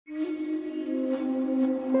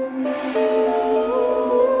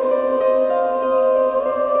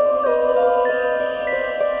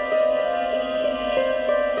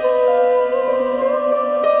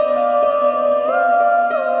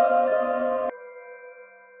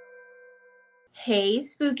Hey,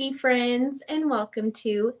 spooky friends, and welcome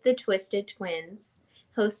to The Twisted Twins,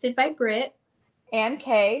 hosted by Britt and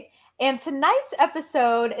Kay. And tonight's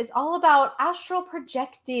episode is all about astral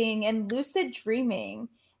projecting and lucid dreaming.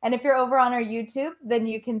 And if you're over on our YouTube, then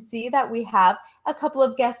you can see that we have a couple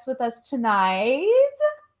of guests with us tonight.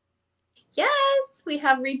 Yes, we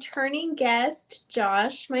have returning guest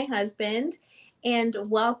Josh, my husband, and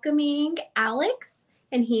welcoming Alex,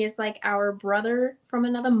 and he is like our brother from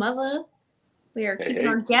another mother. We are keeping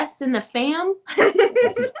our guests in the fam.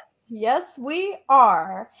 Yes, we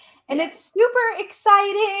are. And It's super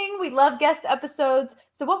exciting. We love guest episodes.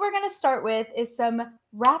 So what we're going to start with is some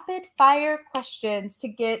rapid fire questions to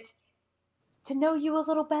get to know you a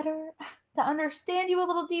little better, to understand you a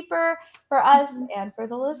little deeper for us and for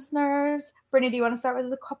the listeners. Brittany, do you want to start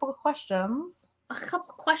with a couple of questions?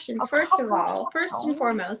 First and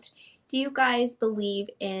foremost, do you guys believe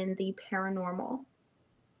in the paranormal?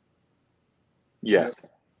 Yes.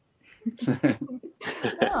 A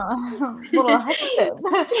little hesitant.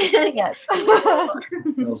 Yes. I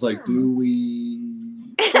was like, do we?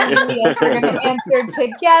 We're going to answer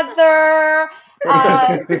together.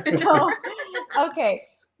 No. Okay,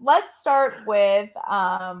 let's start with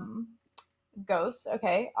ghosts.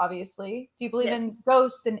 Okay, obviously. Do you believe in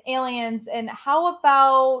ghosts and aliens? And how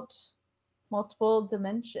about multiple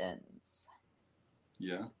dimensions?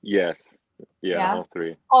 Yeah. Yes. Yeah. All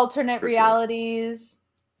three. Alternate realities.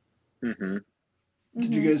 Mm-hmm.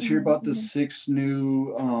 Did you guys hear about the 6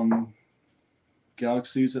 new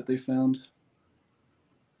galaxies that they found?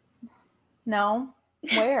 No.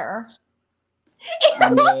 Where?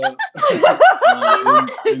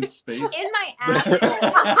 In space. In my asshole.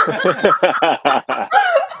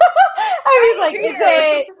 I was like,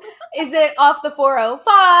 is it off the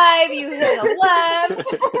 405? You hit a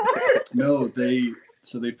left. No, they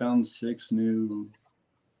found 6 new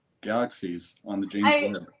galaxies on the James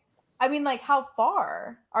Webb. I mean, like, how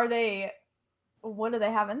far are they? What do they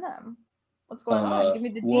have in them? What's going on? Give me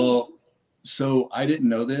the deets. So I didn't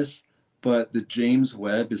know this, but the James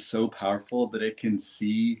Webb is so powerful that it can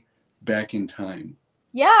see back in time.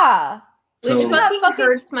 Yeah. Which fucking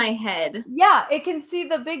hurts my head. Yeah, it can see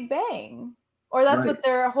the Big Bang. Or that's what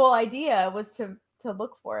their whole idea was, to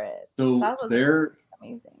look for it. So that was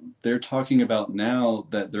amazing. They're talking about now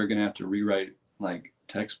that they're going to have to rewrite like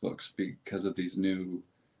textbooks because of these new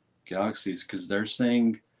galaxies, because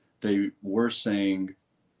they were saying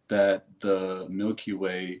that the Milky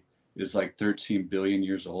Way is like 13 billion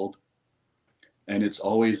years old, and it's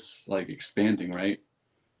always like expanding, right?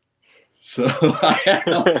 So I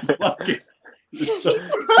don't fucking. That's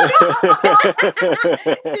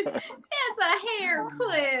a hair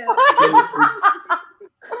clip.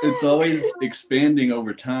 It's always expanding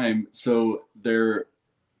over time. So they're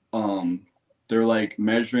like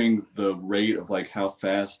measuring the rate of like how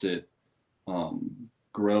fast it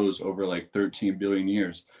grows over like 13 billion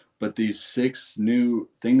years. But these 6 new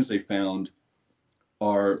things they found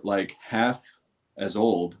are like half as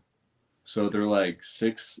old. So they're like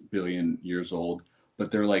 6 billion years old, but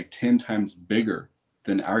they're like 10 times bigger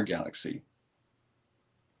than our galaxy.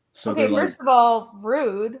 So okay, first of all,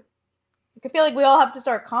 rude. I feel like we all have to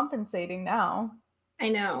start compensating now. I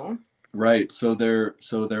know. Right. So they're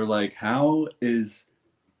like, how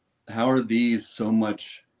are these so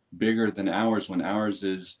much bigger than ours when ours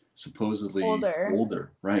is supposedly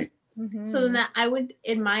older? Right. Mm-hmm. So then that I would,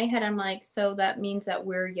 in my head, I'm like, so that means that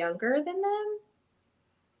we're younger than them?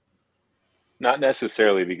 Not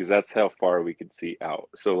necessarily, because that's how far we could see out.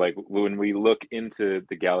 So like when we look into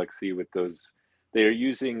the galaxy with those, they're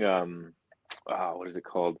using what is it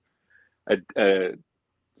called? A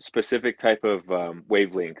specific type of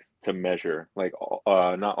wavelength to measure, like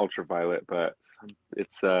not ultraviolet, but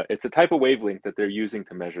it's a type of wavelength that they're using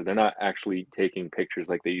to measure. They're not actually taking pictures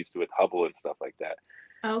like they used to with Hubble and stuff like that.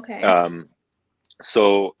 Okay.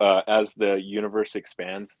 So as the universe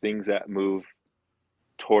expands, things that move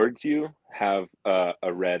towards you have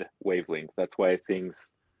a red wavelength. That's why things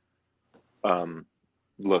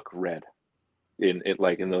look red in it,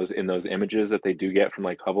 like in those images that they do get from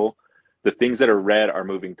like Hubble. The things that are red are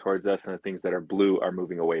moving towards us, and the things that are blue are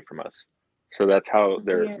moving away from us. So that's how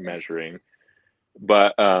they're measuring.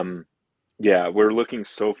 But yeah, we're looking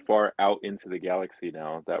so far out into the galaxy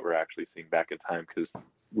now that we're actually seeing back in time, because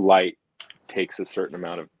light takes a certain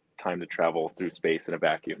amount of time to travel through space in a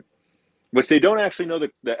vacuum. Which they don't actually know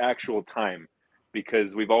the actual time,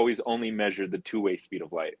 because we've always only measured the two-way speed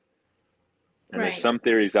of light. And there's some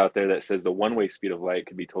theories out there that says the one-way speed of light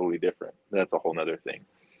could be totally different. That's a whole nother thing.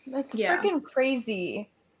 That's freaking crazy.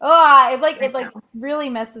 Oh, it really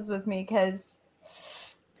messes with me, because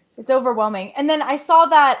It's overwhelming. And then I saw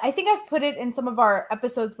that, I think I've put it in some of our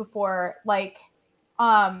episodes before, like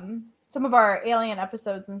some of our alien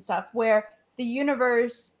episodes and stuff, where the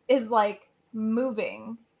universe is like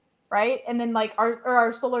moving, right? And then like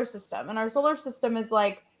our solar system, and our solar system is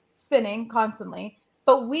like spinning constantly.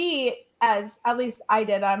 But we, as at least I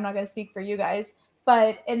did, I'm not going to speak for you guys,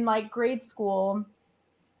 but in like grade school,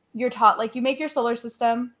 you're taught, like, you make your solar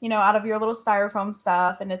system, you know, out of your little styrofoam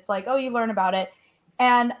stuff, and it's like, oh, you learn about it.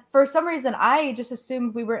 And for some reason, I just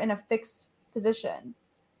assumed we were in a fixed position,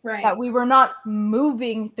 Right. that we were not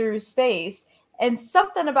moving through space. And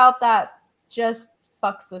something about that just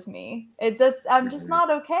fucks with me. It just, I'm just not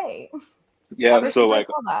okay. Yeah, so like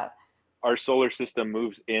that. our solar system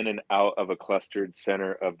moves in and out of a clustered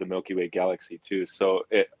center of the Milky Way galaxy too. So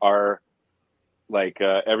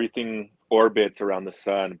everything orbits around the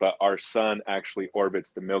sun, but our sun actually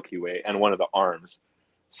orbits the Milky Way and one of the arms.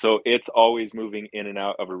 So it's always moving in and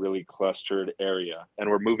out of a really clustered area. And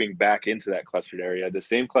we're moving back into that clustered area, the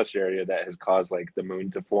same clustered area that has caused like the moon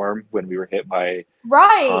to form when we were hit by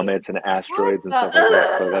comets and asteroids and stuff like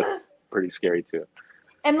that. So that's pretty scary too.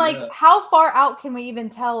 And like, how far out can we even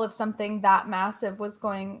tell if something that massive was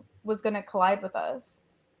going to collide with us?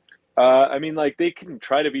 I mean, like, they can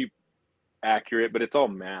try to be accurate, but it's all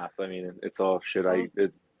math. I mean, it's all shit.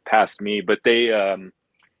 It passed me, but they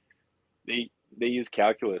use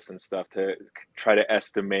calculus and stuff to try to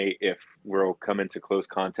estimate if we'll come into close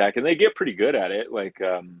contact, and they get pretty good at it. Like,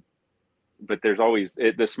 but there's always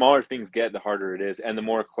the smaller things get, the harder it is, and the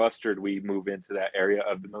more clustered we move into that area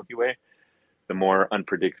of the Milky Way, the more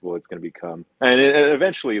unpredictable it's going to become. And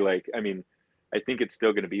eventually, like, I mean, I think it's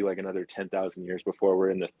still going to be like another 10,000 years before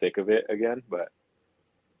we're in the thick of it again. But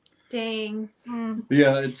dang,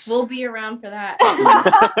 yeah, we'll be around for that.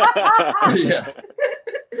 Yeah.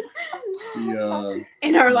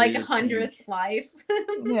 In our like 100th life.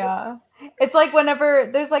 Yeah, it's like whenever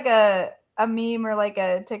there's like a meme or like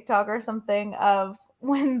a TikTok or something of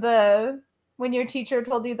when your teacher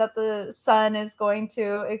told you that the sun is going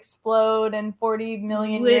to explode in 40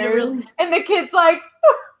 million years, and the kid's like,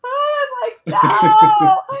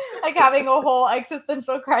 no, like having a whole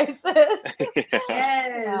existential crisis. Yes.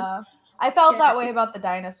 Yeah. I felt that way about the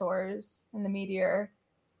dinosaurs and the meteor.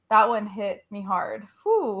 That one hit me hard.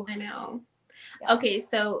 Whew. I know. Yeah. Okay,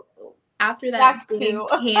 so after that big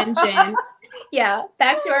tangent,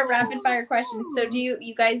 back to our rapid fire questions. So do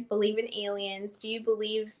you guys believe in aliens? Do you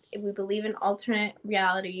believe we believe in alternate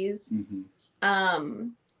realities? Mm-hmm.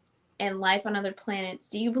 And life on other planets?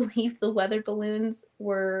 Do you believe the weather balloons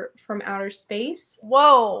were from outer space?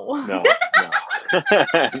 Whoa. No.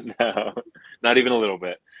 No, not even a little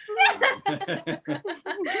bit.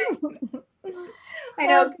 I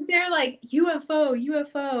know, because they're like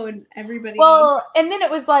UFO, and everybody. Well, and then it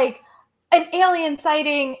was like an alien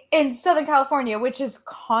sighting in Southern California, which is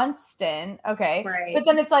constant. Okay. Right. But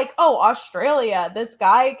then it's like, oh, Australia, this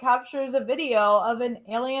guy captures a video of an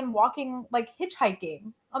alien walking, like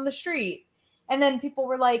hitchhiking on the street. And then people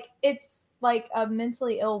were like, it's like a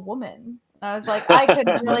mentally ill woman. And I was like, I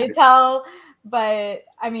couldn't really tell. But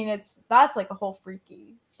I mean, that's like a whole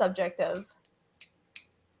freaky subject of,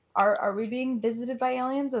 are we being visited by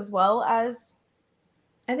aliens as well as?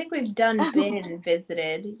 I think we've been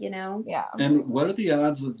visited, you know? Yeah. And what are the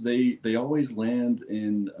odds that they always land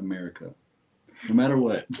in America, no matter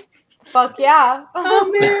what? Fuck yeah.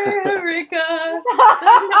 America. The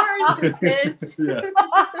narcissist. Yeah.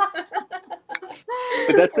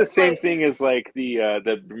 But that's the same thing as like the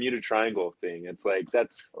Bermuda Triangle thing. It's like did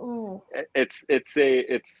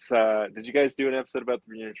you guys do an episode about the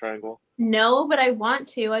Bermuda Triangle? No, but I want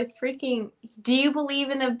to. Do you believe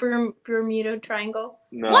in the Bermuda Triangle?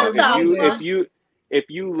 No. What if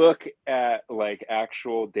you look at like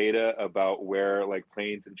actual data about where like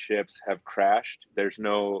planes and ships have crashed, there's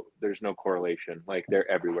no correlation. Like, they're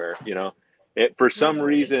everywhere, you know. For some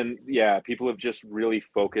reason, people have just really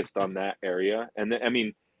focused on that area. And I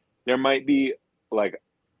mean, there might be like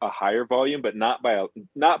a higher volume, but not by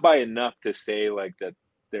enough to say like that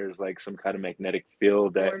there's like some kind of magnetic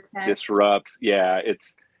field that disrupts. Yeah,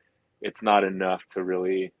 it's not enough to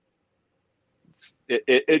really.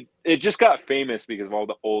 It just got famous because of all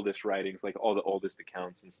the oldest writings, like all the oldest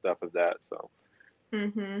accounts and stuff of that. So.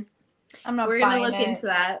 Mm-hmm. We're gonna look into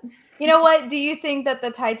that. You know what? Do you think that the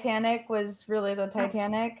Titanic was really the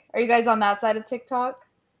Titanic? Are you guys on that side of TikTok?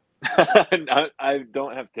 I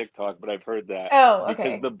don't have TikTok, but I've heard that. Oh, okay.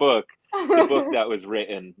 Because the book that was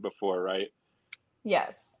written before, right?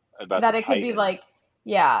 Yes. About that it could be like,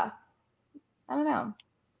 I don't know.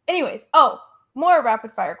 Anyways, more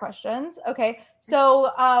rapid fire questions. Okay.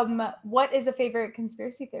 So, what is a favorite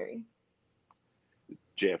conspiracy theory?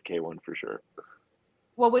 JFK one for sure.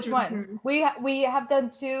 Well, which one? We have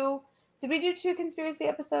done 2. Did we do 2 conspiracy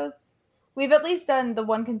episodes? We've at least done the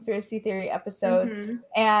 1 conspiracy theory episode,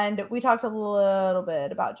 and we talked a little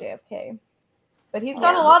bit about JFK. But he's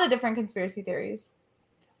got a lot of different conspiracy theories.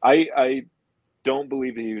 I don't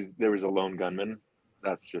believe there was a lone gunman.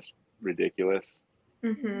 That's just ridiculous.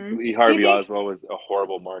 Lee Harvey Oswald was a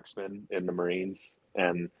horrible marksman in the Marines,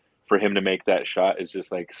 and for him to make that shot is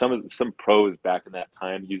just like some pros back in that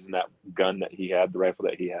time using that gun that he had, the rifle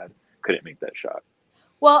that he had, couldn't make that shot.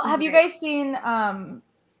 Well, have you guys seen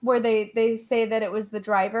where they say that it was the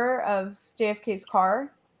driver of JFK's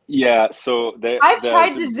car? Yeah, so I've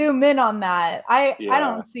tried to zoom in on that. I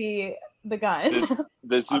don't see the gun.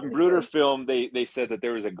 The Zombruder film, they said that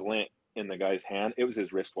there was a glint in the guy's hand. It was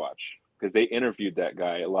his wristwatch, because they interviewed that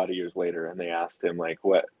guy a lot of years later, and they asked him like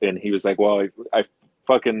what, and he was like, well, I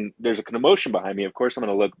fucking, there's a commotion behind me, of course I'm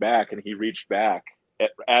going to look back, and he reached back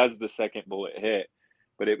as the second bullet hit,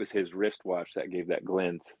 but it was his wristwatch that gave that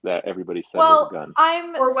glint that everybody said was a gun.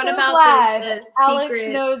 I'm glad Alex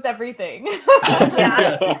knows everything.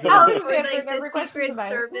 Alex answered every question.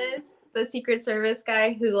 The Secret Service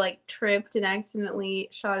guy who like tripped and accidentally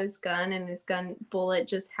shot his gun, and his gun bullet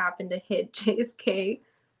just happened to hit JFK.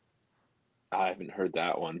 I haven't heard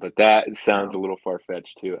that one, but that sounds a little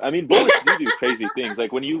far-fetched too. I mean, bullets do crazy things.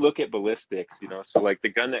 Like when you look at ballistics, so like the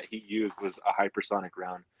gun that he used was a hypersonic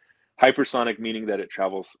round. Hypersonic meaning that it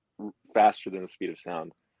travels faster than the speed of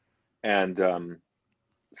sound. And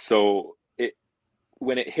so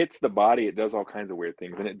when it hits the body, it does all kinds of weird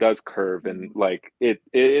things, and it does curve, and like it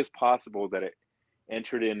is possible that it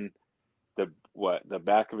entered in the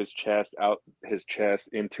back of his chest, out his chest,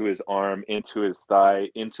 into his arm, into his thigh,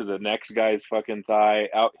 into the next guy's fucking thigh,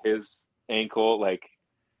 out his ankle. Like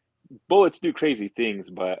bullets do crazy things,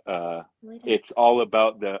 but it's all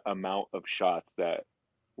about the amount of shots that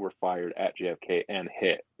were fired at JFK and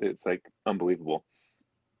hit. It's like unbelievable.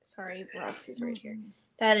 Sorry, Roxy's right here.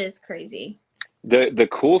 That is crazy. The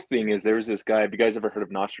cool thing is there was this guy. Have you guys ever heard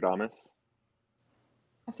of Nostradamus?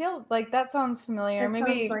 I feel like that sounds familiar.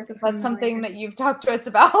 Maybe that's something that you've talked to us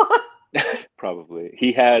about. Probably.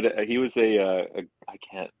 He was I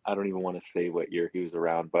don't even want to say what year he was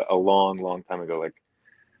around, but a long time ago, like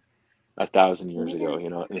 1,000 years ago,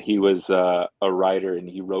 and he was a writer, and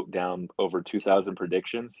he wrote down over 2,000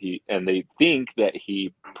 predictions. And they think that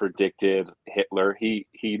he predicted Hitler. He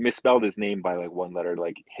misspelled his name by like one letter,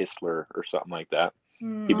 like Hissler or something like that.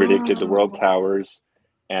 He predicted the World Towers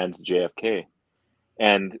and JFK.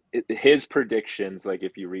 And his predictions, like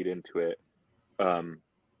if you read into it,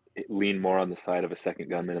 it lean more on the side of a second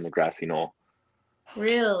gunman in the grassy knoll.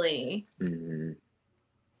 Really? Mm-hmm.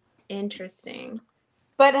 Interesting.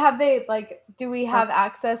 But have they, like, do we have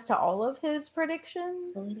access to all of his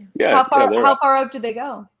predictions? Yeah. How far up do they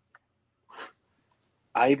go?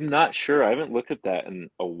 I'm not sure. I haven't looked at that in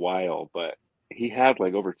a while, but he had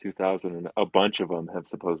like over 2,000, and a bunch of them have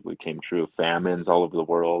supposedly came true. Famines all over the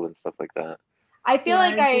world and stuff like that. I feel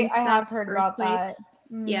like I have heard about that.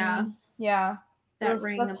 Yeah. Yeah. That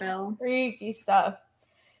rang a bell. Freaky stuff.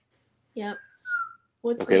 Yep.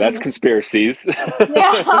 Okay, that's conspiracies. Yeah.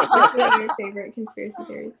 What's one of your favorite conspiracy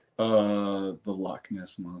theories? The Loch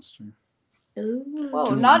Ness Monster. Ooh.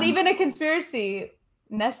 Whoa, not even a conspiracy.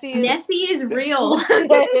 Nessie is real.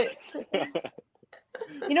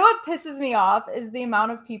 You know what pisses me off is the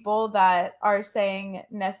amount of people that are saying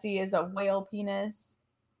Nessie is a whale penis.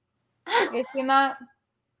 You guys seen that?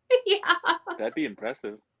 Yeah. That'd be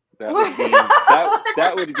impressive. That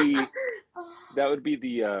would be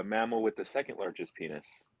the mammal with the second largest penis.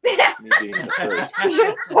 Me being the first.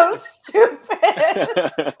 You're so stupid.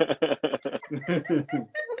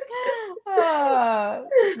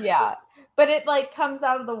 Yeah, but it like comes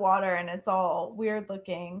out of the water and it's all weird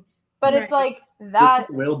looking. But it's like that. What's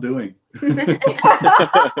the whale doing?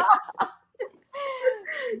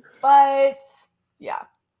 But yeah.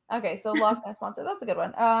 Okay, so Loch Ness Monster. That's a good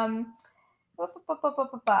one.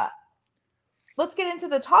 Let's get into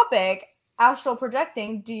the topic. Astral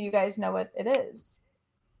projecting. Do you guys know what it is?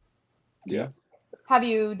 Yeah. Have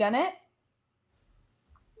you done it?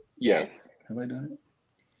 Yes. Have I done it?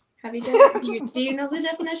 Have you done it? Do you know the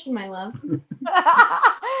definition, my love?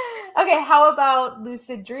 Okay, how about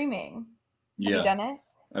lucid dreaming? Have you done it?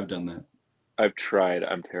 I've done that. I've tried.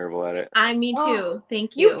 I'm terrible at it. Me too.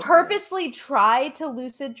 Thank you. You purposely try to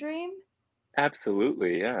lucid dream?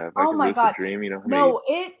 Absolutely, yeah. If I can lucid God. Dream, No,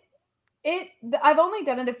 I've only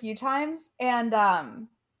done it a few times, and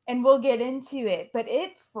we'll get into it, but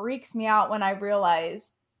it freaks me out when I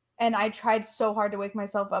realize, and I tried so hard to wake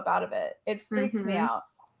myself up out of it. It freaks me out,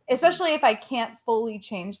 especially if I can't fully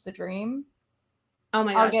change the dream. Oh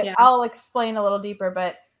my gosh, yeah. I'll explain a little deeper,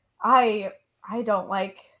 but I don't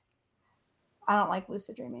like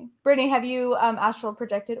lucid dreaming. Brittany, have you astral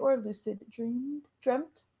projected or lucid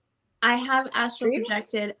dreamt? I have astral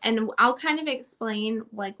projected, and I'll kind of explain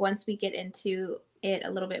like once we get into it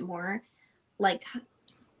a little bit more, like,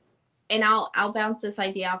 and I'll bounce this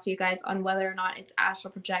idea off you guys on whether or not it's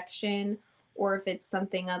astral projection or if it's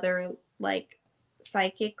something other, like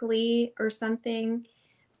psychically or something.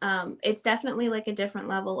 It's definitely like a different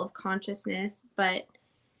level of consciousness, but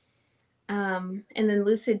and then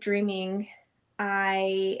lucid dreaming,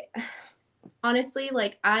 I honestly,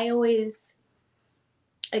 like, I always,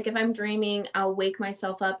 like, if I'm dreaming, I'll wake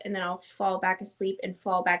myself up and then I'll fall back asleep and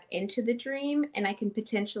fall back into the dream. And I can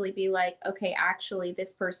potentially be like, okay, actually,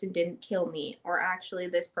 this person didn't kill me, or actually,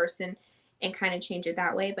 this person, and kind of change it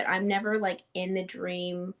that way. But I'm never like in the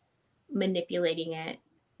dream manipulating it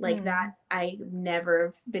like that. I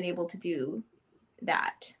never been able to do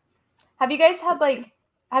that. Have you guys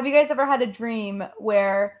ever had a dream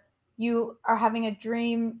where you are having a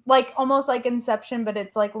dream, like almost like Inception, but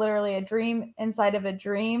it's like literally a dream inside of a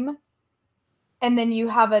dream, and then you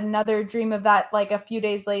have another dream of that like a few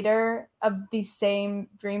days later of the same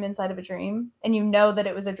dream inside of a dream, and you know that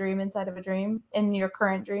it was a dream inside of a dream in your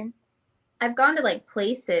current dream? I've gone to like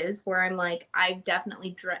places where I'm like, I've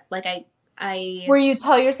definitely like I where you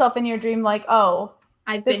tell yourself in your dream like, oh,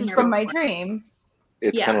 this is from my dream.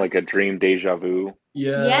 It's kind of like a dream deja vu.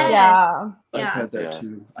 Yeah. Yes. I've had that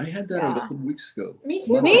too. I had that a couple weeks ago. Me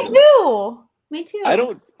too. Me too.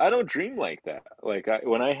 I don't dream like that. Like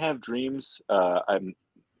when I have dreams, I'm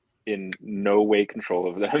in no way control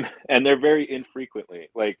of them, and they're very infrequently.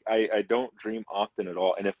 Like I don't dream often at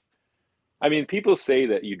all. And people say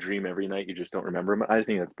that you dream every night, you just don't remember them. I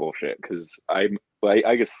think that's bullshit, because I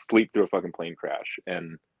just sleep through a fucking plane crash,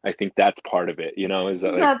 and I think that's part of it. Is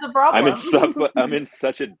that, like, that's a problem. I'm in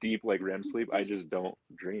such a deep like REM sleep. I just don't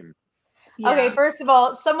dream. Yeah. Okay, first of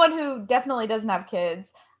all, someone who definitely doesn't have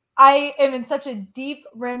kids, I am in such a deep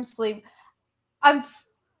REM sleep. I'm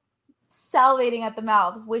salivating at the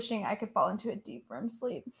mouth, wishing I could fall into a deep REM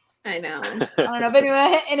sleep. I know. I don't know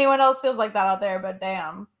if anyone else feels like that out there, but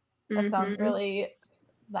damn, that sounds really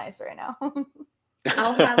nice right now.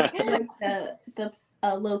 I'll have like the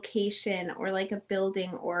location or like a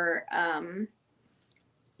building, or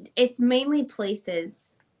it's mainly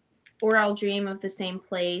places, or I'll dream of the same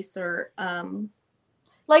place, or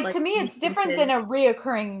like to me it's different than a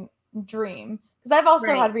reoccurring dream, because I've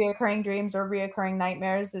also had reoccurring dreams, or reoccurring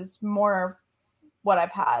nightmares is more what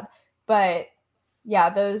I've had. But yeah,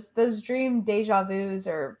 those dream deja vus,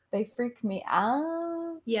 they freak me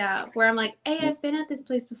out. Yeah, where I'm like, hey, I've been at this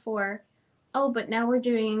place before. Oh, but now we're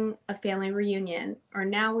doing a family reunion, or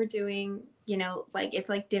now we're doing, like, it's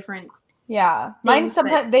like different. Yeah, mine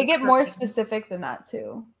sometimes they get more specific than that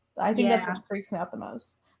too. I think that's what freaks me out the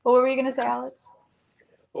most. What were you gonna say, Alex?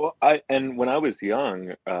 Well, when I was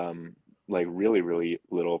young, like really, really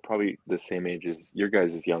little, probably the same age as your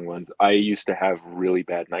guys' young ones, I used to have really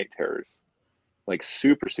bad night terrors, like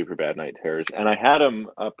super, super bad night terrors, and I had them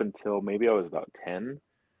up until maybe I was about 10,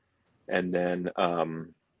 and then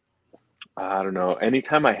I don't know.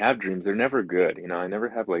 Anytime I have dreams, they're never good. I never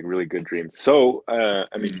have like really good dreams. So,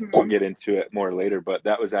 we'll get into it more later, but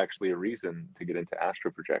that was actually a reason to get into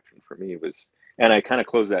astral projection for me, and I kind of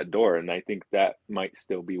closed that door, and I think that might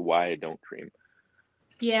still be why I don't dream.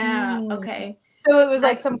 Yeah. Okay. So it was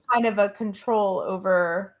like some kind of a control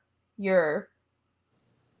over your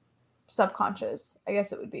subconscious, I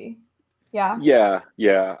guess it would be. Yeah.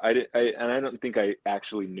 Yeah. I don't think I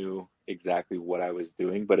actually knew exactly what I was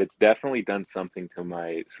doing, but it's definitely done something to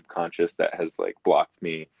my subconscious that has like blocked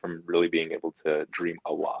me from really being able to dream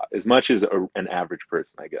a lot, as much as an average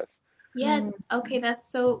person, I guess. Yes. Okay, that's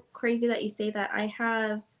so crazy that you say that.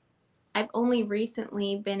 I've only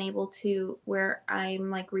recently been able to, where I'm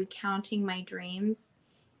like recounting my dreams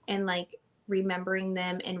and like remembering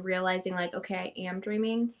them and realizing like, okay, I am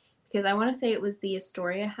dreaming, because I want to say it was the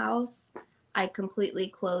Astoria house. I completely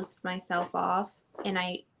closed myself off, and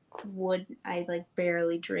I like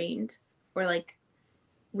barely dreamed, or like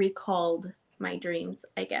recalled my dreams,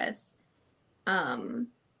 I guess. And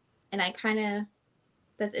I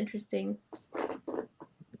that's interesting.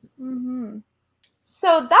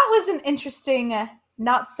 So that was an interesting,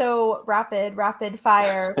 not so rapid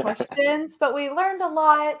fire questions, but we learned a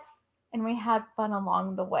lot and we had fun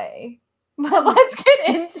along the way. But let's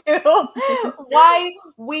get into why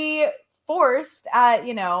we forced at,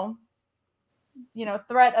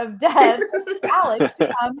 threat of death, Alex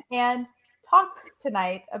to come and talk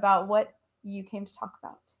tonight about what you came to talk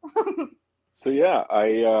about. So yeah,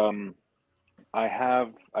 I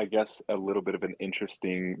have, I guess, a little bit of an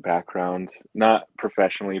interesting background, not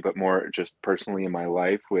professionally, but more just personally in my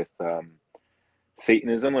life with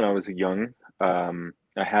Satanism when I was young.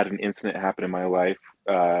 I had an incident happen in my life,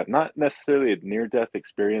 not necessarily a near-death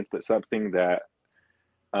experience, but something that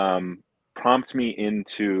um, prompts me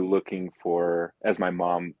into looking for, as my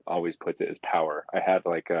mom always puts it, is power. I had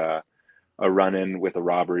like a run-in with a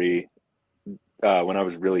robbery when I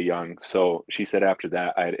was really young. So she said after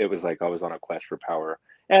that, it was like I was on a quest for power,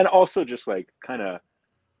 and also just like kind of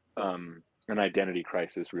an identity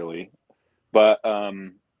crisis, really. But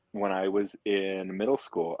when I was in middle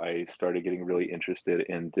school, I started getting really interested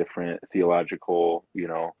in different theological,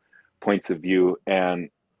 points of view, and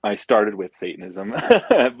I started with Satanism,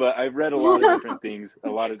 but I've read a lot of different things, a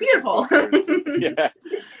lot of different Beautiful. books. Yeah,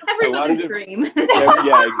 Every a lot of mother's dream.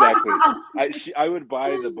 yeah, exactly. I would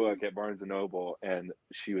buy the book at Barnes and Noble, and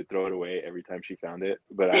she would throw it away every time she found it.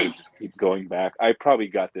 But I would just keep going back. I probably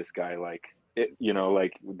got this guy like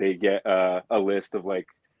like they get a list of like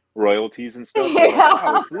royalties and stuff. And I'm like,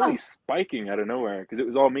 wow, it's really spiking out of nowhere because it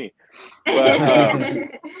was all me. But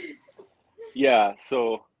yeah,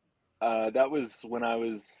 so that was when I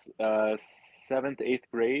was seventh, eighth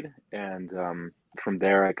grade, and from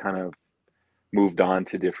there I kind of moved on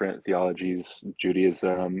to different theologies,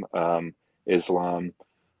 Judaism, Islam.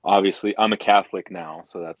 Obviously, I'm a Catholic now,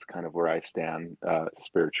 so that's kind of where I stand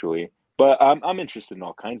spiritually. But I'm interested in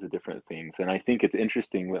all kinds of different things, and I think it's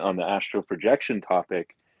interesting on the astral projection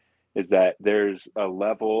topic is that there's a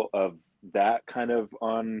level of that kind of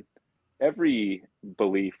on every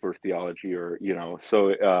belief or theology, or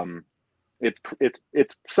so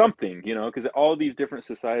it's something, because all these different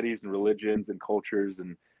societies and religions and cultures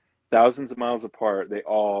and thousands of miles apart, they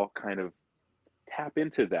all kind of tap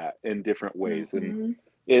into that in different ways. And Mhm.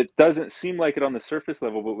 it doesn't seem like it on the surface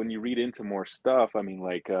level, but when you read into more stuff, I mean,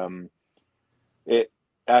 like it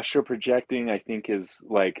astral projecting, I think, is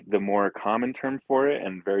like the more common term for it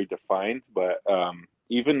and very defined. But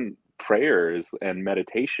even prayers and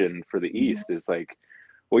meditation for the East is like,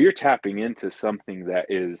 well, you're tapping into something that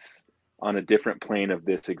is on a different plane of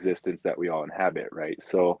this existence that we all inhabit, right?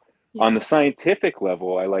 So on the Yeah. scientific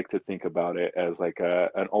level, I like to think about it as like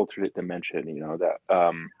an alternate dimension,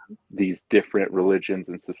 that these different religions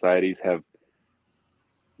and societies have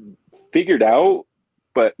figured out,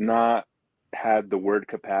 but not had the word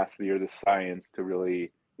capacity or the science to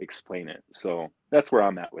really explain it. So that's where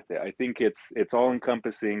I'm at with it. I think it's all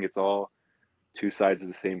encompassing. It's all two sides of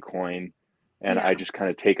the same coin, and Yeah. I just kind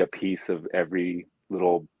of take a piece of every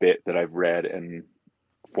little bit that I've read and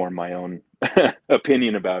form my own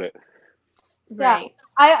opinion about it. Right.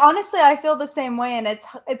 I feel the same way, and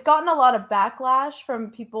it's gotten a lot of backlash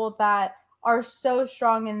from people that are so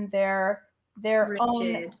strong in their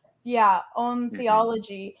own Rigid. own Mm-hmm.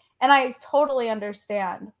 theology, and I totally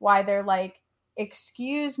understand why they're like,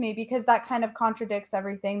 excuse me, because that kind of contradicts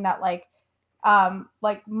everything that like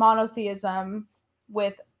monotheism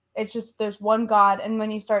with, it's just there's one God. And when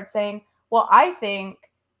you start saying, well, I think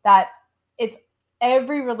that it's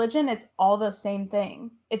every religion, it's all the same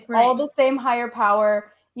thing. It's all Right. the same higher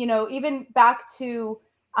power, even back to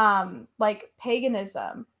like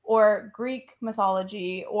paganism or Greek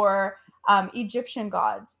mythology or Egyptian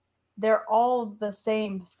gods. They're all the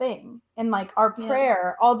same thing. And like our Yeah.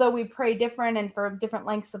 prayer, although we pray different and for different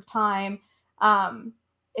lengths of time,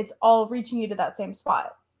 it's all reaching you to that same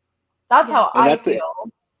spot. That's Yeah. how And I that's it.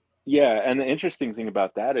 feel. Yeah, and the interesting thing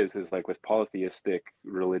about that is like with polytheistic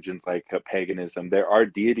religions like paganism, there are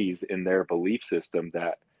deities in their belief system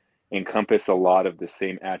that encompass a lot of the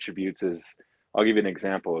same attributes as. I'll give you an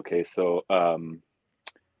example. Okay, so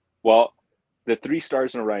well, the three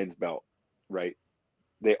stars in Orion's belt, right?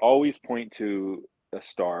 They always point to a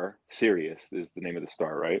star. Sirius is the name of the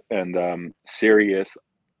star, right? And Sirius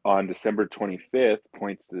on December 25th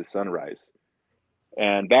points to the sunrise.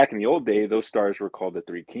 And back in the old day, those stars were called the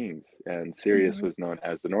Three Kings, and Sirius was known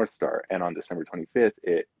as the North Star. And on December 25th,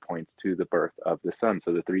 it points to the birth of the sun.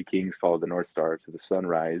 So the Three Kings follow the North Star to the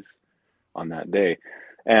sunrise on that day.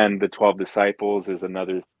 And the 12 disciples is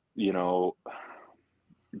another,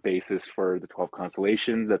 basis for the 12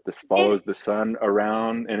 constellations that this follows the sun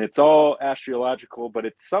around. And it's all astrological, but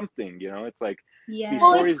it's something, it's like Yeah. these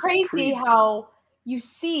Well, it's stories crazy how you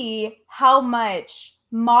see how much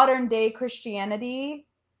modern day Christianity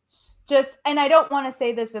just, and I don't want to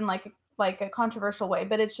say this in like a controversial way,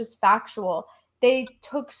 but it's just factual. They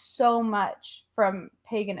took so much from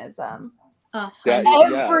paganism. that,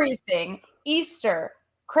 100%. yeah. Everything. Easter,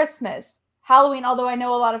 Christmas, Halloween, although I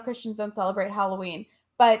know a lot of Christians don't celebrate Halloween,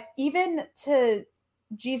 but even to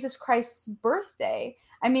Jesus Christ's birthday,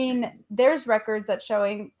 I mean, there's records that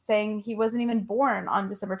saying he wasn't even born on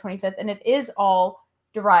December 25th, and it is all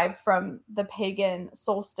derived from the pagan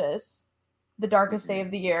solstice, the darkest day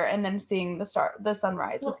of the year, and then seeing the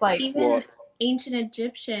sunrise. Well, it's like even ancient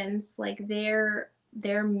Egyptians, like their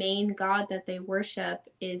main god that they worship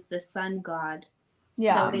is the sun god.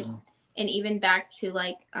 Yeah. So it's, and even back to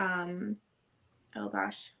like oh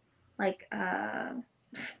gosh, like I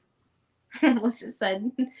almost just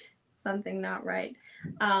said something not right.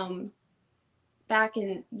 Back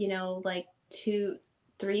in, you know, like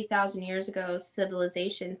 3,000 years ago,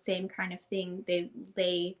 civilization, same kind of thing.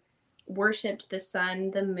 They worshipped the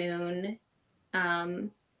sun, the moon,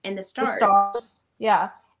 and the stars. The stars. Yeah.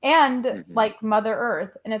 And like Mother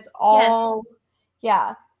Earth. And it's all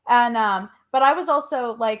yeah. And but I was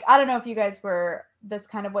also like, I don't know if you guys were this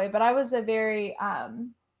kind of way, but I was a very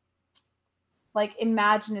like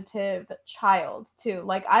imaginative child too.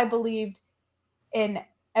 Like I believed in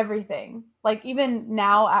everything. Like even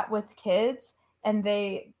now with kids, and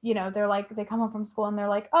they, you know, they're like, they come home from school and they're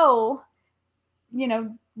like, oh, you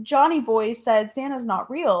know, Johnny Boy said Santa's not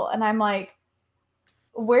real. And I'm like,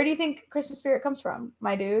 where do you think Christmas spirit comes from,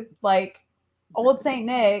 my dude? Like old Saint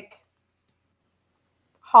Nick,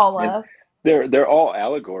 holla. And they're all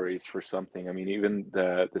allegories for something. I mean, even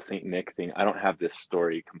the Saint Nick thing, I don't have this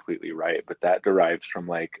story completely right, but that derives from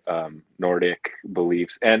like Nordic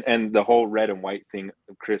beliefs, and the whole red and white thing,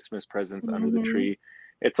 Christmas presents under the tree.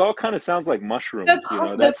 It's all kind of sounds like mushrooms, you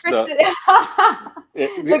know. That's the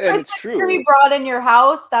Christmas tree brought in your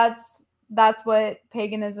house. That's what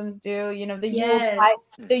paganisms do. You know, the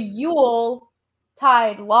Yule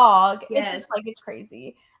tide log. It's just like, it's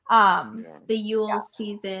crazy. The Yule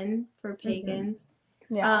season for pagans.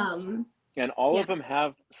 And all of them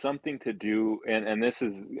have something to do, and this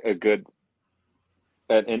is a good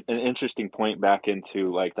an interesting point back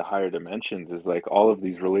into like the higher dimensions, is like all of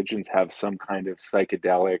these religions have some kind of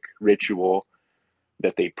psychedelic ritual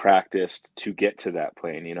that they practiced to get to that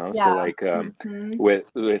plane, you know. So like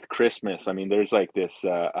with Christmas, I mean, there's like this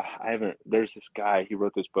there's this guy, he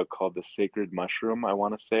wrote this book called The Sacred Mushroom, I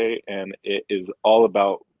want to say, and it is all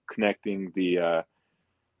about connecting the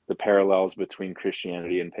parallels between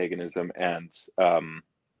Christianity and paganism and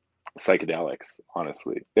psychedelics.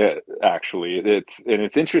 Honestly, actually,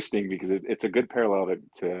 it's interesting because it's a good parallel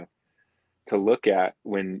to look at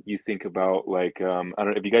when you think about like I don't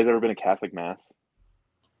know, have you guys ever been to Catholic Mass?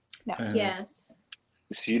 No. Yes.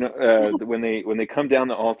 So you know when they come down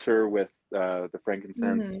the altar with the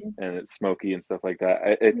frankincense and it's smoky and stuff like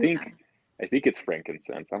that. I think it's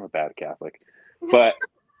frankincense. I'm a bad Catholic, but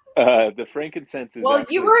the frankincense is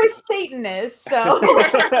you were a Satanist, so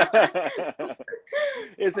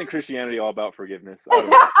isn't Christianity all about forgiveness?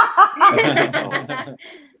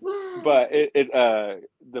 But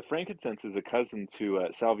the frankincense is a cousin to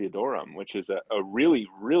salviadorum, which is a really,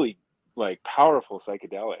 really like powerful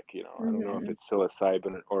psychedelic. You know, I don't know if it's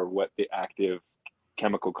psilocybin or what the active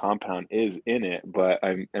chemical compound is in it, but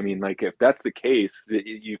I mean, like if that's the case,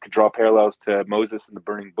 you could draw parallels to Moses and the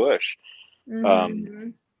burning bush.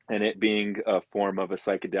 And it being a form of a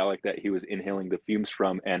psychedelic that he was inhaling the fumes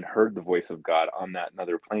from and heard the voice of God on that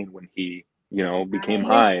another plane when he, you know, became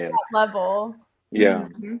high and level. Yeah.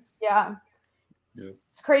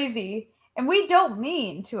 It's crazy. And we don't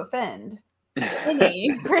mean to offend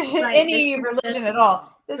any Christian, any religion at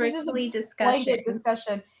all. This is just a blanket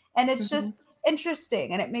discussion. And it's just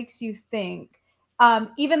interesting, and it makes you think.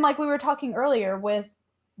 Even like we were talking earlier with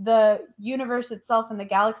the universe itself and the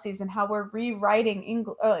galaxies, and how we're rewriting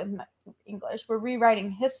English. We're rewriting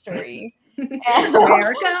history.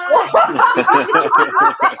 America.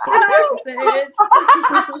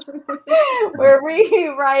 We're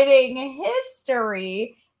rewriting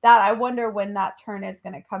history. That I wonder when that turn is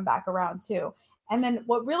going to come back around too. And then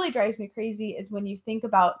what really drives me crazy is when you think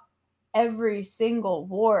about every single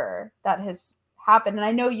war that has happened. And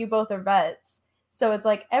I know you both are vets, so it's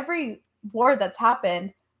like every war that's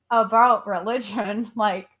happened about religion,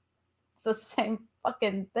 like it's the same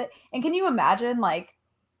fucking thing. And can you imagine like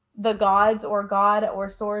the gods or God or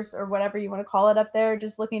source or whatever you want to call it up there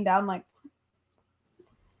just looking down, like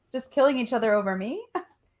just killing each other over me?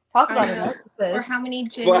 Talk about a narcissist. Or how many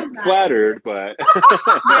genocides. Flattered, but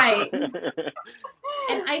right.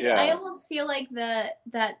 And I almost feel like that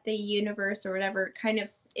the universe or whatever kind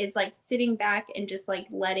of is like sitting back and just like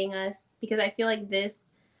letting us, because I feel like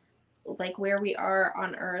this, like where we are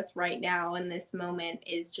on Earth right now in this moment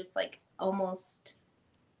is just like almost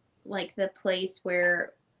like the place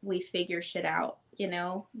where we figure shit out, you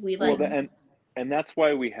know? We like and that's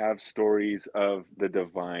why we have stories of the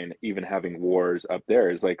divine even having wars up there.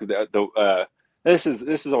 Is like the this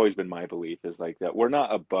has always been my belief, is like that we're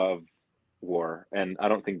not above war, and I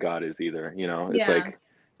don't think God is either. It's Yeah. like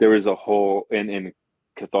there is a whole in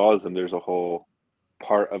Catholicism, there's a whole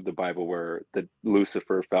part of the Bible where the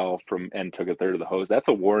Lucifer fell from and took a third of the hose. That's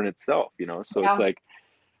a war in itself. So it's Yeah. like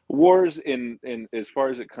wars in as far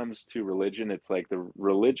as it comes to religion, it's like the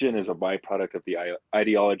religion is a byproduct of the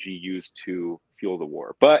ideology used to fuel the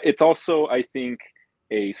war, but it's also, I think,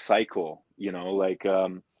 a cycle. Like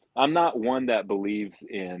I'm not one that believes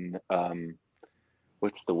in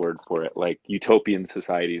what's the word for it, like utopian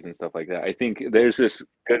societies and stuff like that. I think there's this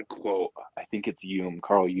good quote, I think it's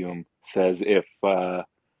Carl Jung says, if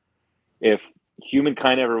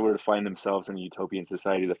humankind ever were to find themselves in a utopian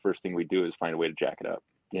society, the first thing we do is find a way to jack it up.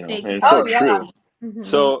 And it's so Oh yeah. true. Mhm.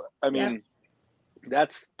 So I Yep. mean,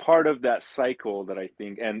 that's part of that cycle that I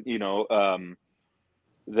think. And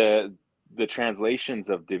the translations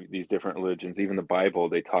of these different religions, even the Bible,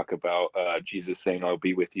 they talk about Jesus saying, "I'll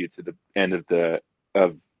be with you to the end of the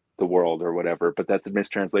world," or whatever. But that's a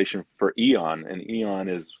mistranslation for eon, and eon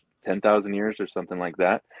is 10,000 years or something like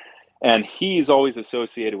that. And he's always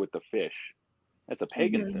associated with the fish. That's a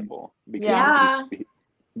pagan Mhm. symbol, because Yeah.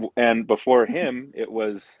 and before him it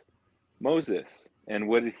was Moses. And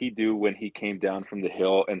what did he do when he came down from the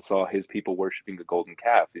hill and saw his people worshiping the golden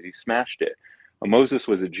calf? He smashed it. Well, Moses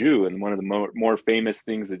was a Jew, and one of the more famous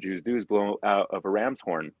things the Jews do is blow out of a ram's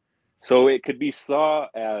horn. So it could be saw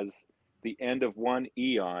as the end of one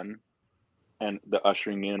eon and the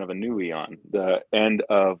ushering in of a new eon, the end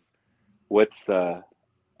of what's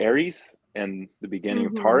Aries and the beginning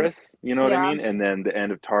of Mhm. Taurus, you know what I Yeah. mean? And then the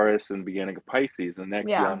end of Taurus and the beginning of Pisces. The next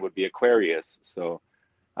Yeah. eon would be Aquarius. So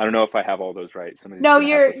I don't know if I have all those right. Somebody's No, gonna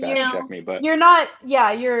have to you're fact check me, but you're not.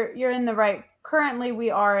 Yeah, you're in the right. Currently, we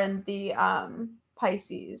are in the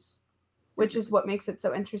Pisces, which is what makes it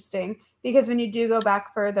so interesting. Because when you do go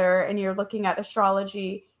back further and you're looking at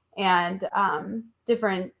astrology and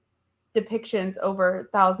different depictions over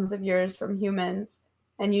thousands of years from humans,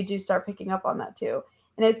 and you do start picking up on that too.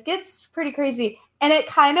 And it gets pretty crazy. And it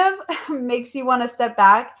kind of makes you want to step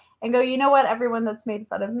back and go, you know what, everyone that's made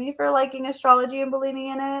fun of me for liking astrology and believing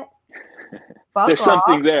in it, fuck there's off.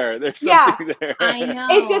 something there. There's Yeah. something there. I know.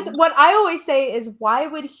 It just, what I always say is, why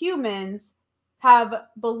would humans have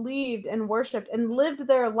believed and worshipped and lived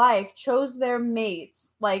their life, chose their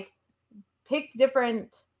mates, like picked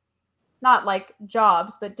different, not like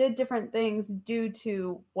jobs, but did different things due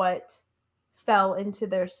to what fell into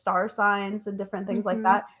their star signs and different things like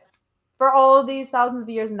that for all of these thousands of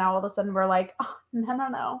years. And now all of a sudden we're like, oh,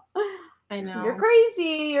 no. I know. You're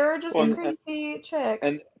crazy. You're just Well, a crazy chick.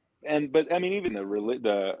 but I mean, even the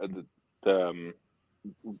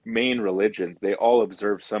main religions, they all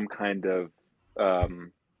observe some kind of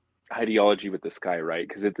um, ideology with the sky, right?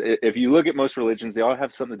 Because if you look at most religions, they all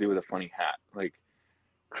have something to do with a funny hat. Like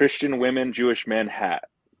Christian women, Jewish men, hat.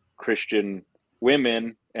 Christian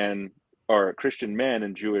women and or Christian men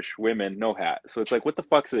and Jewish women, no hat. So it's like, what the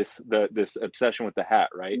fuck's this obsession with the hat,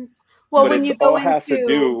 right? Well, But when it's you go all has to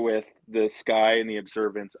do into with the sky and the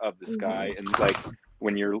observance of the sky. And like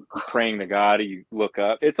when you're praying to God, you look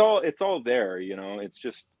up. It's all there, It's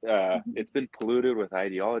just it's been polluted with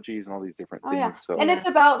ideologies and all these different oh yeah, things. So and it's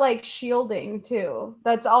about like shielding too.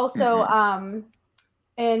 That's also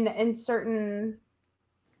in certain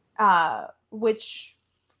witch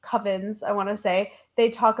covens, I want to say, they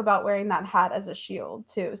talk about wearing that hat as a shield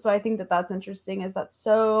too. So I think that that's interesting, is that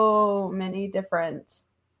so many different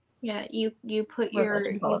you put your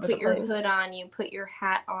religions all over the your place. hood on, you put your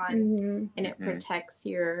hat on, and it protects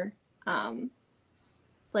your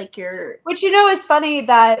like your, which is funny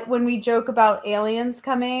that when we joke about aliens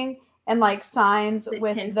coming and like signs The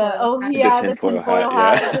with tinfoil hat. the tinfoil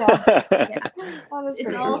hat. Yeah. Yeah. That is it's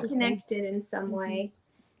pretty all interesting. connected in some way.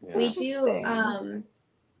 Yeah.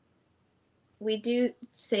 We do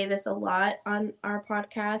say this a lot on our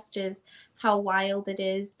podcast, is how wild it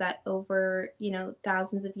is that over,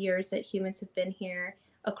 thousands of years that humans have been here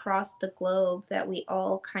across the globe, that we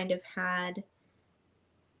all kind of had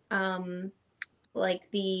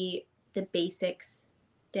like the basics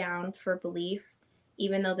down for belief.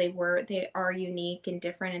 Even though they are unique and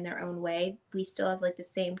different in their own way, we still have like the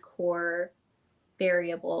same core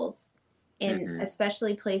variables. And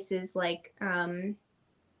especially places like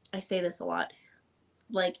I say this a lot,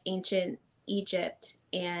 like ancient Egypt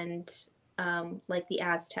and like the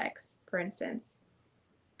Aztecs, for instance.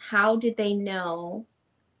 How did they know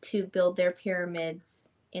to build their pyramids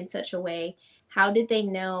in such a way? How did they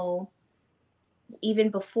know, even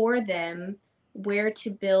before them, where to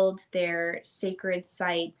build their sacred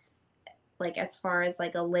sites, like as far as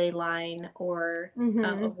like a ley line or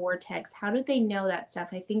a vortex? How do they know that stuff?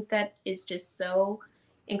 I think that is just so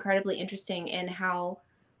incredibly interesting, and how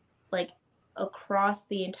like across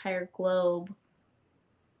the entire globe,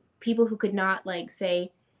 people who could not like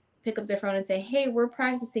say pick up their phone and say, hey, we're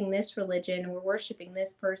practicing this religion and we're worshiping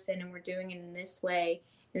this person and we're doing it in this way,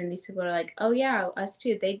 and then these people are like, oh yeah, us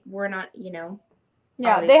too. They were not,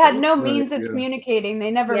 Yeah, they had no Right, means of yeah. communicating.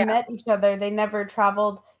 They never met each other. They never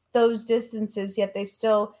traveled those distances, yet they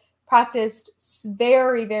still practiced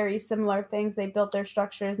very, very similar things. They built their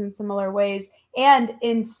structures in similar ways and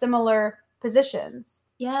in similar positions,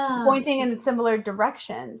 pointing in similar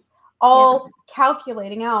directions, all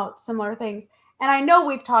calculating out similar things. And I know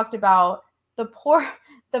we've talked about the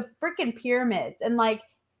freaking pyramids, and like,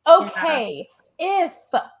 okay, if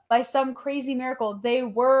by some crazy miracle they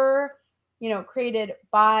were, created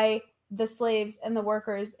by the slaves and the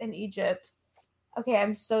workers in Egypt. Okay,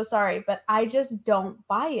 I'm so sorry, but I just don't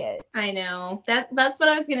buy it. I know. That's what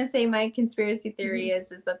I was gonna say. My conspiracy theory is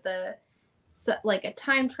that like a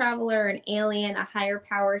time traveler, an alien, a higher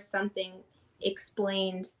power, something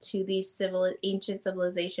explained to these ancient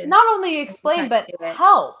civilizations. Not only explained, but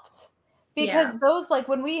helped. Because those, like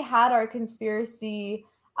when we had our conspiracy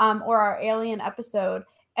or our alien episode,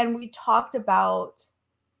 and we talked about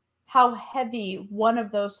how heavy one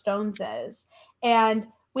of those stones is. And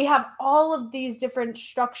we have all of these different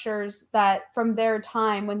structures that from their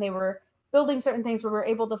time when they were building certain things, where we're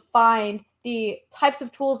able to find the types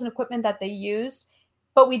of tools and equipment that they used,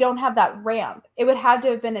 but we don't have that ramp. It would have to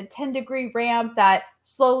have been a 10-degree ramp that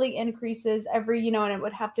slowly increases every, and it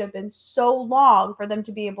would have to have been so long for them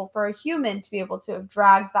to be able, for a human to be able to have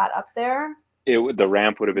dragged that up there. The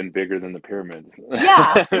ramp would have been bigger than the pyramids.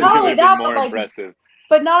 Yeah, not only that, but like, impressive.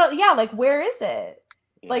 But not, like, where is it?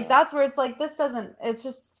 Yeah. Like, that's where it's like, this doesn't, it's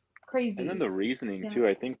just crazy. And then the reasoning too,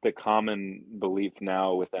 I think the common belief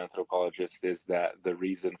now with anthropologists is that the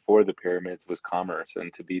reason for the pyramids was commerce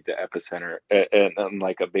and to be the epicenter and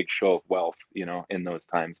like a big show of wealth, in those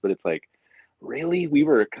times. But it's like, really? We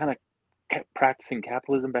were kind of practicing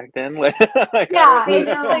capitalism back then? It's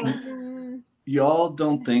just like... Y'all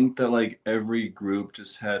don't think that like every group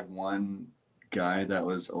just had one guy that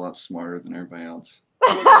was a lot smarter than everybody else?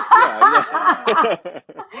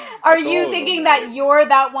 Are you thinking that you're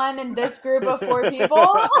that one in this group of 4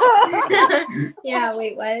 people? Yeah,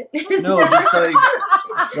 wait, what? No, just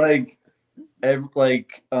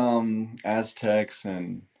like Aztecs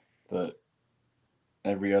and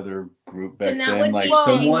every other group back then.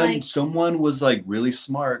 Like someone was like really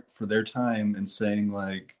smart for their time and saying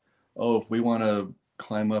like, oh, if we want to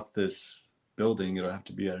climb up this building, it'll have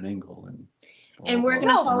to be at an angle and we're going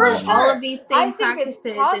to follow all of these same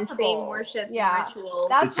practices and same worships and rituals.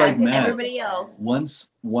 It's like math. Everybody else. Once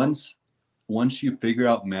you figure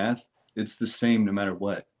out math, it's the same no matter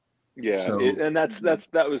what. Yeah, so, and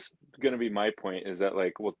that was going to be my point, is that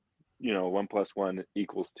like, well, 1 + 1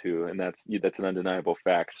 = 2, and that's an undeniable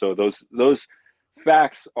fact. So those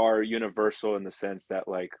facts are universal in the sense that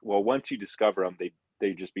like, well, once you discover them,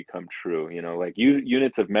 they just become true. Like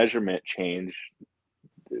units of measurement change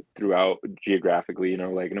throughout geographically,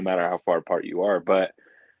 like no matter how far apart you are, but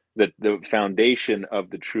the foundation of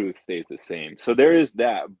the truth stays the same. So there is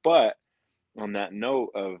that. But on that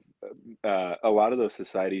note of a lot of those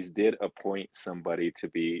societies did appoint somebody to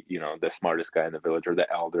be, the smartest guy in the village or the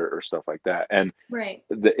elder or stuff like that. And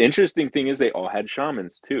the interesting thing is they all had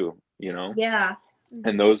shamans too, Yeah.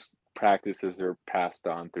 And those practices are passed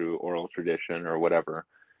on through oral tradition or whatever.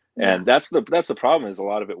 And that's the problem, is a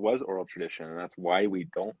lot of it was oral tradition, and that's why we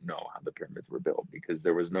don't know how the pyramids were built, because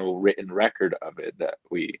there was no written record of it that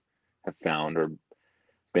we have found or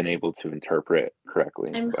been able to interpret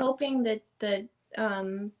correctly. I'm hoping that the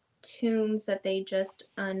tombs that they just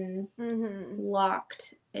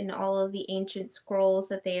unlocked and all of the ancient scrolls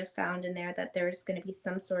that they have found in there, that there's going to be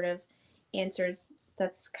some sort of answers.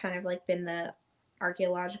 That's kind of like been the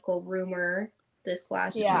archaeological rumor this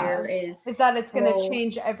last year, is that it's going to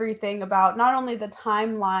change everything about not only the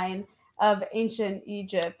timeline of ancient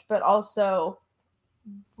Egypt, but also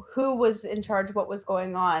who was in charge, what was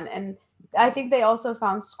going on. And I think they also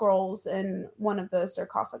found scrolls in one of the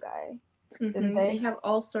sarcophagi. Didn't they? They have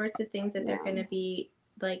all sorts of things that they're going to be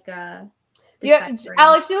like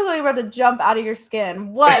Alex, you look like you're about to jump out of your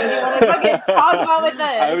skin. What do you want to fucking talk about with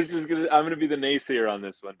this? I'm gonna be the naysayer on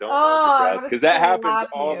this one. Don't because that happens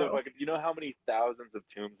all the fucking. You know how many thousands of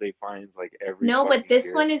tombs they find like every. No, but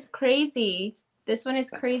this one is crazy. This one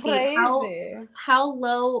is crazy. How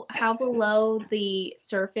below the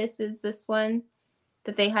surface is this one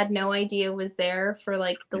that they had no idea was there for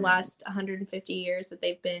like the last 150 years that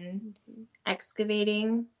they've been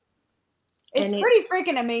excavating? It's pretty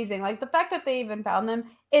freaking amazing. Like the fact that they even found them,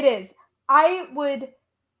 it is. I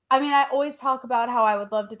always talk about how I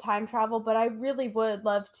would love to time travel, but I really would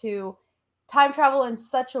love to time travel in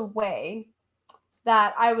such a way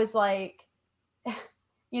that I was like,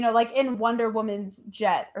 like in Wonder Woman's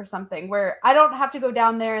jet or something, where I don't have to go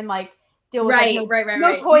down there and like deal with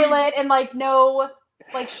no toilet and like no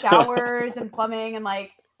like showers and plumbing and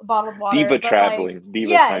like bottled water. Diva traveling. Like,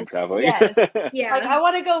 Diva time traveling. Yes. Yeah. Like I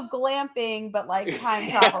want to go glamping, but like time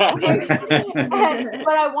traveling.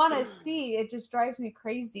 But I want to see. It just drives me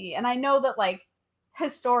crazy. And I know that like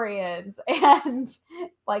historians and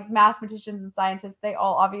like mathematicians and scientists, they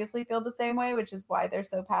all obviously feel the same way, which is why they're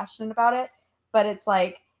so passionate about it. But it's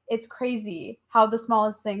like, it's crazy how the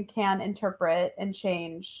smallest thing can interpret and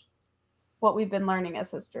change what we've been learning as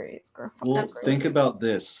history. It's well, think about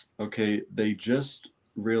this. Okay, they just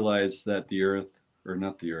realized that the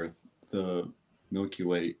Milky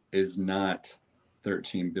Way is not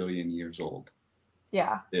 13 billion years old.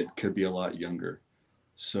 Yeah. It could be a lot younger.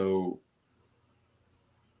 So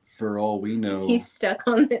for all we know, he's stuck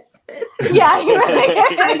on this. Yeah, he really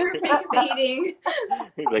is. Fixating.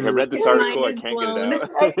 He's like, I read this article, I can't get it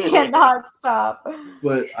out. I cannot stop.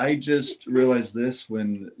 But I just realized this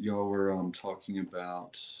when y'all were talking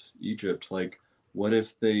about Egypt. Like, what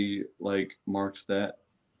if they like marked that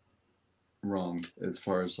wrong as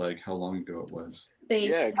far as like how long ago it was?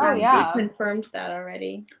 They confirmed that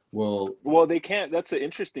already. Well, they can't. That's an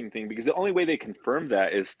interesting thing, because the only way they confirm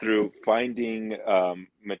that is through finding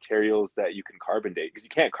materials that you can carbon date, because you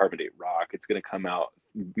can't carbon date rock. It's going to come out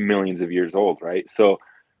millions of years old, right? So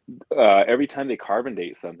every time they carbon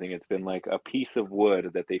date something, it's been like a piece of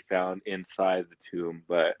wood that they found inside the tomb.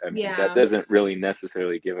 But I mean, that doesn't really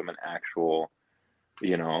necessarily give them an actual,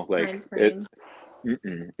 like it.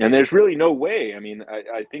 And there's really no way. I mean,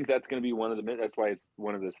 I think that's going to be one of the. That's why it's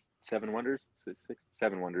one of the seven wonders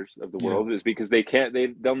of the world, is because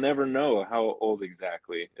they'll never know how old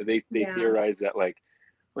exactly. They theorize that, like,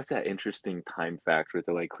 what's that interesting time fact where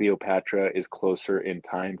they're like, Cleopatra is closer in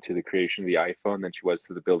time to the creation of the iPhone than she was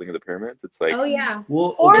to the building of the pyramids. It's like, oh yeah,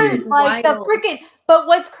 well, or like the freaking. But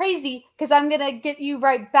what's crazy, because I'm gonna get you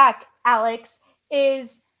right back, Alex,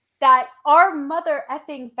 is that our mother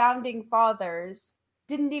effing founding fathers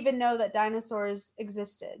didn't even know that dinosaurs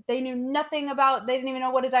existed. They knew nothing about. They didn't even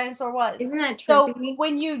know what a dinosaur was. Isn't that trippy? So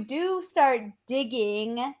when you do start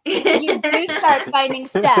digging, you do start finding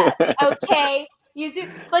stuff. Okay. You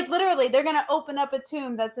do, like, literally, they're going to open up a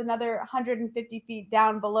tomb that's another 150 feet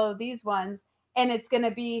down below these ones, and it's going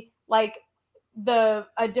to be like a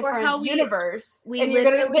different universe. And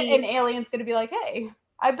an alien's going to be like, hey,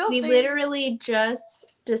 I built these. We literally just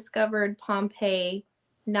discovered Pompeii.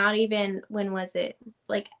 Not even, when was it?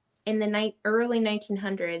 Like in the early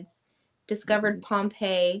 1900s, discovered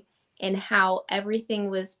Pompeii, and how everything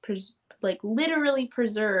was literally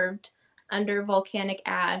preserved under volcanic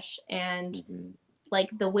ash, and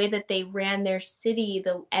like the way that they ran their city,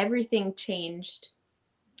 everything changed.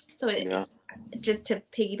 So just to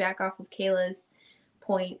piggyback off of Kayla's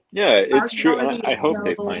point. Yeah, it's true. And I hope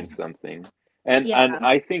they find something. And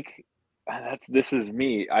I think this is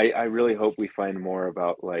me. I really hope we find more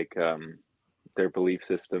about like their belief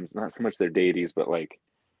systems, not so much their deities, but like,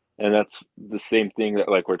 and that's the same thing that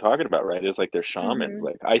like we're talking about, right? Is like their shamans.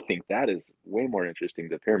 Like, I think that is way more interesting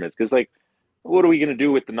than pyramids, because like, what are we gonna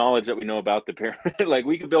do with the knowledge that we know about the pyramid? Like,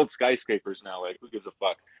 we can build skyscrapers now. Like, who gives a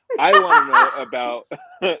fuck? I want to know about.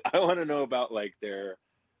 I want to know about like their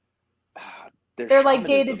like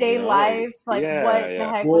day-to-day lives, like what the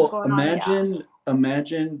heck was going on.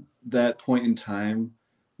 Imagine that point in time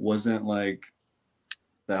wasn't like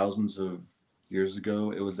thousands of years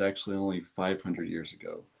ago. It was actually only 500 years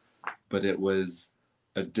ago, but it was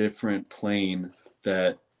a different plane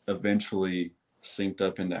that eventually synced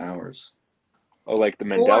up into ours. Oh, like the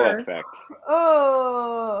Mandela effect.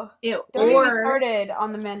 Oh, don't get me started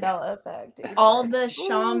on the Mandela effect. Dude. All the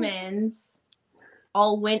shamans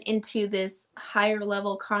all went into this higher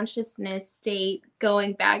level consciousness state,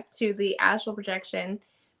 going back to the astral projection,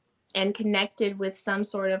 and connected with some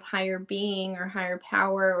sort of higher being or higher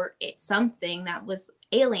power, or something that was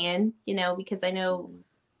alien, because I know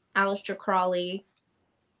Aleister Crowley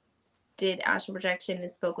did astral projection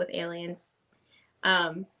and spoke with aliens.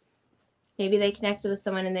 Maybe they connected with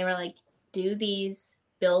someone and they were like, do these,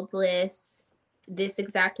 build lists, this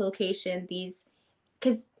exact location, these,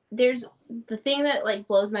 because there's the thing that like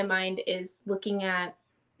blows my mind is looking at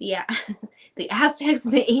the Aztecs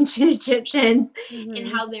and the ancient Egyptians, and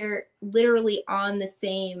how they're literally on the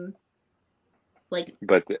same like.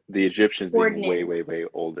 But the Egyptians being way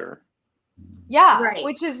older. Yeah, right.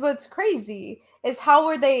 Which is what's crazy is how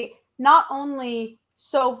were they not only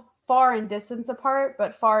so far in distance apart,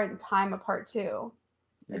 but far in time apart too.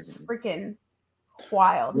 It's freaking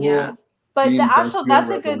wild. Yeah. But the astral, that's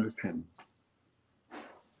a good. Revolution.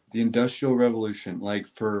 The Industrial Revolution, like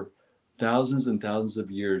for thousands and thousands of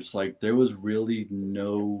years, like there was really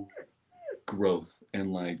no growth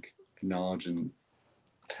in like knowledge and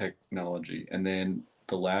technology. And then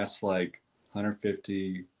the last like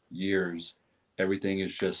 150 years, everything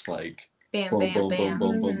is just like Bam, boom, bam, boom, bam.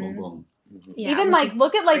 boom, boom, boom, boom, boom. Yeah, Even like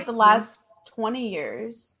look at like the last 20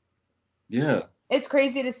 years. Yeah. It's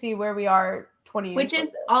crazy to see where we are 20 years Which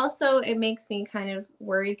is also, it makes me kind of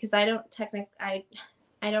worried because I don't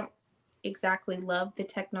exactly love the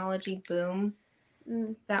technology boom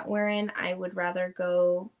that we're in. I would rather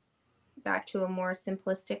go back to a more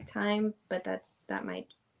simplistic time, but that's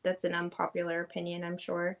an unpopular opinion, I'm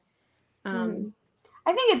sure.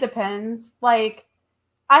 I think it depends. Like,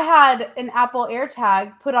 I had an Apple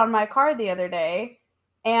AirTag put on my car the other day,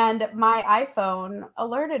 and my iPhone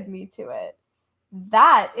alerted me to it.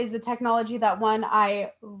 That is a technology that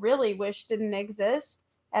I really wish didn't exist.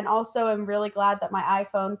 And also I'm really glad that my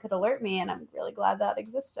iPhone could alert me, and I'm really glad that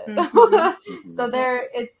existed. So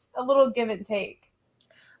it's a little give and take.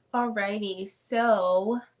 Alrighty,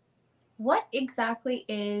 so what exactly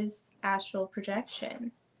is astral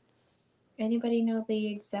projection? Anybody know the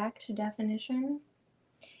exact definition?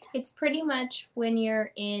 It's pretty much when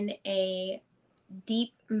you're in a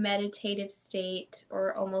deep meditative state,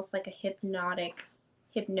 or almost like a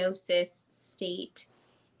hypnosis state,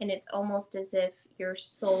 and it's almost as if your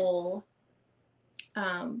soul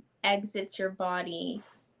exits your body,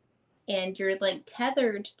 and you're like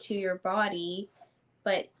tethered to your body,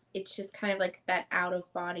 but it's just kind of like that out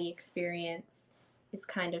of body experience is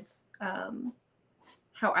kind of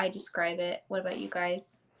how I describe it. What about you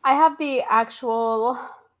guys? I have the actual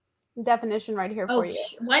definition right here for you.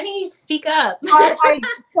 Why didn't you speak up? I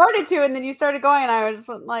started to, and then you started going, and I just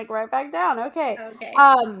went like right back down. Okay.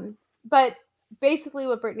 But basically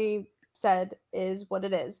what Brittany said is what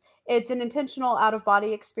it is. It's an intentional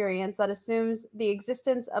out-of-body experience that assumes the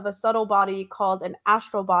existence of a subtle body called an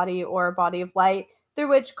astral body, or a body of light, through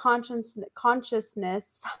which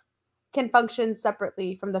consciousness can function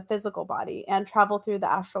separately from the physical body and travel through the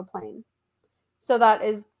astral plane. So that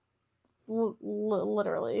is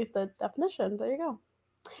literally the definition. There you go.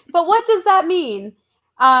 But what does that mean?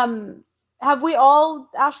 Have we all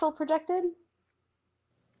astral projected?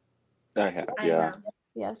 I have, yeah.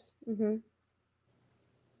 Yes. Mm-hmm.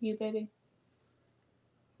 You, baby?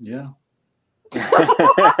 Yeah.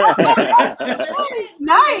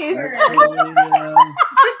 Nice.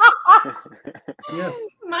 Yes.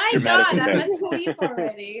 My Dramatic God, I'm effect. asleep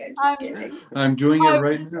already. I'm just kidding. I'm doing it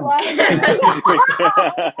right now.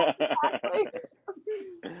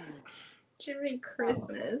 Merry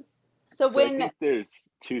Christmas. So I think there's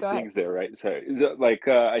two things there, right? So like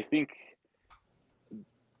I think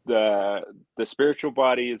the spiritual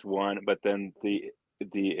body is one, but then the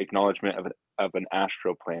acknowledgement of an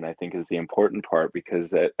astral plane, I think, is the important part,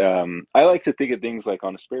 because I like to think of things like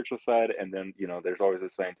on a spiritual side, and then there's always a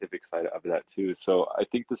scientific side of that too. So I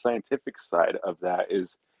think the scientific side of that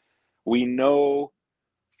is, we know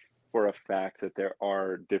for a fact that there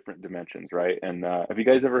are different dimensions, right? And have you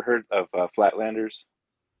guys ever heard of Flatlanders?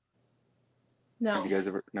 No. Have you guys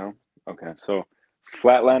ever? No? Okay. So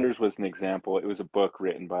Flatlanders was an example. It was a book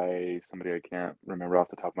written by somebody I can't remember off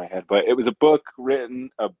the top of my head, but it was a book written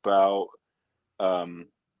about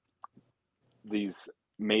these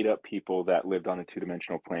made up people that lived on a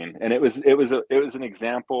two-dimensional plane. And it was an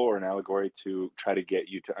example or an allegory to try to get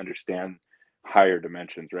you to understand higher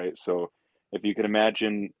dimensions, right? So if you can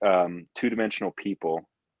imagine two-dimensional people,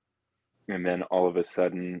 and then all of a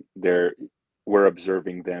sudden we're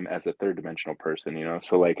observing them as a third-dimensional person,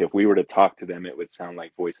 so like if we were to talk to them, it would sound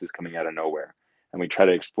like voices coming out of nowhere, and we try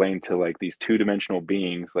to explain to like these two-dimensional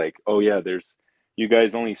beings, like, oh yeah, you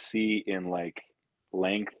guys only see in like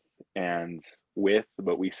length and width,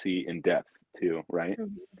 but we see in depth too, right?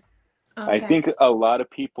 Okay. I think a lot of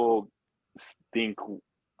people think,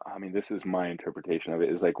 I mean, this is my interpretation of it,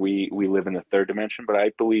 is like we live in the third dimension, but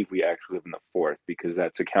I believe we actually live in the fourth, because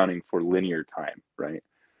that's accounting for linear time, right?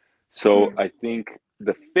 So I think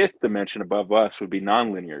the fifth dimension above us would be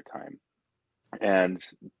nonlinear time. And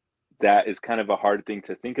that is kind of a hard thing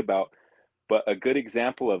to think about. But a good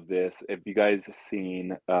example of this, if you guys have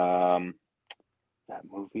seen that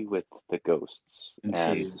movie with the ghosts.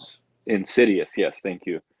 Insidious. Insidious, yes, thank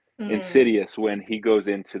you. Insidious, when he goes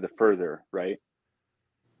into the further, right?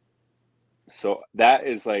 So that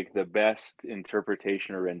is like the best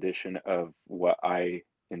interpretation or rendition of what I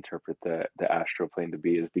interpret the astral plane to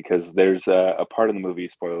be is because there's a part of the movie,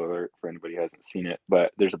 spoiler alert for anybody who hasn't seen it,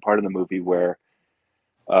 but there's a part of the movie where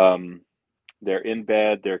they're in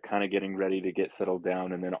bed, they're kind of getting ready to get settled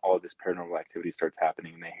down, and then all of this paranormal activity starts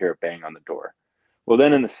happening, and they hear a bang on the door. Well,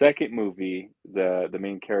 then in the second movie, the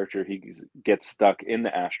main character, he gets stuck in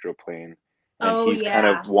the astral plane, and he's kind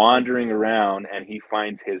of wandering around, and he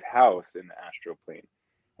finds his house in the astral plane,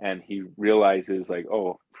 and he realizes like,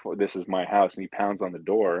 oh, this is my house, and he pounds on the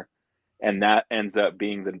door, and that ends up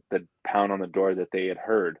being the pound on the door that they had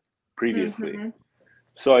heard previously. Mm-hmm.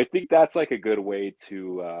 So I think that's like a good way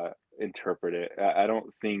to interpret it. I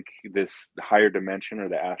don't think this higher dimension or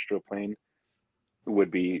the astral plane would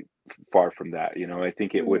be far from that. I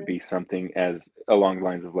think it would be something as along the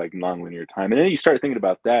lines of like nonlinear time. And then you start thinking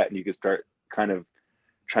about that, and you can start kind of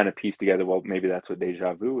trying to piece together, well, maybe that's what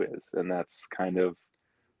deja vu is, and that's kind of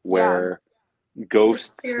where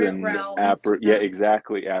ghosts and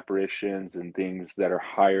exactly, apparitions and things that are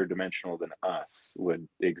higher dimensional than us would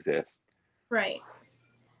exist. Right.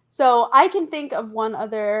 So I can think of one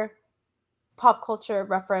other pop culture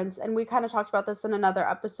reference, and we kind of talked about this in another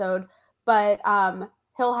episode, but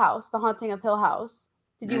Hill House, The Haunting of Hill House.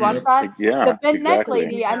 Did you watch that? Yeah, the bent neck exactly.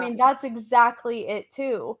 lady. I mean, that's exactly it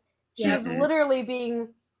too. She's literally being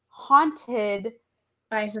haunted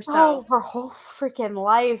by herself her whole freaking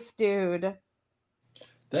life, dude.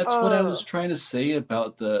 That's what I was trying to say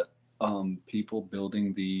about the people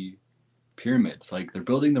building the pyramids. Like, they're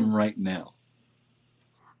building them right now.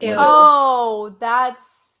 Ew. Oh, that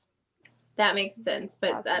makes sense,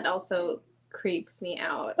 but that also creeps me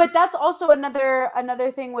out. But that's also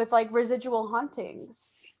another thing with like residual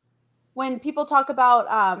hauntings. When people talk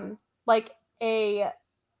about like a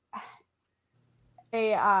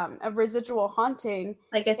residual haunting,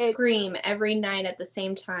 like a scream every night at the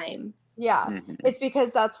same time. Yeah, it's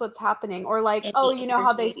because that's what's happening. Or like, you know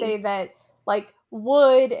how they say that like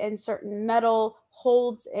wood and certain metal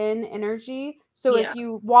holds in energy. So if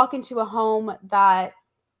you walk into a home that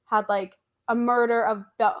had like a murder,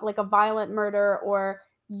 like a violent murder or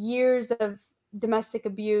years of domestic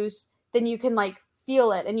abuse, then you can like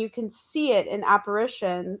feel it and you can see it in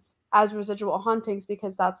apparitions as residual hauntings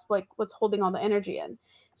because that's like what's holding all the energy in.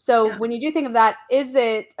 So when you do think of that, is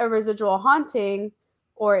it a residual haunting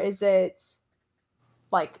or is it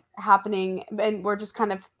like happening and we're just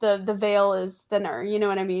kind of the veil is thinner, you know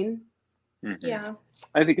what I mean? Mm-hmm. Yeah,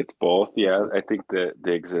 I think it's both. I think the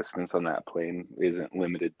existence on that plane isn't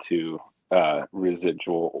limited to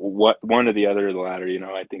residual one or the other or the latter.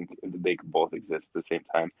 I think they could both exist at the same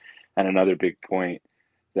time. And another big point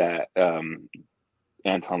that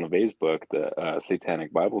Anton LaVey's book, the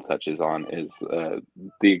Satanic Bible, touches on is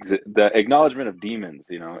the acknowledgement of demons,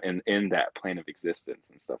 in that plane of existence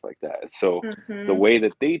and stuff like that. So the way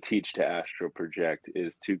that they teach to astral project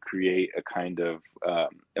is to create a kind of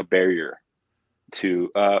a barrier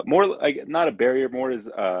to more like not a barrier, more is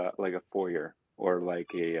like a foyer or like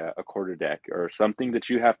a quarter deck or something that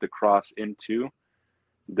you have to cross into,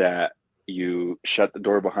 that you shut the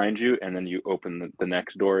door behind you and then you open the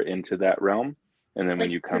next door into that realm. And then like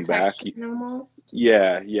when you come back, almost.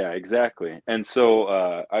 Yeah, exactly. And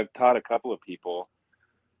so I've taught a couple of people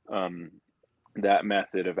that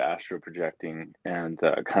method of astral projecting and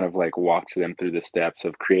kind of like walked them through the steps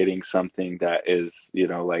of creating something that is,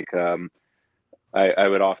 like I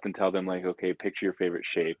would often tell them like, okay, picture your favorite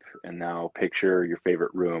shape and now picture your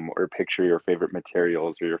favorite room or picture your favorite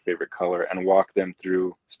materials or your favorite color and walk them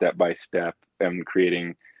through step by step and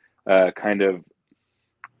creating kind of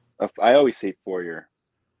I always say foyer,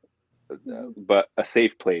 but a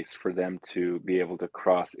safe place for them to be able to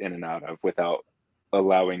cross in and out of without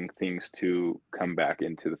allowing things to come back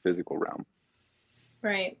into the physical realm.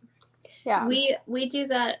 Right. Yeah. We do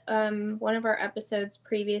that. One of our episodes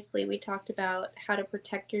previously, we talked about how to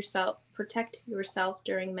protect yourself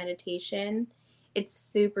during meditation. It's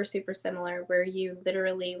super, super similar where you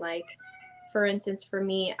literally like, for instance, for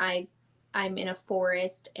me, I'm in a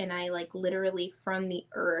forest and I like literally from the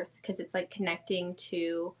earth, because it's like connecting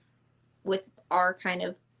to, with our kind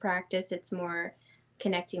of practice, it's more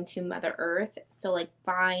connecting to Mother Earth. So like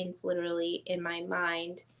vines literally in my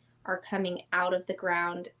mind are coming out of the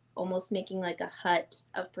ground, almost making like a hut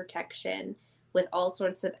of protection with all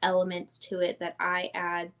sorts of elements to it that I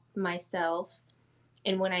add myself.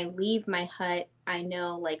 And when I leave my hut, I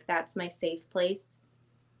know like that's my safe place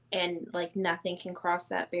and like nothing can cross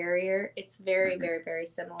that barrier. It's very, very, very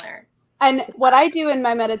similar. And what I do in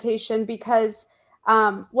my meditation, because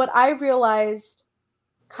what I realized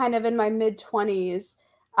kind of in my mid-20s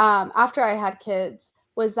after I had kids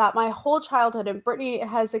was that my whole childhood, and Brittany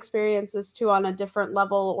has experienced this too on a different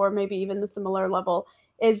level or maybe even the similar level,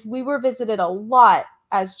 is we were visited a lot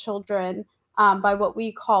as children by what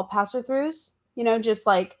we call passer-throughs, just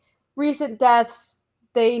like recent deaths,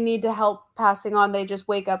 they need to help passing on. They just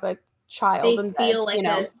wake up a child they in feel bed, like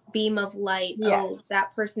a beam of light. Yes. Oh,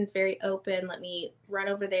 that person's very open. Let me run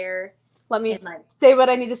over there. Let me say what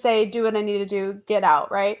I need to say, do what I need to do, get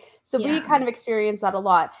out, right? So we kind of experience that a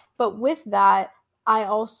lot. But with that, I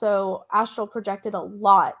also astral projected a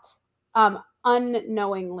lot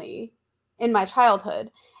unknowingly in my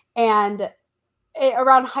childhood. And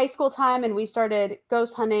around high school time, and we started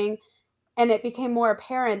ghost hunting, and it became more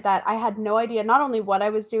apparent that I had no idea not only what I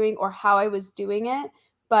was doing or how I was doing it,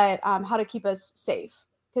 but how to keep us safe.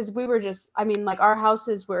 Because we were just, our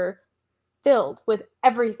houses were filled with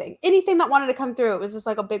everything. Anything that wanted to come through, it was just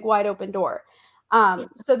like a big wide open door.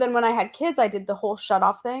 So then when I had kids, I did the whole shut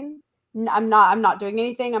off thing. I'm not doing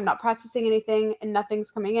anything. I'm not practicing anything, and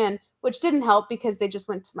nothing's coming in, which didn't help because they just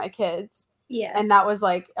went to my kids. Yes. And that was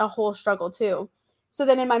like a whole struggle too. So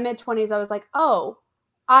then in my mid-20s, I was like, oh,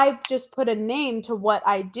 I just put a name to what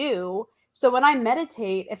I do. So when I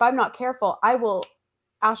meditate, if I'm not careful, I will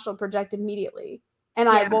astral project immediately, and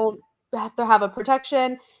I won't have to have a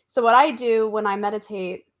protection. So what I do when I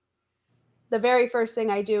meditate, the very first thing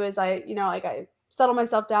I do is I settle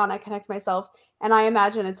myself down, I connect myself, and I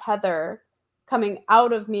imagine a tether coming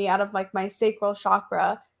out of me, out of like my sacral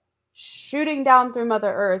chakra, shooting down through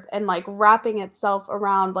Mother Earth and like wrapping itself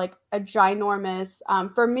around like a ginormous,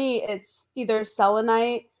 for me, it's either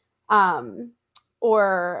selenite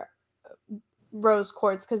or rose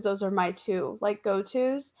quartz, because those are my two like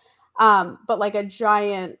go-tos. But like a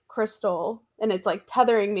giant crystal, and it's like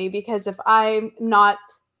tethering me, because if I'm not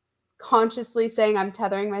consciously saying I'm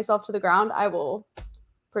tethering myself to the ground, I will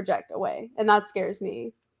project away, and that scares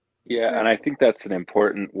me. Yeah, and I think that's an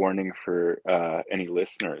important warning for any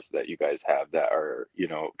listeners that you guys have that are,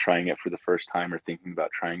 trying it for the first time or thinking about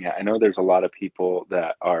trying it. I know there's a lot of people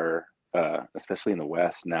that are, especially in the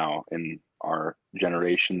West now, in our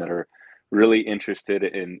generation, that are really interested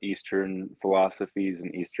in Eastern philosophies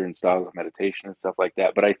and Eastern styles of meditation and stuff like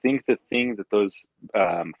that. But I think the thing that those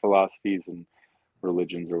philosophies and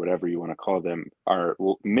religions, or whatever you want to call them, are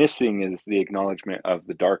missing is the acknowledgement of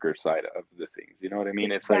the darker side of the things. You know what I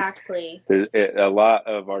mean? Exactly. It's like a lot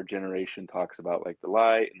of our generation talks about like the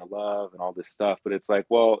light and the love and all this stuff, but it's like,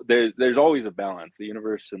 well, there's always a balance. The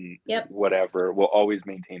universe and whatever will always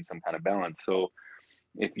maintain some kind of balance. So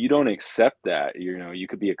if you don't accept that, you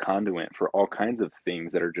could be a conduit for all kinds of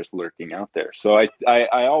things that are just lurking out there. So I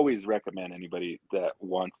always recommend anybody that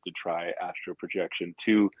wants to try astral projection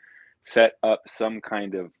to set up some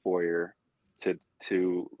kind of foyer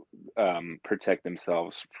to protect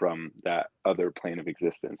themselves from that other plane of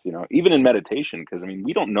existence, even in meditation, because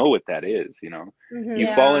we don't know what that is.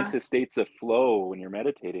 You fall into states of flow when you're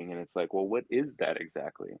meditating, and it's like, well, what is that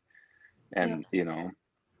exactly? And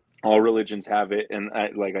all religions have it, and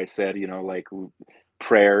like I said, like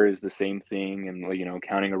prayer is the same thing, and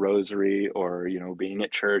counting a rosary, or being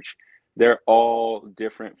at church. They're all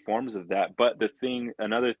different forms of that. But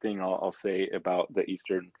another thing I'll say about the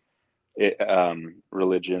Eastern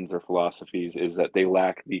religions or philosophies is that they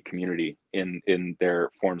lack the community in their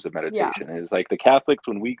forms of meditation. It's like the Catholics,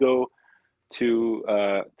 when we go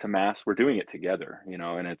to mass, we're doing it together,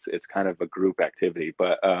 and it's kind of a group activity.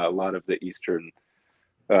 But a lot of the Eastern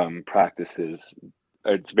practices,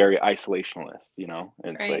 it's very isolationist.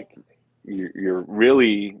 It's like you're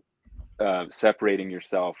really separating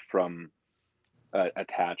yourself from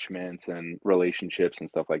attachments and relationships and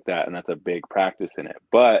stuff like that, and that's a big practice in it.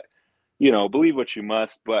 But believe what you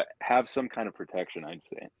must, but have some kind of protection, I'd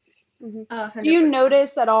say. Do you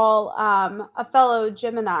notice at all a fellow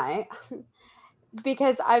Gemini?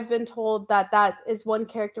 Because I've been told that is one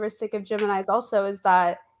characteristic of Geminis also, is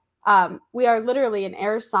that we are literally an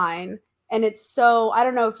air sign, and it's so, I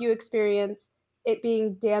don't know if you experience it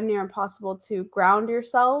being damn near impossible to ground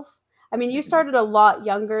yourself. You started a lot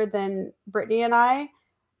younger than Brittany and I,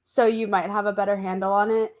 so you might have a better handle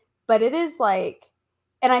on it, but it is like,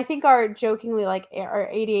 and I think our jokingly, like, our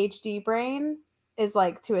ADHD brain is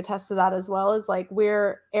like to attest to that as well, is like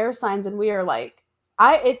we're air signs, and we are like,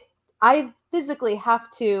 I physically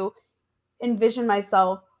have to envision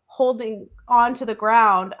myself holding on to the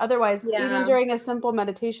ground. Otherwise, even during a simple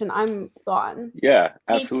meditation, I'm gone. Yeah,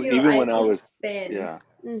 absolutely. Even when I was spin. Yeah.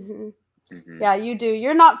 Yeah, you do.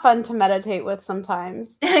 You're not fun to meditate with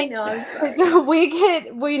sometimes. I know, I'm sorry. So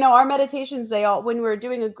our meditations, when we're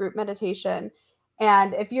doing a group meditation,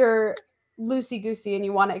 and if you're loosey-goosey and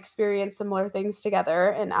you want to experience similar things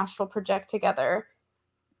together and astral project together,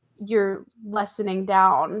 you're lessening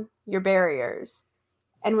down your barriers.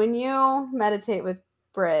 And when you meditate with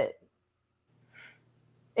Britt,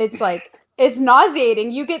 it's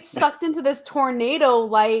nauseating. You get sucked into this tornado,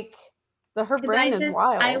 like her brain is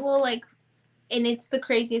wild. I will like, and it's the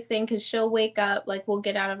craziest thing because she'll wake up, like we'll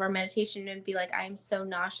get out of our meditation and be like, I'm so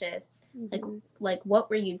nauseous. Like what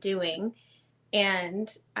were you doing?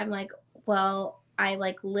 And I'm like, well, I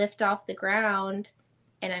like lift off the ground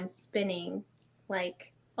and I'm spinning,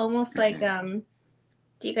 like almost like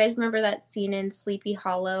do you guys remember that scene in Sleepy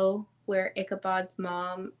Hollow where Ichabod's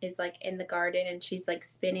mom is like in the garden and she's like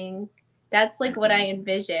spinning? That's like what I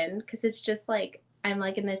envision, because it's just like I'm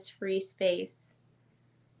like in this free space.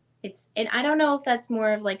 And I don't know if that's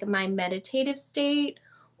more of like my meditative state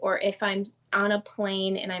or if I'm on a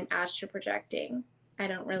plane and I'm astral projecting. I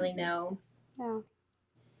don't really know. Yeah.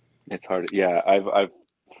 It's hard. Yeah, I've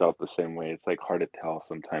felt the same way. It's like hard to tell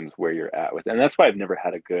sometimes where you're at with, and that's why I've never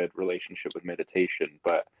had a good relationship with meditation.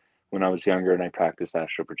 But when I was younger and I practiced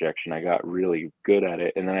astral projection, I got really good at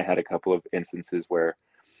it. And then I had a couple of instances where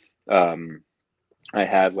um, I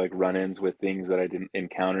had like run-ins with things that I didn't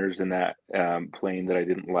encounters in that plane that I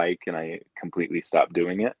didn't like, and I completely stopped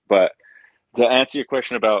doing it. But to answer your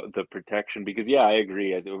question about the protection, because yeah, I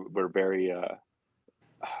agree. We're very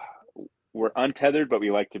we're untethered, but we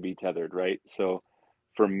like to be tethered, right? So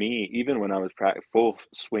for me, even when I was full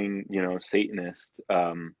swing, Satanist,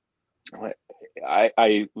 I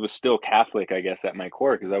was still Catholic, I guess, at my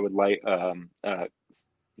core, because I would light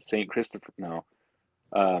Saint Christopher, no,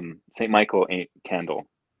 Saint Michael candle,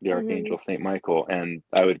 the Archangel Saint Michael, and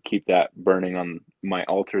I would keep that burning on my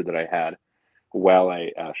altar that I had while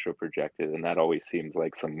I astral projected, and that always seemed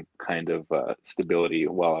like some kind of stability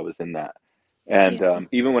while I was in that. And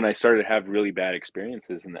even when I started to have really bad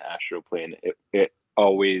experiences in the astral plane, it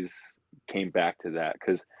always came back to that,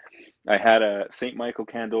 because I had a Saint Michael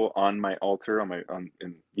candle on my altar in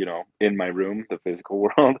my room, the physical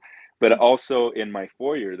world, but also in my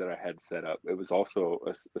foyer that I had set up. It was also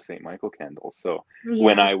a Saint Michael candle. So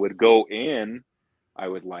when I would go in, I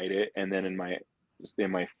would light it, and then in my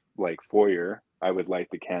like foyer, I would light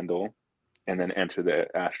the candle and then enter the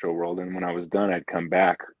astral world. And when I was done, I'd come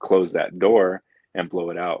back, close that door, and blow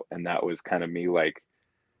it out. And that was kind of me, like,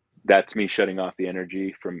 that's me shutting off the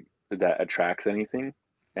energy from that attracts anything,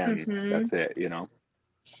 and that's it.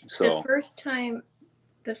 So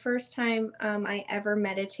the first time I ever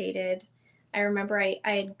meditated, I remember I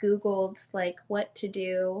had Googled like what to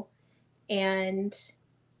do, and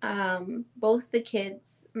both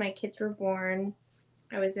my kids were born.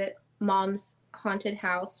 I was at mom's haunted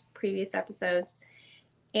house, previous episodes,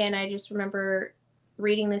 and I just remember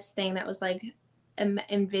reading this thing that was like,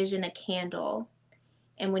 envision a candle,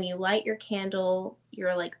 and when you light your candle,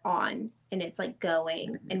 you're like on and it's like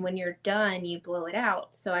going, and when you're done, you blow it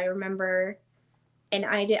out. So I remember, and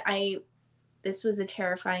this was a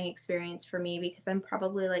terrifying experience for me because I'm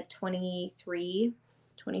probably like 23,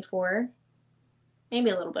 24, maybe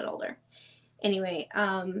a little bit older. Anyway,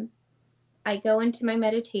 I go into my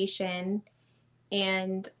meditation,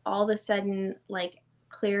 and all of a sudden, like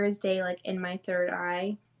clear as day, like in my third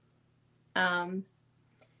eye,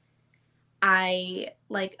 I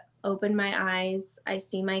like open my eyes, I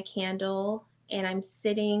see my candle, and I'm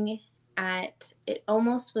sitting at, it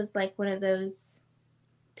almost was like one of those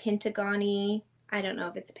pentagony, I don't know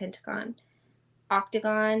if it's a pentagon,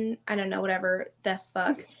 octagon, I don't know, whatever the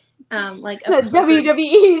fuck. Like a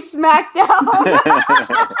WWE SmackDown.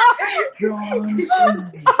 John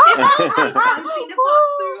Cena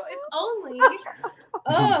walks through, if only.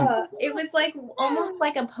 It was like almost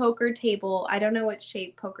like a poker table. I don't know what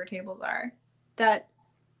shape poker tables are. That,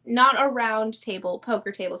 not a round table,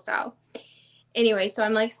 poker table style. Anyway, so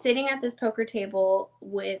I'm like sitting at this poker table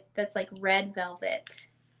that's like red velvet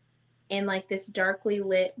in like this darkly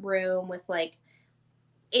lit room with like,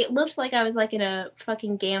 it looked like I was like in a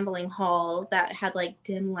fucking gambling hall that had like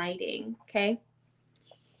dim lighting, okay?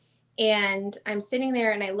 And I'm sitting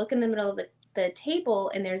there and I look in the middle of the table,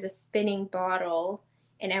 and there's a spinning bottle,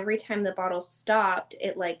 and every time the bottle stopped,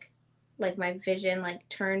 it like my vision like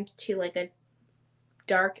turned to like a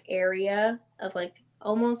dark area of like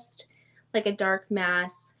almost like a dark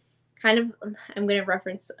mass, kind of, I'm going to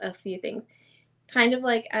reference a few things, kind of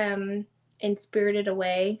like in Spirited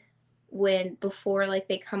Away, when before like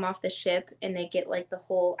they come off the ship and they get like the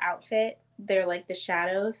whole outfit, they're like the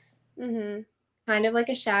shadows, kind of like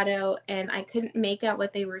a shadow, and I couldn't make out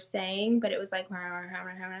what they were saying, but it was like,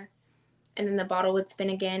 and then the bottle would spin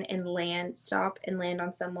again and stop and land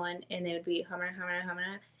on someone, and they would be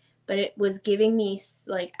but it was giving me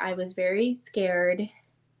like, I was very scared,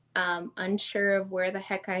 unsure of where the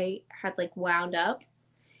heck I had like wound up.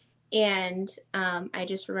 And I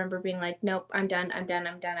just remember being like, nope, I'm done.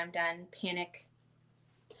 Panic.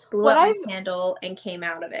 blew up my candle, and came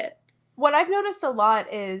out of it. What I've noticed a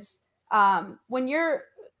lot is when you're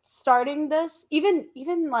starting this,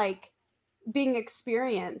 even like being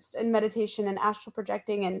experienced in meditation and astral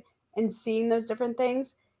projecting and seeing those different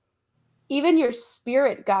things, even your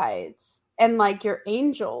spirit guides and like your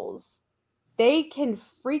angels, they can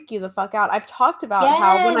freak you the fuck out. I've talked about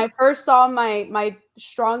how when I first saw my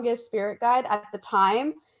strongest spirit guide at the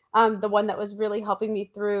time, the one that was really helping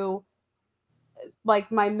me through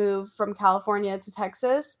like my move from California to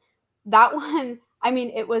Texas, that one, I mean,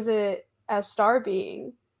 it was a star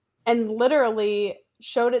being and literally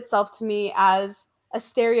showed itself to me as a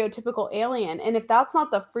stereotypical alien. And if that's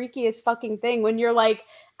not the freakiest fucking thing, when you're like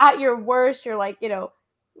at your worst, you're like, you know,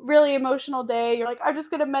 really emotional day, you're like, I'm just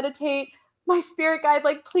gonna meditate, my spirit guide,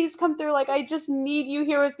 like, please come through, like, I just need you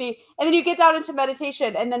here with me. And then you get down into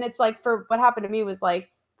meditation, and then it's like, for what happened to me was like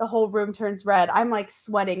the whole room turns red, I'm like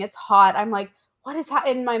sweating, it's hot, I'm like, what is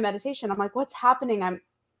in my meditation, I'm like, what's happening? I'm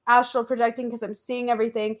astral projecting because I'm seeing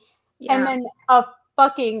everything. And then a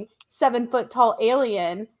fucking 7-foot tall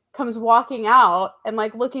alien comes walking out and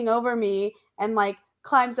like looking over me and like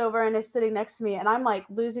climbs over and is sitting next to me, and I'm like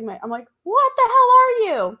losing my, I'm like, what the hell are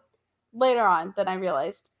you? Later on, then I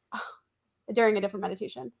realized during a different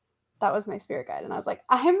meditation that was my spirit guide, and I was like,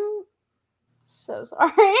 I'm so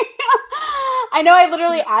sorry. I know I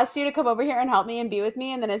literally asked you to come over here and help me and be with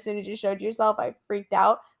me, and then as soon as you showed yourself, I freaked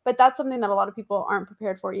out. But that's something that a lot of people aren't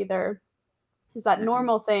prepared for either, is that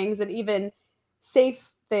normal things and even safe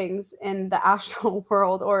things in the astral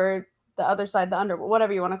world or the other side, the underworld,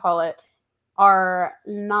 whatever you want to call it, are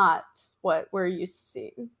not what we're used to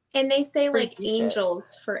seeing. And they say like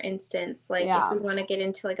angels, for instance, like if we want to get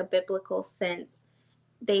into like a biblical sense,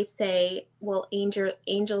 they say, well,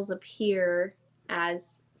 angels appear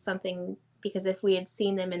as something, because if we had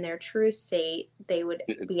seen them in their true state, they would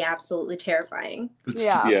be absolutely terrifying. But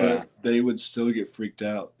but they would still get freaked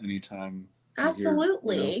out anytime.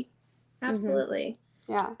 Absolutely. Absolutely.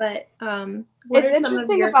 Yeah. But what it's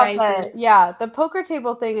interesting about the poker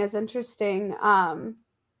table thing is interesting.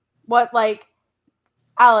 What, like,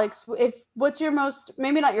 Alex, what's your most,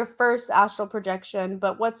 maybe not your first astral projection,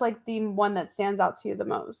 but what's like the one that stands out to you the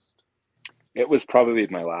most? It was probably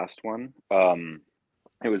my last one.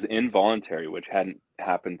 It was involuntary, which hadn't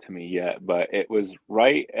happened to me yet, but it was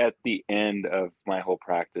right at the end of my whole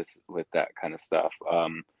practice with that kind of stuff.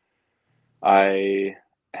 I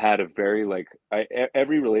had a very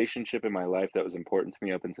every relationship in my life that was important to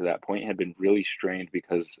me up until that point had been really strained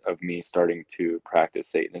because of me starting to practice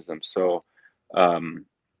Satanism. So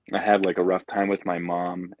I had like a rough time with my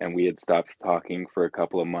mom, and we had stopped talking for a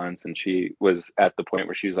couple of months, and she was at the point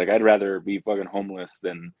where she was like, I'd rather be fucking homeless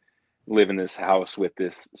than live in this house with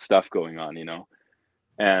this stuff going on, you know?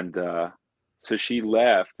 And so she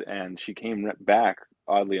left, and she came back,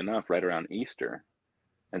 oddly enough, right around Easter.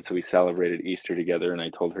 And so we celebrated Easter together, and I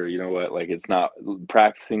told her, you know what, like, it's not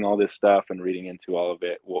practicing all this stuff and reading into all of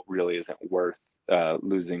it, what really isn't worth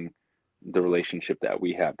losing the relationship that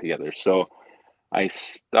we have together. So I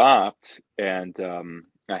stopped, and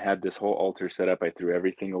I had this whole altar set up. I threw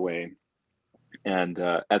everything away. And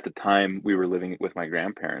at the time, we were living with my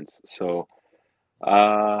grandparents. So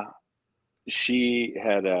she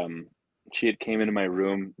had came into my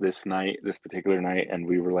room this particular night, and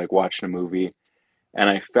we were like watching a movie, and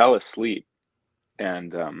I fell asleep.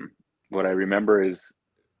 And what I remember is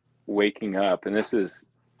waking up, and this is,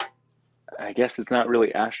 I guess it's not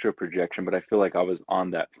really astral projection, but I feel like I was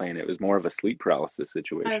on that plane. It was more of a sleep paralysis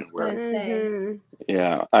situation. I was gonna say.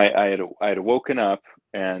 Yeah, I had woken up,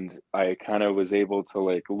 and I kind of was able to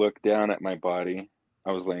like look down at my body.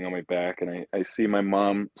 I was laying on my back, and I see my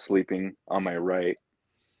mom sleeping on my right.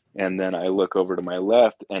 And then I look over to my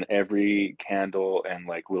left, and every candle and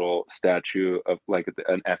like little statue of like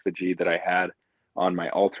an effigy that I had on my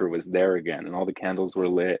altar was there again, and all the candles were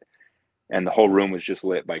lit, and the whole room was just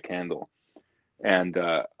lit by candle. And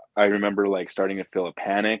I remember like starting to feel a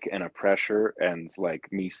panic and a pressure, and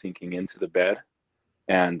like me sinking into the bed.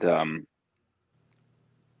 And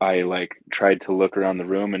I like tried to look around the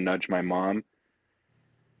room and nudge my mom.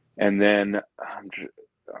 And then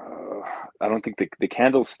I don't think the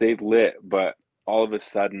candles stayed lit, but all of a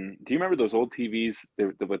sudden, do you remember those old TVs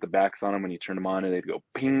with the backs on them? When you turn them on, and they'd go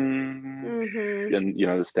ping, and you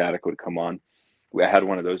know the static would come on. I had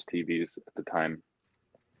one of those TVs at the time.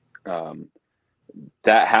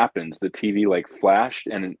 That happens. The TV like flashed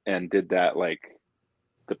and did that, like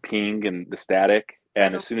the ping and the static.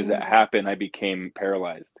 And as soon as that happened, I became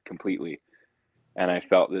paralyzed completely. And I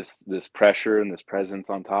felt this pressure and this presence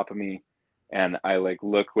on top of me. And I like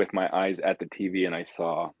looked with my eyes at the TV, and I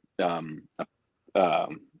saw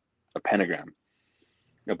a pentagram.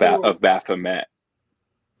 of Baphomet,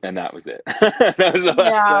 and that was it. That was the last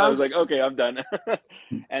one. I was like, okay, I'm done.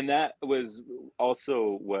 And that was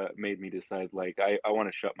also what made me decide, like, I want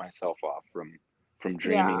to shut myself off from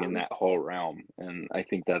dreaming in that whole realm. And I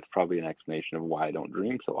think that's probably an explanation of why I don't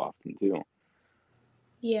dream so often too.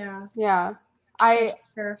 Yeah. Yeah. That's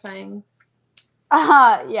terrifying.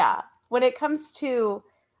 Yeah. When it comes to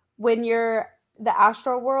when you're the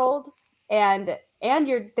astral world and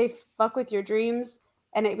they fuck with your dreams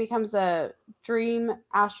and it becomes a dream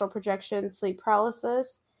astral projection sleep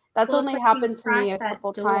paralysis. That's only like happened to me a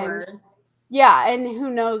couple times. Door. Yeah, and who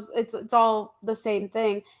knows? It's all the same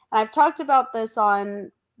thing. And I've talked about this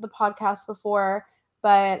on the podcast before,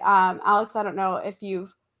 but Alex, I don't know if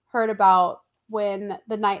you've heard about when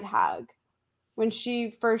the night hag, when she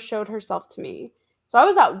first showed herself to me. So I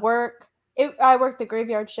was at work. I worked the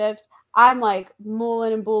graveyard shift. I'm like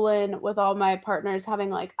mooling and booling with all my partners, having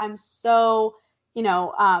like I'm so,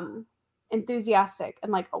 enthusiastic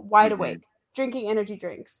and like wide awake, drinking energy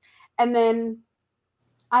drinks, and then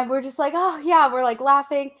we're just like, oh yeah, we're like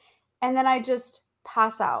laughing, and then I just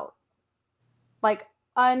pass out, like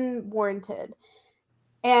unwarranted.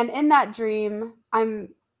 And in that dream, I'm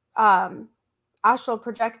astral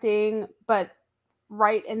projecting, but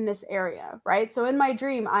right in this area, right? So in my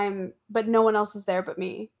dream, but no one else is there but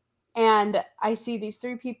me. And I see these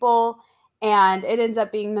three people, and it ends up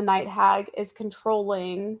being the night hag is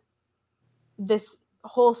controlling this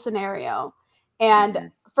whole scenario.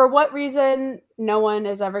 And for what reason, no one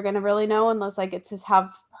is ever going to really know unless I get to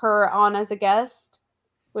have her on as a guest,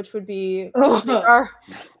 which would be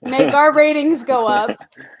make our ratings go up.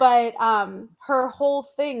 But her whole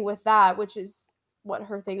thing with that, which is what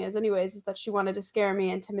her thing is anyways, is that she wanted to scare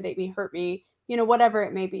me, intimidate me, hurt me, whatever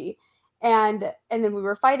it may be. And then we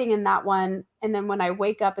were fighting in that one, and then when I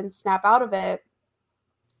wake up and snap out of it,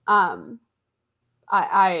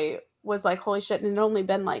 I was like, holy shit, and it had only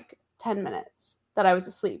been like 10 minutes that I was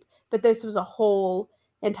asleep. But this was a whole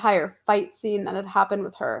entire fight scene that had happened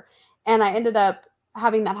with her. And I ended up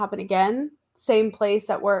having that happen again. Same place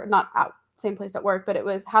at work, not out, same place at work, but it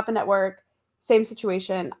was happened at work, same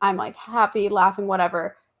situation. I'm like happy, laughing,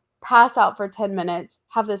 whatever. Pass out for 10 minutes,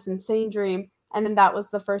 have this insane dream. And then that was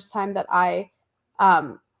the first time that I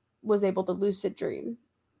was able to lucid dream.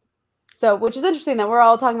 So, which is interesting that we're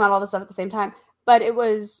all talking about all this stuff at the same time. But it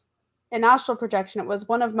was an astral projection. It was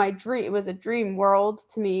one of my dream. It was a dream world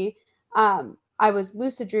to me. I was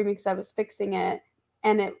lucid dreaming because I was fixing it,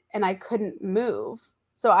 and I couldn't move.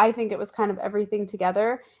 So I think it was kind of everything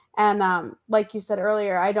together. And like you said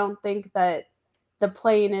earlier, I don't think that the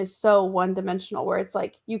plane is so one dimensional where it's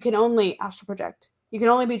like you can only astral project, you can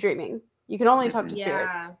only be dreaming, you can only talk to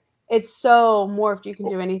spirits. It's so morphed. You can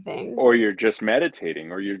do anything. Or you're just meditating,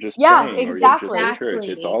 or you're just praying, exactly. or you're just in church.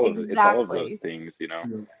 It's all of it's all of those things,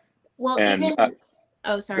 Well, and, even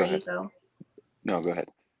sorry, you go. No, go ahead.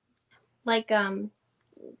 Like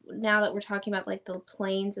now that we're talking about like the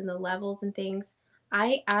planes and the levels and things,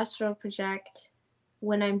 I astral project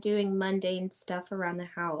when I'm doing mundane stuff around the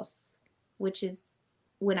house, which is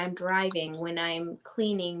when I'm driving, when I'm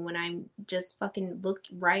cleaning, when I'm just fucking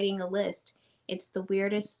writing a list. It's the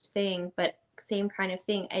weirdest thing, but same kind of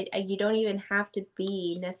thing. You don't even have to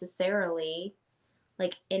be necessarily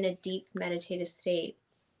like in a deep meditative state.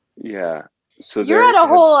 Yeah. So you're at a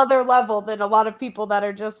whole other level than a lot of people that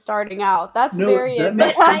are just starting out. That's that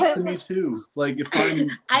makes sense to me too. Like if I'm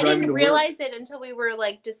I didn't realize it until we were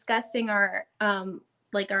like discussing our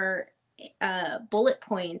bullet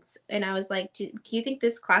points, and I was like, do you think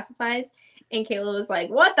this classifies? And Kayla was like,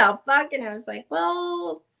 what the fuck? And I was like,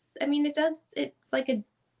 well, I mean, it does. It's like a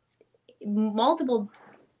multiple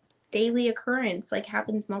daily occurrence, like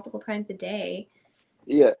happens multiple times a day.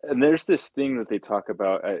 Yeah, and there's this thing that they talk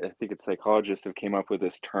about. I think it's psychologists have came up with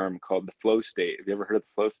this term called the flow state. Have you ever heard of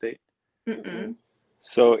the flow state? Mm-mm.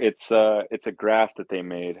 So it's a graph that they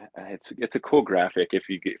made. It's a cool graphic. If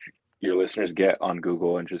your listeners get on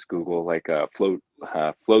Google and just Google like a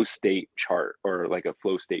flow state chart or like a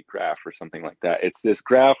flow state graph or something like that. It's this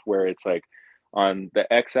graph where it's like on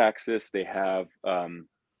the x-axis they have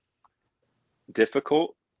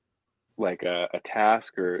difficult, like a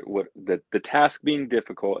task, or what the task being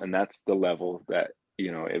difficult, and that's the level that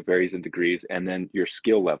it varies in degrees, and then your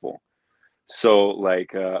skill level. So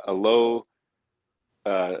like a low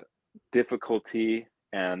difficulty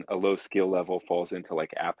and a low skill level falls into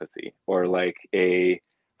like apathy, or like a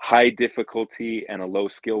high difficulty and a low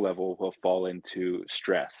skill level will fall into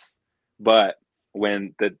stress. But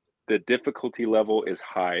when the difficulty level is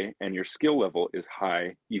high and your skill level is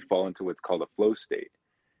high, you fall into what's called a flow state.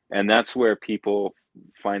 And that's where people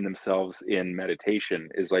find themselves in meditation,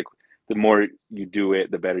 is like the more you do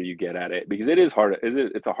it, the better you get at it, because it is hard.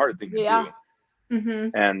 It's a hard thing to do. Mm-hmm.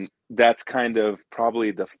 And that's kind of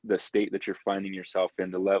probably the state that you're finding yourself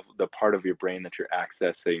in, the part of your brain that you're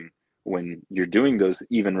accessing when you're doing those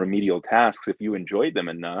even remedial tasks. If you enjoyed them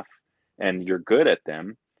enough and you're good at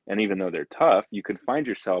them, and even though they're tough, you can find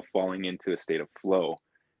yourself falling into a state of flow.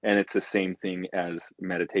 And it's the same thing as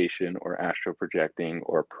meditation or astral projecting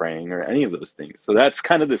or praying or any of those things. So that's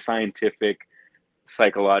kind of the scientific,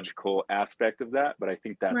 psychological aspect of that. But I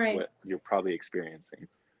think that's what you're probably experiencing.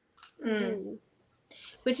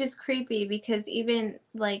 Which is creepy, because even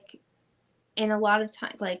like in a lot of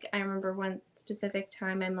time, like I remember one specific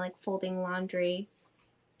time I'm like folding laundry,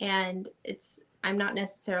 and I'm not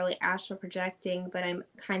necessarily astral projecting, but I'm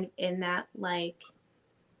kind of in that, like,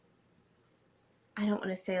 I don't want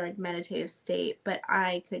to say like meditative state, but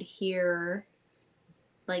I could hear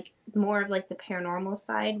like more of like the paranormal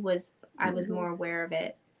side was, I was more aware of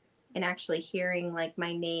it and actually hearing like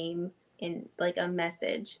my name in like a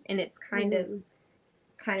message. And it's kind of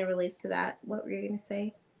relates to that. What were you going to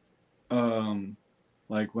say?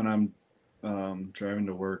 Like when I'm driving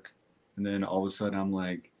to work, and then all of a sudden I'm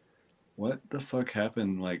like, what the fuck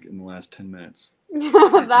happened like in the last 10 minutes?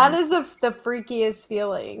 That is the freakiest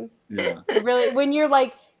feeling. Yeah. Really, when you're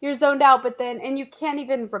like, you're zoned out, but then, and you can't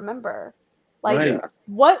even remember. Like, Right.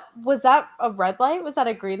 What was that? A red light? Was that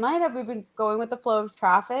a green light? Have we been going with the flow of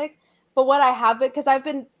traffic? But what I have been, because I've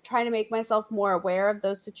been trying to make myself more aware of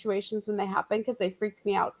those situations when they happen, because they freak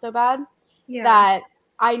me out so bad, that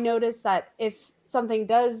I notice that if something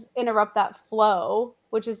does interrupt that flow,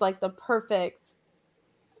 which is like the perfect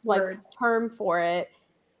like term for it,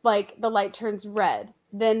 like the light turns red,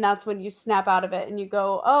 then that's when you snap out of it and you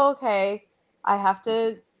go, oh, okay, I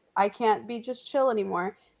can't be just chill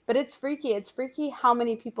anymore. But it's freaky. It's freaky how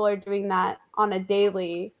many people are doing that on a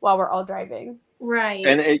daily while we're all driving. Right.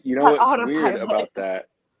 And you know what's weird about that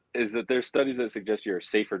is that there's studies that suggest you're a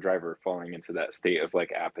safer driver falling into that state of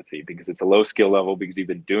like apathy, because it's a low skill level, because you've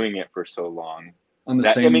been doing it for so long. On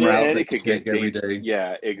the same route and that it could you take get every day.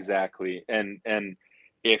 Yeah, exactly. And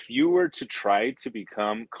if you were to try to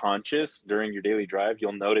become conscious during your daily drive,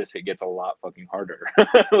 you'll notice it gets a lot fucking harder.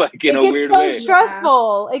 Like in a weird way. It gets so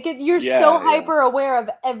stressful. You're so hyper aware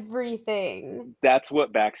of everything. That's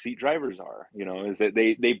what backseat drivers are, you know, is that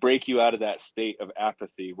they break you out of that state of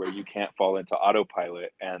apathy where you can't fall into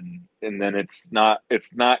autopilot, and then it's not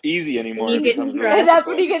easy anymore. And you get stressed. And that's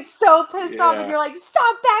when you get so pissed off and you're like,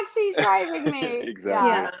 stop backseat driving me. Exactly.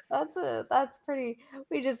 Yeah, that's pretty.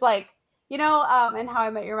 We just like, you know, in How I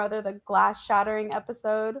Met Your Mother, the glass shattering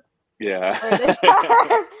episode. Yeah.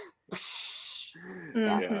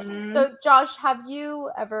 So, Josh, have you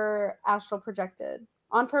ever astral projected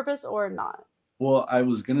on purpose or not? Well, I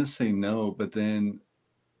was gonna say no, but then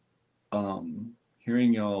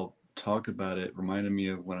hearing y'all talk about it reminded me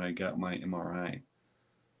of when I got my MRI.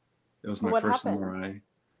 It was my first MRI.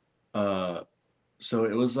 So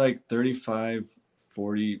it was like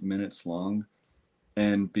 35-40 minutes long.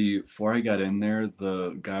 And before I got in there,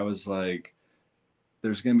 the guy was like,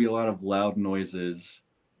 there's going to be a lot of loud noises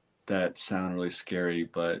that sound really scary,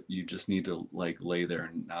 but you just need to like lay there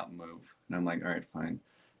and not move. And I'm like, all right, fine.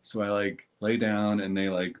 So I like lay down, and they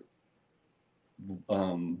like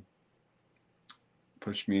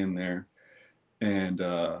pushed me in there. And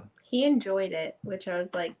he enjoyed it, which I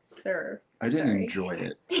was like, sir. I didn't enjoy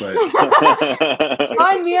it, but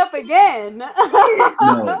sign me up again.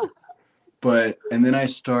 No. But, and then I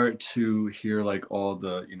start to hear like all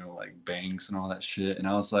the, you know, like bangs and all that shit. And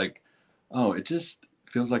I was like, oh, it just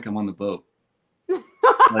feels like I'm on the boat.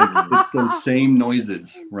 Like it's those same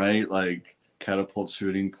noises, right? Like catapult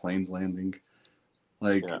shooting, planes landing.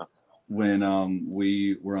 Like when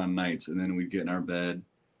we were on nights, and then we'd get in our bed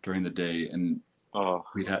during the day, and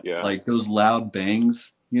we'd have like those loud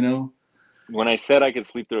bangs, you know? When I said I could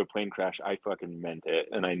sleep through a plane crash, I fucking meant it.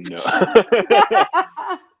 And I know.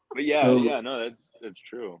 But no, that's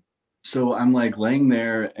true. So I'm like laying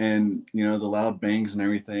there, and you know, the loud bangs and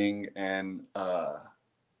everything, and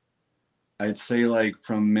I'd say like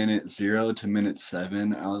from minute 0 to minute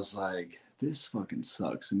 7, I was like, this fucking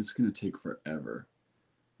sucks, and it's gonna take forever,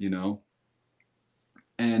 you know?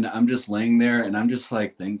 And I'm just laying there, and I'm just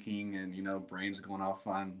like thinking, and you know, brain's going off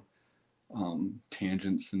on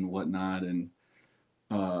tangents and whatnot,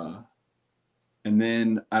 and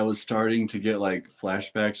then I was starting to get like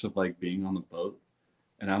flashbacks of like being on the boat,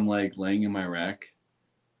 and I'm like laying in my rack,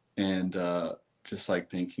 and just like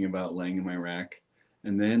thinking about laying in my rack.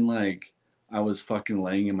 And then like I was fucking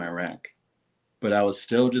laying in my rack, but I was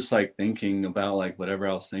still just like thinking about like whatever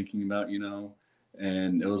I was thinking about, you know?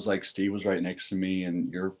 And it was like Steve was right next to me,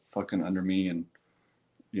 and you're fucking under me, and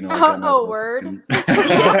You know, I got my word.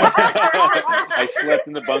 I slept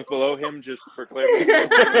in the bunk below him, just for clarification.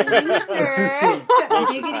 Sure.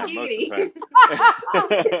 Most of the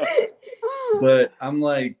time. But I'm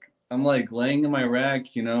like laying in my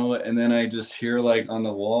rack, you know, and then I just hear like on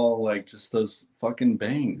the wall, like just those fucking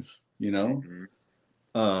bangs, you know?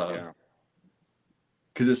 Yeah.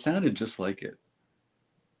 Because it sounded just like it.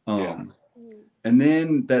 Yeah. And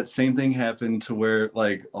then that same thing happened to where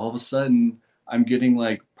like all of a sudden I'm getting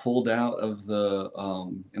like pulled out of the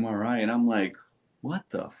MRI, and I'm like, what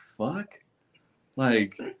the fuck?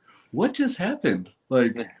 Like, what just happened?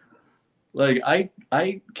 Like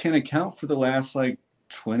I can account for the last like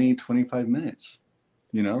 20-25 minutes,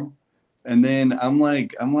 you know? And then I'm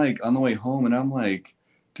like on the way home, and I'm like,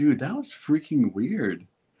 dude, that was freaking weird.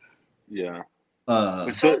 Yeah.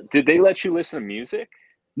 So did they let you listen to music?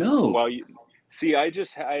 No. While you see, I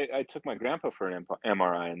took my grandpa for an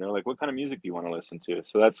MRI, and they're like, "What kind of music do you want to listen to?"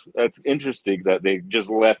 So that's interesting that they just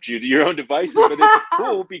left you to your own devices, but it's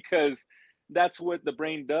cool because that's what the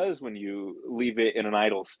brain does when you leave it in an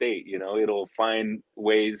idle state. You know, it'll find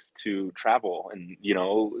ways to travel and, you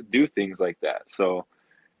know, do things like that. So,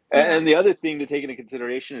 and the other thing to take into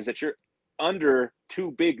consideration is that you're under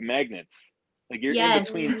two big magnets. Like you're in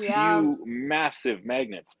between two massive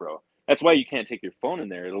magnets, bro. That's why you can't take your phone in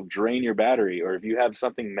there. It'll drain your battery. Or if you have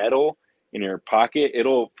something metal in your pocket,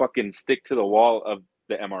 it'll fucking stick to the wall of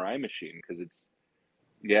the MRI machine because it's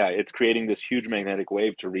creating this huge magnetic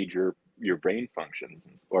wave to read your brain functions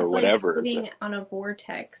or it's whatever. Like sitting on a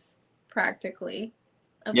vortex, practically.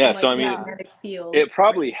 So I mean, magnetic field. It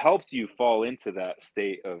probably helped you fall into that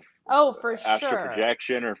state of for astral sure.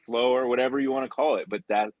 projection or flow or whatever you want to call it, but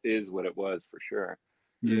that is what it was for sure.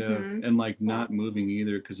 Yeah, and like not moving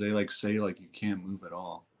either, because they like say like you can't move at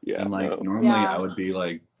all. Yeah, and like normally I would be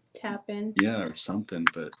like tapping. Yeah, or something,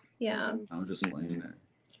 but yeah, I was just laying there.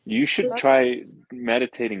 You should try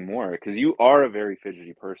meditating more because you are a very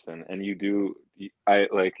fidgety person, and you do. I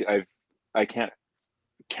can't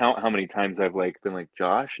count how many times I've like been like,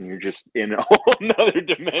 Josh, and you're just in a whole nother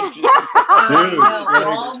dimension. I know,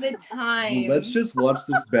 all the time. Let's just watch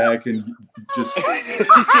this back and just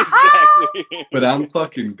exactly. But I'm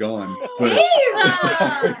fucking gone. But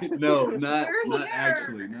no, not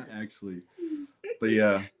actually. But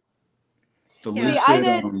yeah, the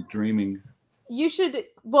lucid dreaming. You should.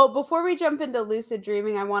 Well, before we jump into lucid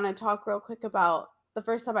dreaming, I want to talk real quick about the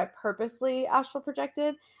first time I purposely astral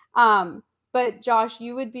projected. But Josh,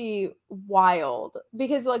 you would be wild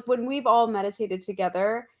because like when we've all meditated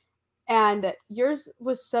together, and yours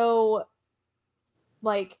was so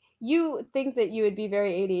like you think that you would be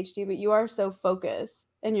very ADHD, but you are so focused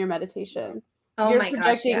in your meditation. Oh your my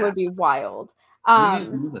projecting gosh, would be wild.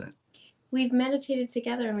 We've meditated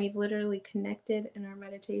together and we've literally connected in our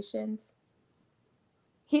meditations.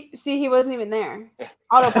 He wasn't even there.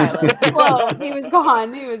 Autopilot. Well, he was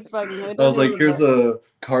gone. He was fucking. I was like, here's a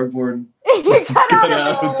cardboard. Cut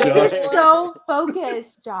out. Josh. So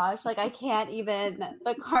focused, Josh. Like I can't even.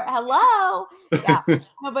 Hello. Yeah.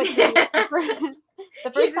 No, but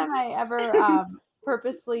the first time I ever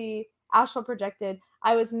purposely astral projected,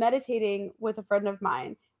 I was meditating with a friend of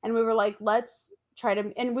mine, and we were like, let's try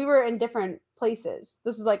to. And we were in different places.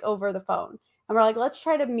 This was like over the phone, and we're like, let's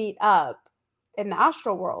try to meet up in the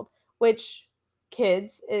astral world, which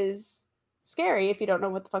kids is scary if you don't know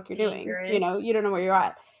what the fuck you're doing. You know, you don't know where you're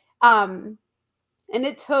at. And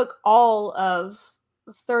it took all of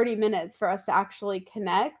 30 minutes for us to actually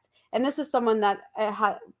connect. And this is someone that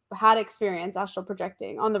had experience astral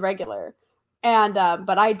projecting on the regular, and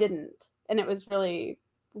but I didn't, and it was really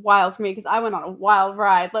wild for me because I went on a wild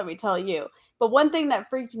ride, let me tell you. But one thing that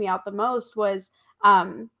freaked me out the most was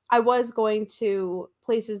I was going to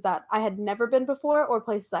places that I had never been before or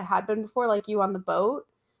places I had been before, like you on the boat.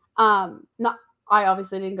 I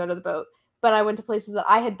obviously didn't go to the boat, but I went to places that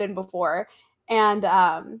I had been before. And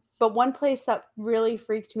but one place that really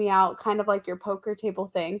freaked me out, kind of like your poker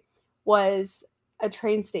table thing, was a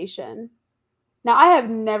train station. Now, I have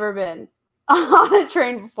never been on a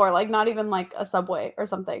train before, like not even like a subway or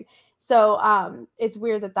something. So it's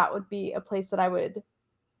weird that would be a place that I would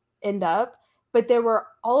end up. But there were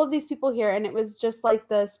all of these people here, and it was just like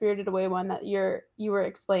the Spirited Away one that you were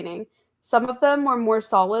explaining. Some of them were more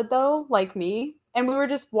solid though, like me, and we were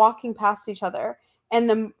just walking past each other, and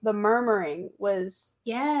the murmuring was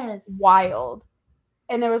wild.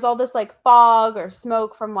 And there was all this like fog or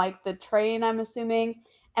smoke from like the train, I'm assuming.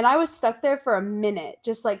 And I was stuck there for a minute,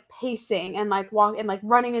 just like pacing and like walking and like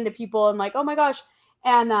running into people and like, oh my gosh.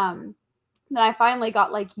 And then I finally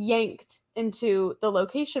got like yanked into the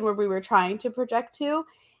location where we were trying to project to.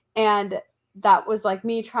 And that was like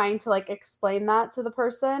me trying to like explain that to the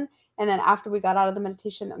person. And then after we got out of the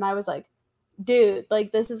meditation, and I was like, dude,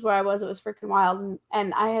 like this is where I was. It was freaking wild.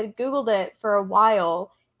 And I had Googled it for a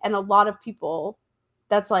while, and a lot of people,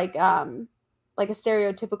 that's like a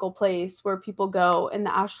stereotypical place where people go in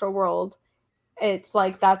the astral world. It's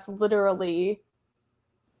like that's literally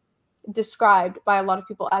described by a lot of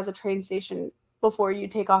people as a train station before you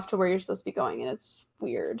take off to where you're supposed to be going, and it's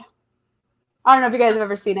weird. I don't know if you guys have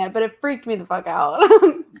ever seen it, but it freaked me the fuck out.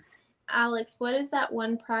 Alex, what is that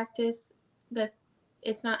one practice that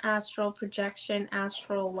it's not astral projection,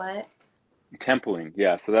 astral what? Templing.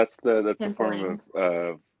 Yeah, so that's a Templing. form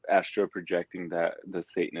of astral projecting that the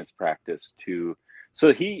Satanist practice to.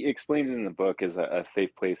 So he explains it in the book as a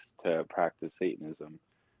safe place to practice Satanism,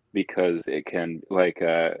 because it can like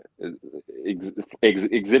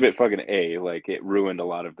exhibit fucking A, like it ruined a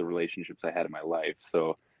lot of the relationships I had in my life.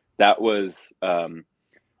 So that was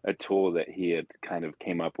a tool that he had kind of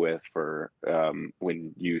came up with for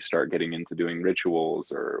when you start getting into doing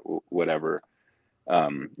rituals or whatever,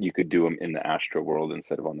 you could do them in the astral world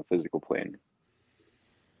instead of on the physical plane.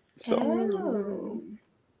 So, Oh.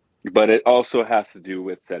 but it also has to do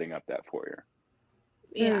with setting up that foyer.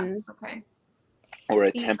 Yeah. Okay. Or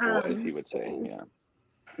a temple, as he would say. Yeah.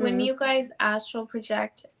 When you guys astral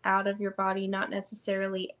project out of your body, not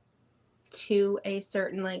necessarily to a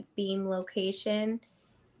certain like beam location,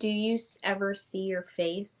 do you ever see your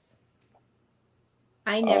face?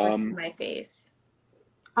 I never see my face.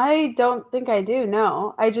 I don't think I do.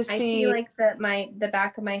 No, I see like the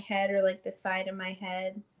back of my head or like the side of my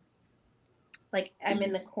head, like I'm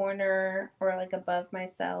in the corner or like above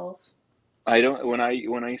myself. I don't. When I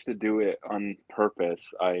used to do it on purpose,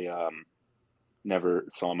 I never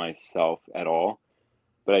saw myself at all.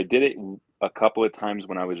 But I did it a couple of times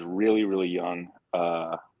when I was really, really young.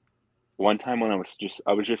 One time when I was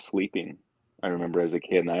just sleeping, I remember as a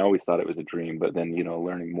kid, and I always thought it was a dream. But then,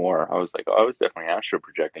 learning more, I was like, oh, I was definitely astral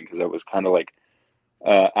projecting, because I was kind of like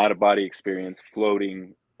out of body experience,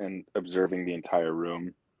 floating and observing the entire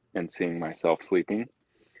room and seeing myself sleeping.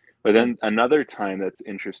 But then another time that's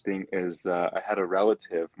interesting is I had a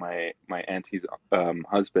relative, my auntie's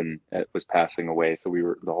husband was passing away, so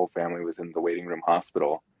the whole family was in the waiting room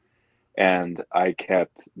hospital, and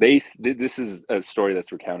this is a story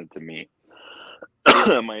that's recounted to me.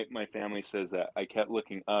 My family says that I kept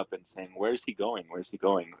looking up and saying, "Where's he going? Where's he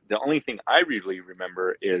going?" The only thing I really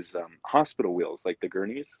remember is hospital wheels, like the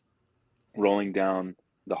gurneys, rolling down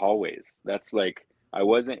the hallways. That's like, I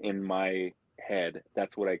wasn't in my head.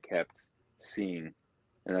 That's what I kept seeing,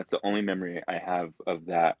 and that's the only memory I have of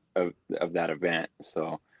that event.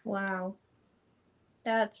 So wow,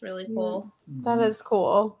 that's really cool. That is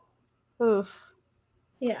cool. Oof.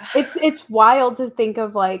 Yeah, it's wild to think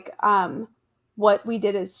of like what we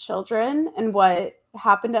did as children and what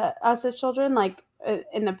happened to us as children, like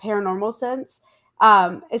in the paranormal sense,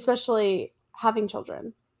 especially having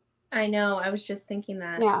children. I know. I was just thinking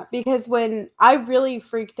that. Yeah, because when I really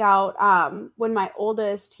freaked out, when my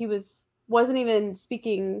oldest, he wasn't even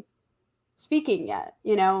speaking yet,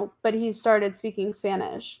 but he started speaking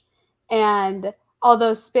Spanish. And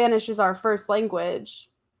although Spanish is our first language,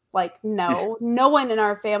 like no one in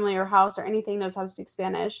our family or house or anything knows how to speak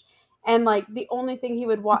Spanish. And like the only thing he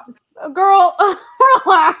would watch, girl,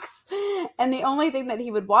 relax. And the only thing that he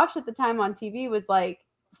would watch at the time on TV was like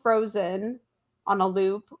Frozen on a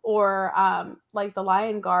loop, or like The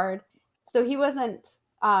Lion Guard. So he wasn't,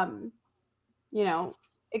 you know,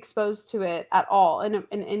 exposed to it at all in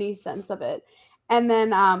any sense of it. And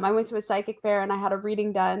then I went to a psychic fair and I had a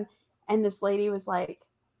reading done, and this lady was like,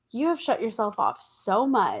 "You have shut yourself off so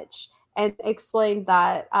much," and explained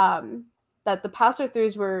that that the passer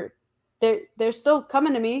throughs were they're still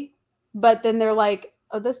coming to me, but then they're like,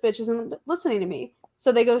 "Oh, this bitch isn't listening to me,"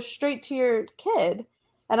 so they go straight to your kid.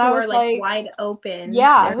 And I was like, wide open.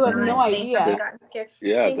 yeah, who have no idea. They haven't gotten scared.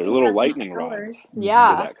 Yeah, Same they're thing little happened lightning to rods. ours.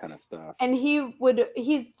 Yeah. For that kind of stuff. And he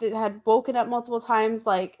had woken up multiple times,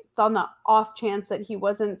 like on the off chance that he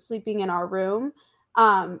wasn't sleeping in our room.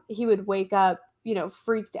 He would wake up,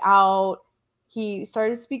 freaked out. He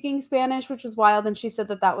started speaking Spanish, which was wild. And she said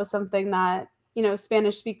that was something that,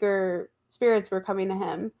 Spanish speaker spirits were coming to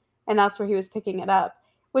him. And that's where he was picking it up,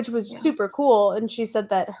 which was super cool. And she said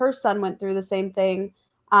that her son went through the same thing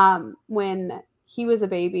when he was a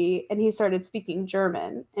baby, and he started speaking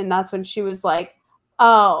German. And that's when she was like,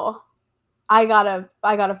 oh, I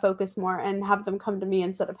gotta focus more and have them come to me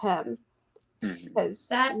instead of him. Because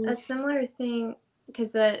a similar thing,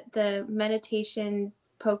 because the meditation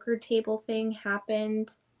poker table thing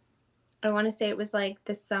happened, I want to say it was like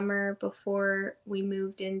the summer before we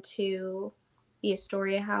moved into the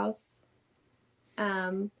Astoria house.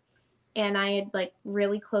 And I had like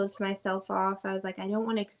really closed myself off. I was like, I don't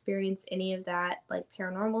want to experience any of that like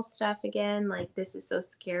paranormal stuff again. Like, this is so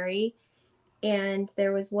scary. And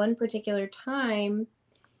there was one particular time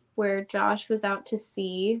where Josh was out to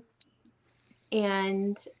sea,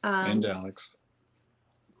 and Alex.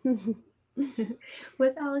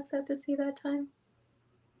 was Alex out to sea that time?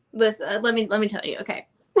 Listen, let me tell you. Okay,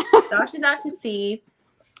 Josh is out to sea.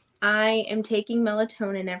 I am taking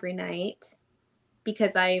melatonin every night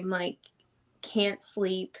because I'm like can't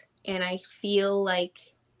sleep, and I feel like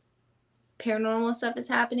paranormal stuff is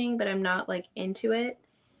happening, but I'm not like into it.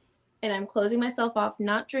 And I'm closing myself off,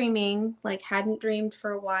 not dreaming, like hadn't dreamed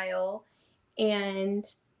for a while. And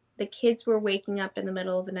the kids were waking up in the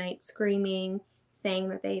middle of the night screaming, saying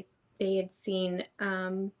that they had seen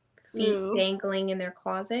feet dangling in their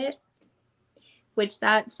closet, which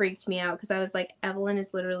that freaked me out because I was like, Evelyn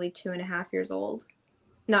is literally 2.5 years old.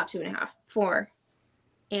 Not 2.5, 4.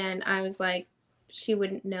 And I was like, she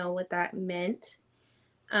wouldn't know what that meant.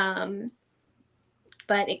 But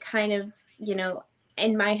it kind of, you know,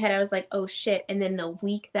 in my head, I was like, oh shit. And then the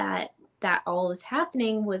week that all was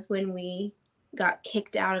happening was when we got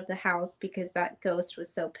kicked out of the house because that ghost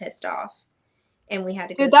was so pissed off. And we had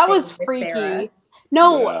to go. Dude, that was freaky. Sarah.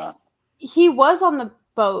 No, he was on the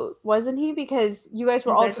boat, wasn't he? Because you guys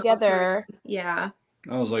were all together. Yeah.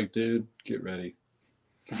 I was like, dude, get ready.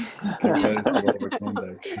 Get ready for whatever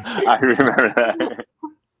comeback. I remember that.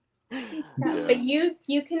 Yeah. But you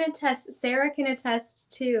can attest, Sarah can attest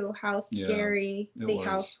to how scary the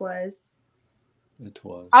house was. It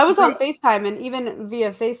was. I was on FaceTime, and even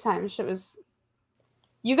via FaceTime, shit was.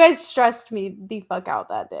 You guys stressed me the fuck out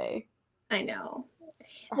that day. I know.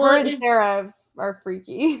 Her and Sarah are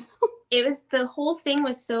freaky. It was, the whole thing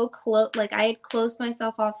was so close. Like, I had closed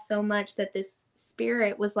myself off so much that this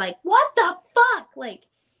spirit was like, what the fuck? Like,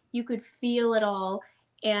 you could feel it all.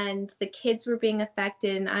 And the kids were being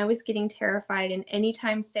affected, and I was getting terrified. And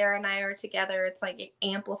anytime Sarah and I are together, it's like it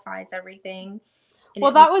amplifies everything. And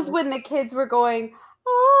well, that was when the kids were going,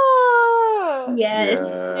 oh. Yes.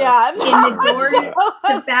 Yeah. And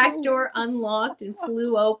the back door unlocked and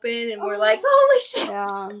flew open, and we're like, holy shit.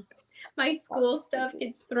 Yeah. My school stuff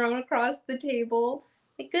gets thrown across the table.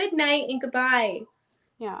 Like, good night and goodbye.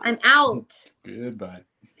 Yeah. I'm out. Goodbye.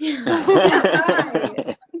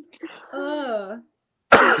 Goodbye. Oh.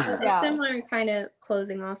 A similar kind of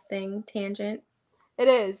closing off thing, tangent. It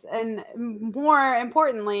is. And more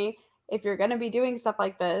importantly, if you're going to be doing stuff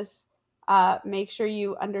like this, make sure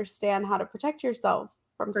you understand how to protect yourself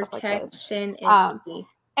from stuff like this. Protection is key.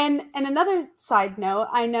 And another side note,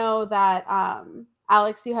 I know that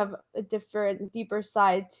Alex, you have a different, deeper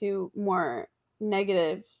side to more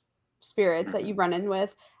negative spirits that you run in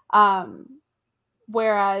with.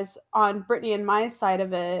 Whereas on Brittany and my side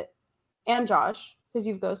of it, and Josh, because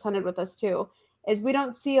you've ghost hunted with us too, is we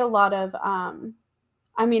don't see a lot of,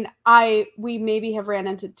 we maybe have ran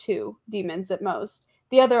into 2 demons at most.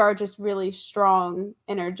 The other are just really strong,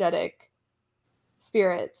 energetic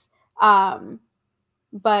spirits.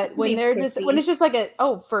 But when they're when it's just like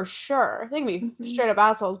for sure, they can be straight up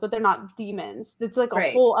assholes, but they're not demons. It's like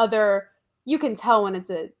a whole other, you can tell when it's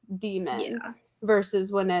a demon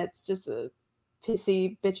versus when it's just a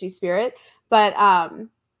pissy, bitchy spirit. But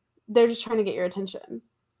they're just trying to get your attention.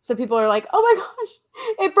 So people are like, oh my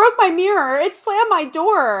gosh, it broke my mirror. It slammed my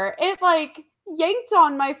door. It like yanked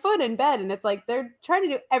on my foot in bed. And it's like, they're trying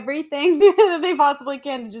to do everything that they possibly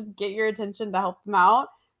can to just get your attention to help them out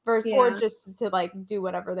versus, or just to like do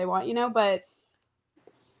whatever they want, you know, but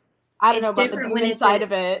I don't know about the demon side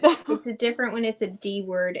of it. It's different when it's a D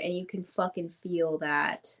word and you can fucking feel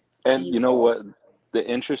that. And evil. You know what? The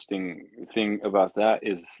interesting thing about that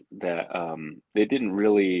is that I didn't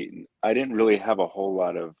really have a whole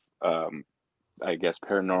lot of, I guess,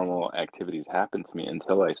 paranormal activities happen to me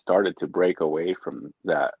until I started to break away from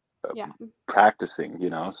that practicing, you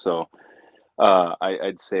know? So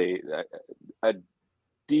I'd say a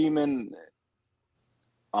demon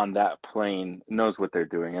on that plane knows what they're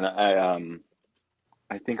doing. And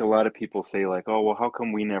I think a lot of people say like, oh, well, how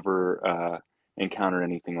come we never encounter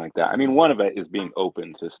anything like that? I mean, one of it is being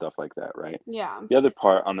open to stuff like that, right? Yeah. The other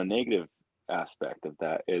part on the negative aspect of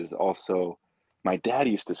that is also my dad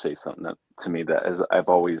used to say something to me that as I've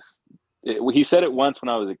always, he said it once when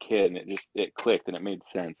I was a kid, and it clicked and it made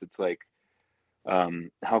sense. It's like,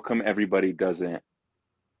 how come everybody doesn't,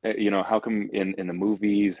 you know, how come in the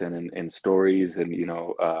movies and in stories and, you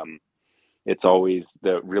know, it's always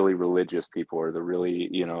the really religious people or the really,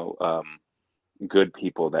 you know, good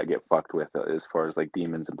people that get fucked with as far as like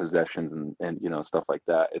demons and possessions and you know, stuff like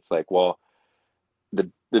that. It's like, well,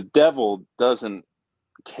 the devil doesn't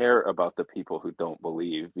care about the people who don't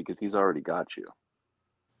believe, because he's already got you.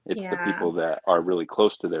 It's the Yeah. people that are really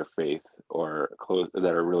close to their faith or close that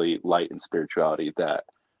are really light in spirituality that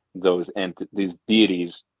these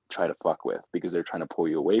deities try to fuck with, because they're trying to pull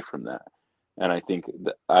you away from that. And I think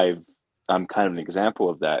that I'm kind of an example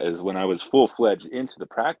of that. Is when I was full-fledged into the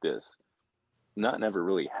practice, that never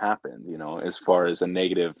really happened, as far as a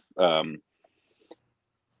negative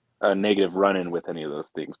run-in with any of those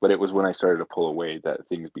things. But it was when I started to pull away that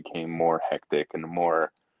things became more hectic and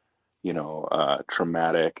more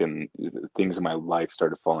traumatic, and things in my life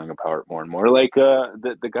started falling apart more and more. Like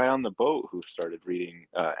the guy on the boat who started reading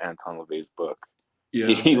Anton LaVey's book. Yeah,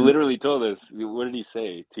 He literally told us. What did he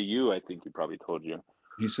say to you? I think he probably told you.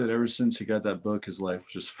 He said ever since he got that book, his life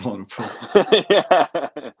was just falling apart. Yeah,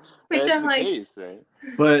 Which that's I'm the like, case, right?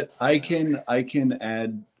 But I can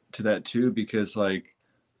add to that too, because like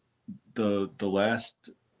the last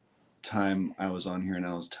time I was on here and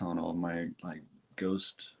I was telling all my like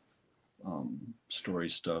ghost story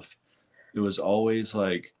stuff, it was always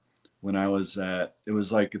like when I was it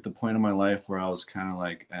was like at the point of my life where I was kind of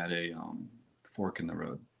like at a fork in the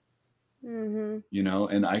road.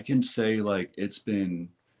 And I can say like it's been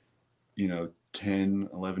 10,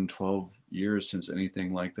 11, 12 years since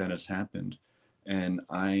anything like that has happened. And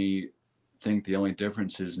I think the only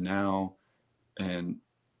difference is now, and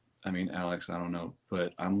I mean, Alex, I don't know,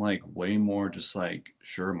 but I'm like way more just like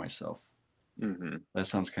sure of myself. Mm-hmm. That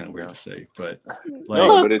sounds kind of weird to say, but like,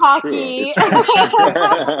 no, but it's cocky. true.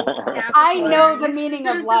 I know the meaning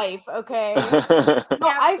of life, okay? No,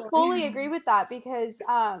 I Capricorn. fully agree with that, because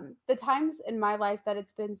the times in my life that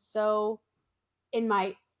it's been so in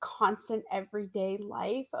my constant everyday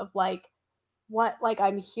life of like what, like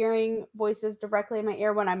I'm hearing voices directly in my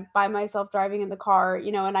ear when I'm by myself driving in the car,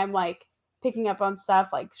 and I'm like picking up on stuff,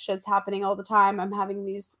 like shit's happening all the time. I'm having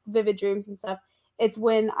these vivid dreams and stuff. It's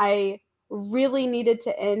when I really needed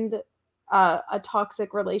to end a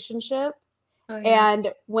toxic relationship. Oh, yeah.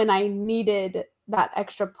 And when I needed that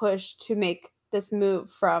extra push to make this move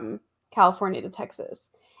from California to Texas.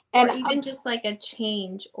 And or even just like a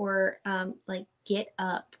change, or like get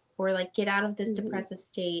up, or like get out of this depressive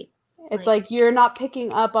state. It's like you're not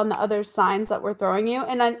picking up on the other signs that we're throwing you.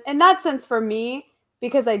 And in that sense, for me,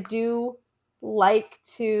 because I do like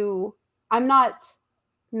to, I'm not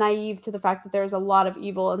naive to the fact that there's a lot of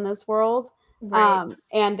evil in this world, Right.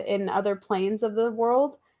 and in other planes of the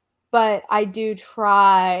world. But I do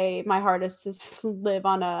try my hardest to live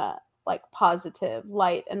on a like positive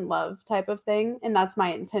light and love type of thing. And that's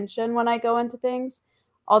my intention when I go into things.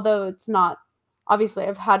 Although it's not, obviously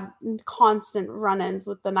I've had constant run-ins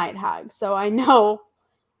with the night hag. So I know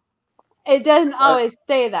it doesn't always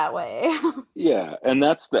stay that way. Yeah, and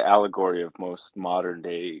that's the allegory of most modern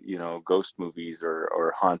day, ghost movies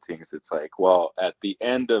or hauntings. It's like, well, at the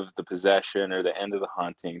end of the possession or the end of the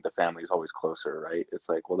haunting, the family's always closer, right? It's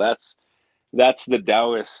like, well, that's the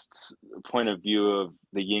Taoist point of view of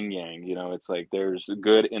the yin yang. It's like there's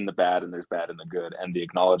good in the bad and there's bad in the good, and the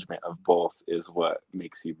acknowledgement of both is what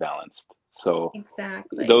makes you balanced. So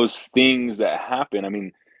Exactly. those things that happen, I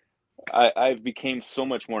mean, I've became so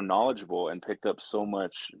much more knowledgeable and picked up so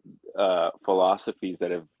much philosophies that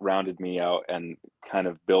have rounded me out and kind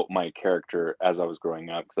of built my character as I was growing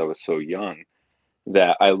up, because I was so young,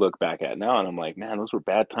 that I look back at now and I'm like, man, those were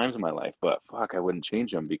bad times in my life, but fuck, I wouldn't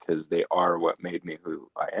change them because they are what made me who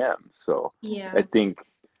I am. So Yeah. I think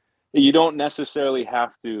you don't necessarily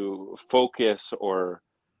have to focus or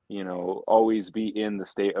always be in the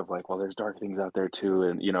state of like, well, there's dark things out there too,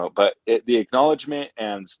 and but the acknowledgement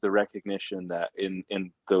and the recognition that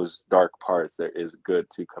in those dark parts there is good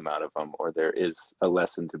to come out of them, or there is a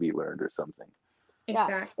lesson to be learned or something.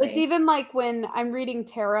 Exactly. It's even like when I'm reading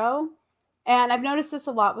tarot, and I've noticed this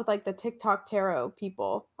a lot with like the TikTok tarot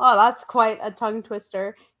people. Oh, that's quite a tongue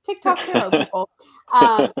twister. TikTok tarot people,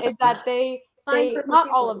 is that they not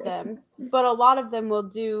all of them, but a lot of them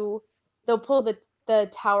they'll pull the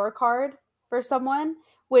Tower card for someone,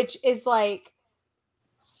 which is like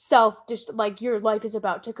like your life is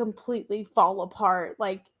about to completely fall apart.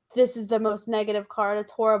 Like this is the most negative card.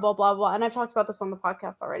 It's horrible, blah, blah. And I've talked about this on the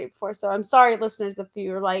podcast already before. So I'm sorry, listeners, if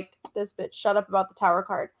you're like, this bitch, shut up about the Tower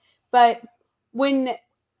card. But when,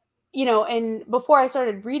 and before I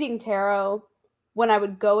started reading tarot, when I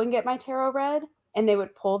would go and get my tarot read and they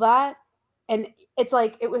would pull that, and it's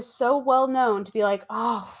like, it was so well known to be like,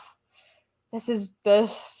 oh, this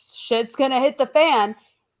shit's going to hit the fan.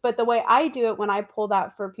 But the way I do it when I pull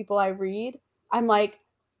that for people I read, I'm like,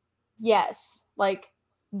 yes, like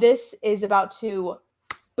this is about to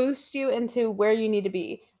boost you into where you need to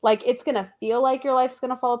be. Like it's going to feel like your life's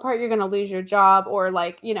going to fall apart. You're going to lose your job, or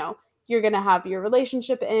like, you're going to have your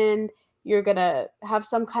relationship end, you're going to have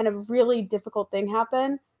some kind of really difficult thing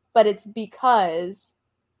happen, but it's because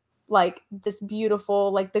like this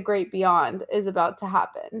beautiful, like the great beyond is about to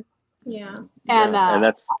happen. Yeah. And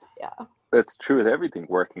that's true with everything.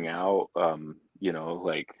 Working out,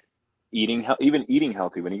 like even eating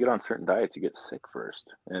healthy. When you get on certain diets, you get sick first,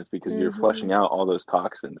 and it's because you're flushing out all those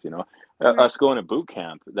toxins. Us going to boot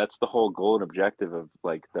camp, that's the whole goal and objective of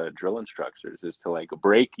like the drill instructors, is to like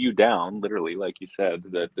break you down, literally, like you said.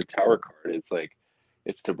 The tower card,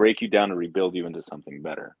 it's to break you down and rebuild you into something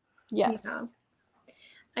better. Yes. Yeah.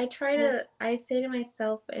 I say to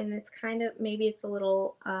myself, and it's kind of, maybe it's a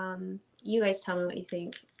little, you guys tell me what you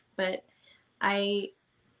think, but I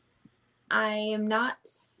am not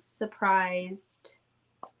surprised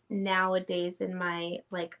nowadays in my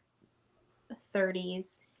like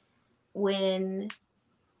 30s when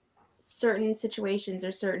certain situations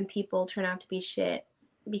or certain people turn out to be shit,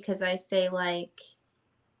 because I say like,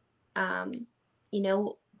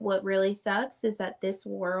 what really sucks is that this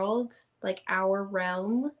world, like our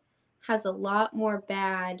realm, has a lot more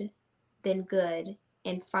bad than good,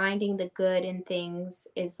 and finding the good in things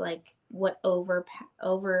is like what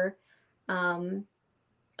overpowers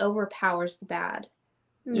the bad,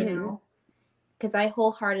 because I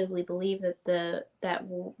wholeheartedly believe that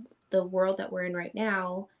the world that we're in right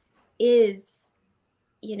now is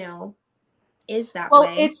that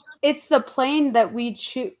way. It's the plane that we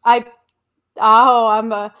choose. I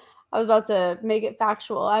was about to make it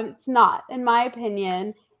factual. It's not, in my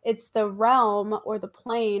opinion. It's the realm or the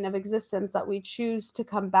plane of existence that we choose to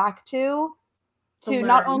come back to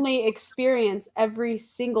not only experience every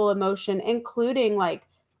single emotion, including like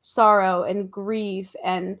sorrow and grief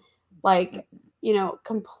and like,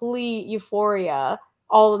 complete euphoria,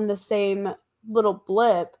 all in the same little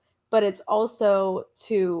blip, but it's also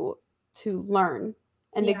to learn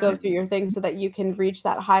and to go through your thing so that you can reach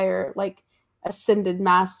that higher, like, ascended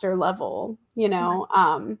master level,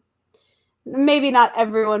 maybe not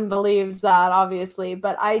everyone believes that, obviously,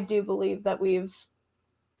 but I do believe that we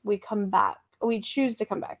come back. We choose to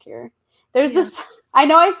come back here. There's this, I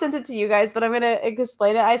know I sent it to you guys, but I'm going to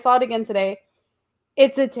explain it. I saw it again today.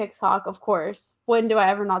 It's a TikTok, of course. When do I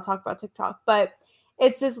ever not talk about TikTok? But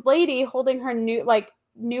it's this lady holding her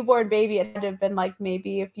newborn baby. It had to have been like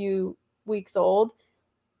maybe a few weeks old.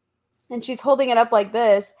 And she's holding it up like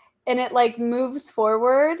this, and it like moves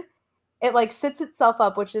forward. It like sits itself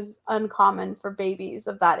up, which is uncommon for babies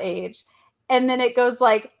of that age. And then it goes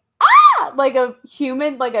like, ah, like a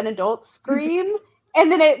human, like an adult scream.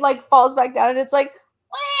 And then it like falls back down and it's like,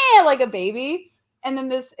 wah, like a baby. And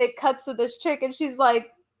then it cuts to this chick and she's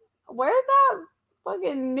like, where'd that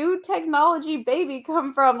fucking new technology baby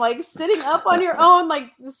come from? Like sitting up on your own,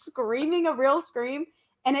 like screaming a real scream.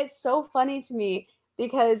 And it's so funny to me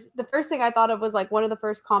because the first thing I thought of was like one of the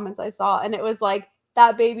first comments I saw. And it was like,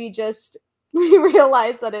 that baby just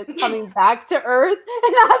realized that it's coming back to Earth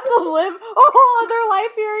and has to live a whole other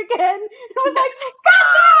life here again. It was like,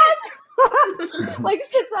 God! Like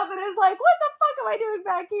sits up and is like, what the fuck am I doing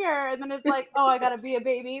back here? And then it's like, oh, I gotta be a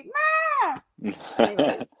baby.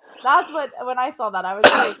 Anyways, that's when I saw that, I was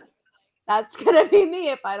like, that's gonna be me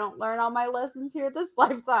if I don't learn all my lessons here this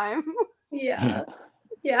lifetime. Yeah.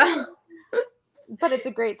 But it's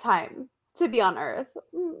a great time to be on Earth.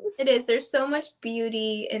 It is. There's so much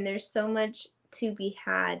beauty and there's so much to be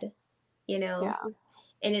had, Yeah.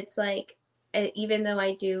 And it's like, even though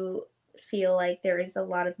I do feel like there is a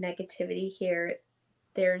lot of negativity here,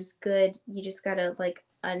 there's good. You just gotta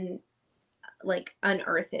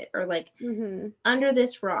unearth it, or like under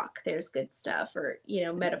this rock there's good stuff, or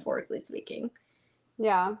metaphorically speaking.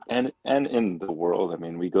 Yeah. And in the world, I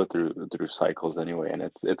mean, we go through cycles anyway, and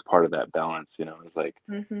it's part of that balance, it's like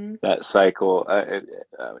that cycle.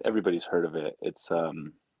 Everybody's heard of it. It's I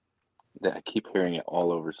keep hearing it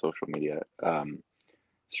all over social media.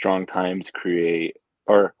 Strong times create,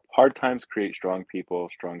 or hard times create strong people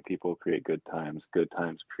create good times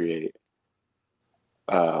create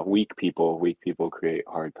weak people create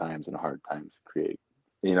hard times, and hard times create,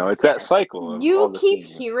 it's that cycle of you keep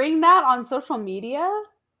hearing that on social media.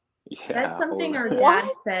 That's something our dad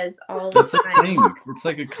says all the That's time. a thing. It's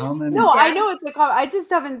like a common. No, I know it's a common. I just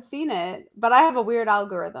haven't seen it, but I have a weird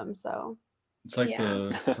algorithm, so it's like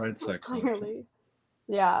the pride cycle. Clearly,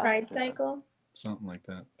 yeah, pride cycle, something like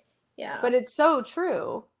that. Yeah, but it's so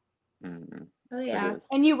true. Oh yeah,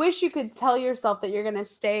 and you wish you could tell yourself that you're gonna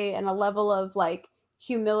stay in a level of like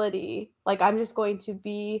humility, like I'm just going to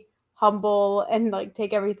be humble and like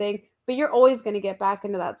take everything, but you're always going to get back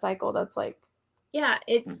into that cycle. That's like, yeah,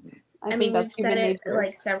 it's I mean, we've said it nature.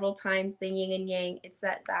 like several times, the yin and yang, it's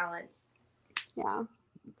that balance. Yeah.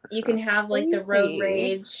 You can have like the road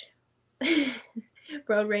Crazy. rage.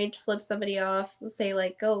 Road rage, flip somebody off, say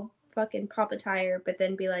like, go fucking pop a tire, but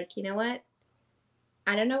then be like, you know what?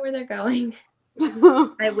 I don't know where they're going.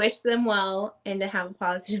 I wish them well and to have a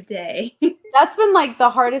positive day. That's been like the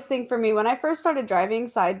hardest thing for me when I first started driving.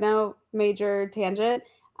 Side note, major tangent.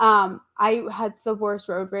 I had the worst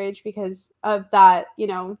road rage because of that,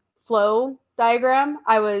 flow diagram.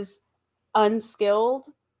 I was unskilled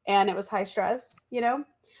and it was high stress.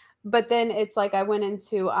 But then it's like I went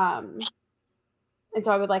into and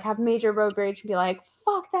so I would like have major road rage and be like,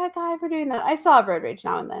 fuck that guy for doing that. I still have road rage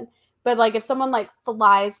now and then. But like if someone like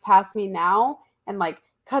flies past me now and like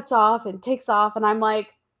cuts off and takes off and I'm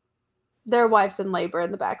like, their wife's in labor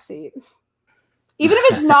in the back seat. Even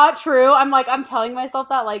if it's not true, I'm telling myself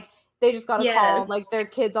that like they just got a call, like their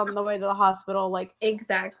kid's on the way to the hospital, like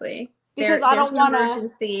exactly. Because I don't want to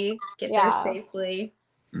emergency, get there safely.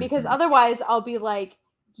 Because otherwise I'll be like,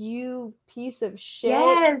 you piece of shit.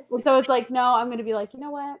 Yes. And so it's like, no, I'm gonna be like, you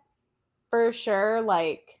know what? For sure,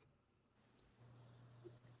 like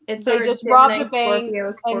it's they just robbed a bank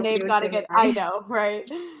and they've got to get. I know, right?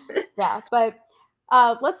 Yeah, but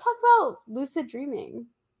let's talk about lucid dreaming.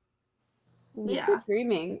 Lucid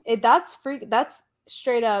dreaming. That's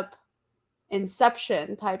straight up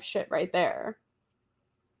Inception type shit right there.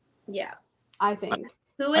 Yeah. I think.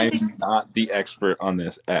 Who is I'm not the expert on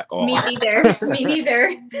this at all. Me neither. Me neither.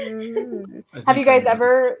 Have you guys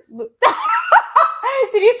ever Did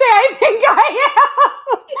you say I think I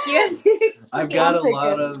am? You have to I've got a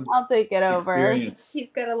lot of I'll take it over. experience.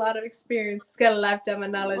 He's got a lot of experience. He's got a lifetime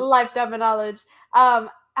of knowledge. Lifetime of knowledge.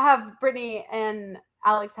 Have Brittany and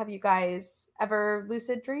Alex, have you guys ever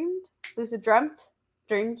lucid dreamed? Lucid dreamt?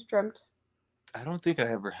 Dreamt? I don't think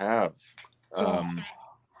I ever have.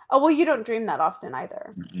 Oh, well, you don't dream that often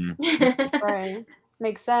either. Right.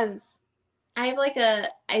 Makes sense. I have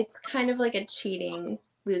it's kind of like a cheating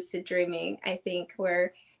lucid dreaming, I think,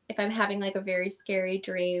 where if I'm having like a very scary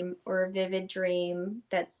dream or a vivid dream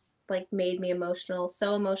that's like made me emotional,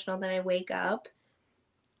 so emotional that I wake up,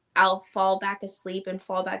 I'll fall back asleep and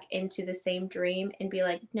fall back into the same dream and be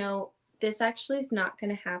like, no, this actually is not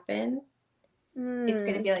going to happen. It's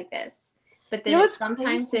going to be like this. But then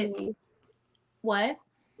sometimes what?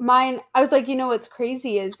 Mine, I was like, what's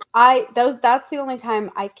crazy is that's the only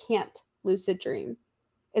time I can't lucid dream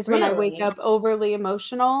is when I wake up overly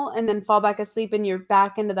emotional and then fall back asleep and you're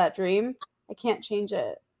back into that dream. I can't change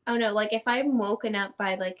it. Oh no, like if I'm woken up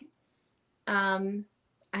by like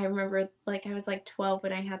I remember like I was like 12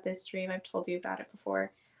 when I had this dream. I've told you about it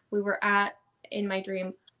before. We were in my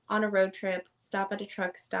dream on a road trip, stop at a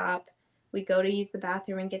truck stop. We go to use the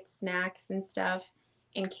bathroom and get snacks and stuff.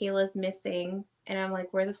 And Kayla's missing. And I'm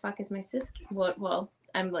like, where the fuck is my sister? Well,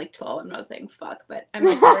 I'm like 12. I'm not saying fuck, but I'm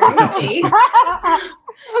like, where is she?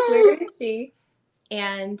 Where is she?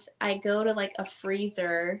 And I go to like a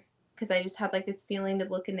freezer because I just had like this feeling to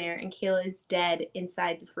look in there. And Kayla is dead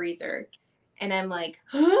inside the freezer. And I'm like,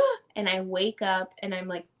 and I wake up and I'm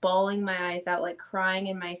like bawling my eyes out, like crying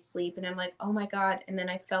in my sleep. And I'm like, oh my God. And then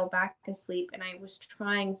I fell back asleep and I was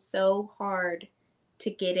trying so hard to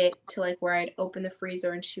get it to like where I'd open the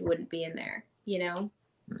freezer and she wouldn't be in there,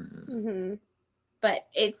 Mm-hmm. But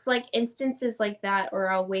it's like instances like that, or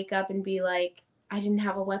I'll wake up and be like, I didn't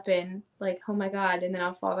have a weapon. Like, oh my God. And then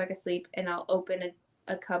I'll fall back asleep and I'll open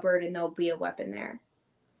a cupboard and there'll be a weapon there.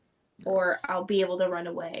 Or I'll be able to run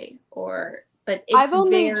away. But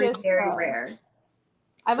it's very rare.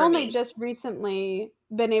 I've only just recently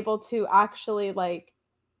been able to actually like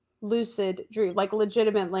lucid dream, like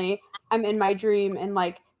legitimately I'm in my dream and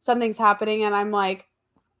like something's happening and I'm like,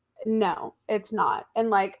 no, it's not.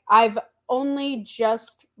 And like I've only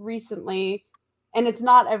just recently, and it's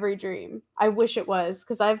not every dream. I wish it was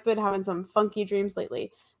because I've been having some funky dreams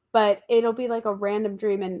lately, but it'll be like a random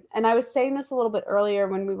dream. And I was saying this a little bit earlier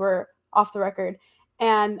when we were off the record.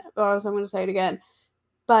 And I'm going to say it again,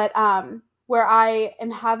 but where I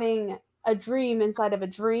am having a dream inside of a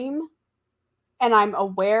dream and I'm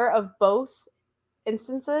aware of both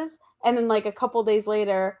instances. And then like a couple days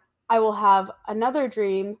later, I will have another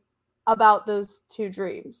dream about those two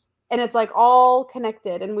dreams. And it's like all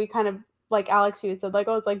connected. And we kind of, like Alex, you had said like,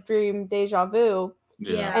 oh, it's like dream deja vu.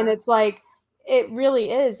 Yeah. And it's like, it really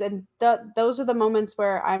is. And those are the moments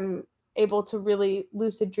where I'm able to really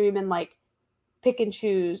lucid dream and like pick and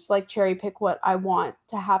choose, like cherry pick what I want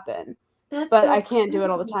to happen. But I can't do it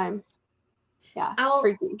all the time. Yeah, it's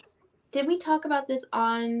freaky. Did we talk about this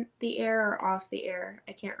on the air or off the air?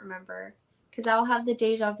 I can't remember. Because I'll have the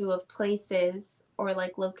deja vu of places or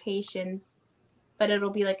like locations, but it'll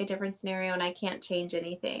be like a different scenario and I can't change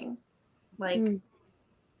anything. Like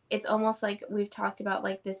it's almost like we've talked about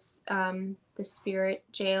like this the spirit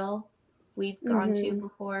jail we've gone to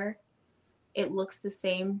before. It looks the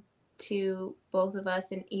same to both of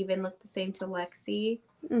us and even look the same to Lexi,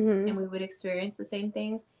 and we would experience the same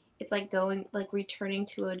things. It's like returning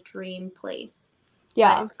to a dream place.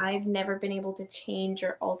 Yeah. But I've never been able to change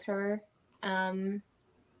or alter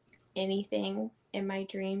anything in my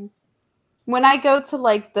dreams. When I go to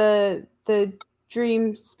like the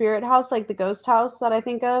dream spirit house, like the ghost house that I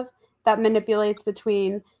think of, that manipulates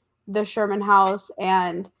between the Sherman house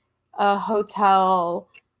and a hotel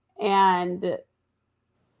and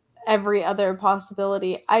every other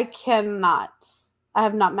possibility, I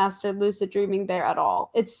have not mastered lucid dreaming there at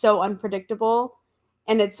all. It's so unpredictable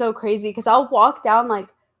and it's so crazy because I'll walk down like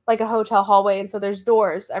a hotel hallway, and so there's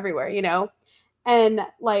doors everywhere, you know, and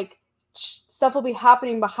like stuff will be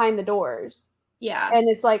happening behind the doors. Yeah. And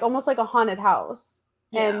it's like almost like a haunted house.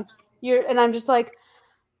 Yeah. And I'm just like,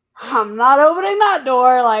 I'm not opening that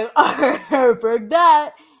door, like forget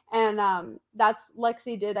that. And that's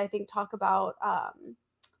Lexi did, I think, talk about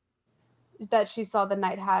that she saw the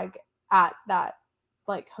night hag at that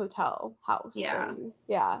like hotel house. Yeah. Thing.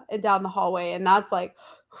 Yeah. And down the hallway. And that's like,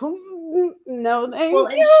 no, thank well,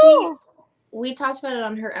 and you. we talked about it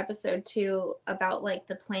on her episode too, about like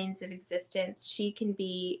the planes of existence. She can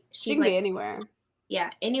be anywhere. Yeah,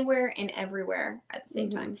 anywhere and everywhere at the same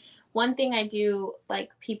time. One thing I do, like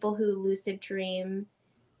people who lucid dream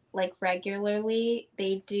like regularly,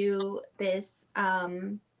 they do this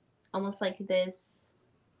almost like this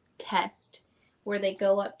test where they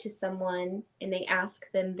go up to someone and they ask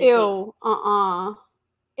them the date.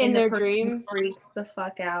 In their the person dream freaks the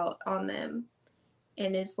fuck out on them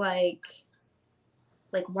and is like,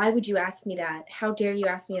 why would you ask me that? How dare you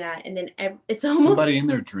ask me that? And then it's almost somebody in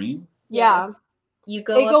their dream. Yeah. Yes.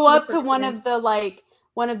 They go up to one of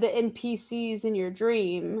the NPCs in your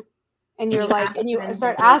dream, and you're like, and you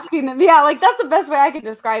start asking them. Yeah, like that's the best way I can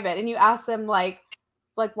describe it. And you ask them like,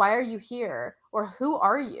 why are you here, or who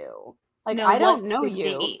are you? Like, I don't know you,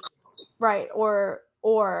 date? Right? Or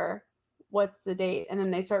what's the date? And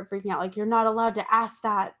then they start freaking out, like you're not allowed to ask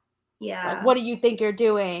that. Yeah. Like, what do you think you're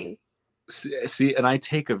doing? See, and I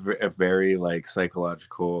take a very like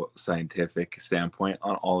psychological, scientific standpoint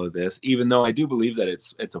on all of this, even though I do believe that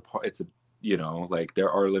it's a you know, like there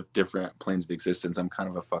are different planes of existence. I'm kind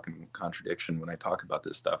of a fucking contradiction when I talk about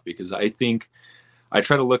this stuff, because I think I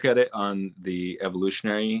try to look at it on the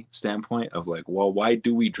evolutionary standpoint of like, well, why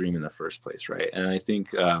do we dream in the first place, right? And I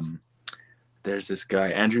think there's this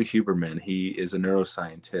guy, Andrew Huberman. He is a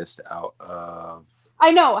neuroscientist out of... I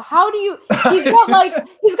know. How do you? He's got like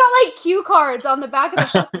cue cards on the back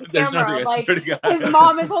of the camera. Like his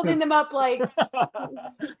mom is holding them up, like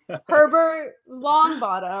Herbert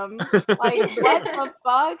Longbottom. Like what the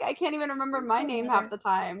fuck? I can't even remember my name half the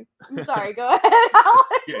time. I'm sorry. Go ahead,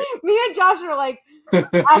 Alex. Me and Josh are like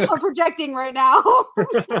astral projecting right now.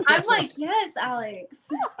 I'm like, yes, Alex.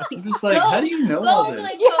 I'm just like, how do you know all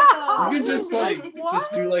this? You can just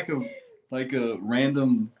just do like a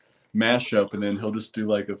random mashup, and then he'll just do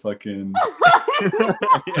like a fucking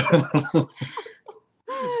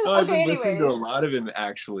I've been listening to a lot of him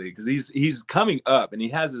actually, because he's coming up and he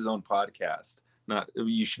has his own podcast.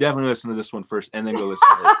 You should definitely listen to this one first and then go listen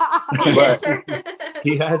to it. But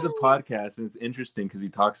he has a podcast, and it's interesting because he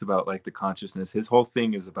talks about like the consciousness. His whole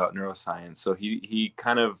thing is about neuroscience, so he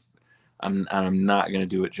kind of, I'm not going to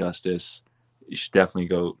do it justice. You should definitely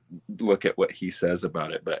go look at what he says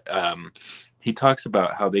about it. But he talks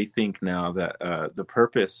about how they think now that the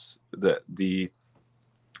purpose, the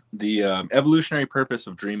evolutionary purpose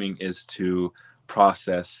of dreaming is to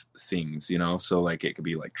process things, you know. So like it could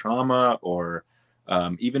be like trauma or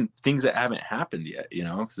even things that haven't happened yet, you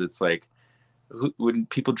know, because it's like, when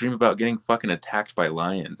people dream about getting fucking attacked by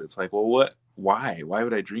lions, it's like, well, why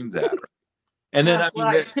would I dream that? And then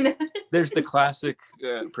there's the classic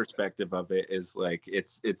perspective of it is like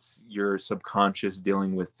it's your subconscious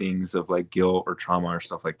dealing with things of like guilt or trauma or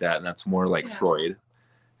stuff like that, and that's more like Freud.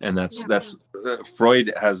 And that's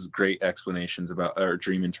Freud has great explanations about our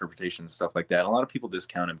dream interpretations and stuff like that. And a lot of people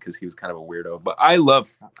discount him because he was kind of a weirdo, but I love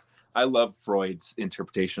Freud's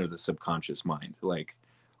interpretation of the subconscious mind. Like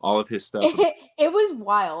all of his stuff. It was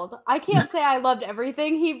wild. I can't say I loved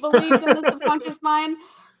everything he believed in the subconscious mind.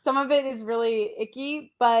 Some of it is really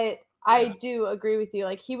icky, but I do agree with you.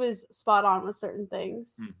 Like he was spot on with certain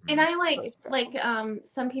things. Mm-hmm. And I like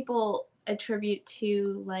some people attribute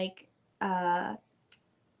to like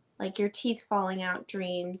your teeth falling out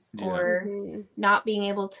dreams or not being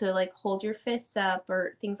able to like hold your fists up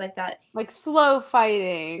or things like that. Like slow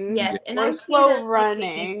fighting. Yes. And or slow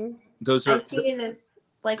running. Those are... I see it as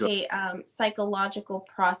like a psychological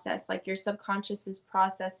process, like your subconscious is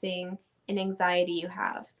processing an anxiety you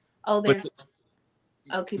have. Oh,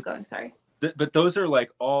 keep going, sorry. But those are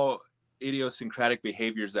like all idiosyncratic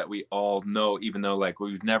behaviors that we all know, even though like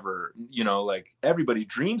we've never, like everybody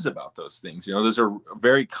dreams about those things. Those are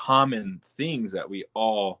very common things that we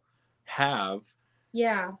all have.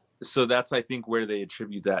 Yeah. So that's, I think, where they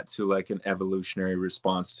attribute that to like an evolutionary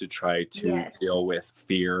response to try to deal with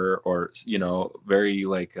fear, or very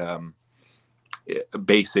like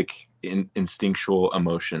basic instinctual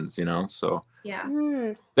emotions, so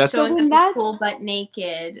yeah. That's showing up to school butt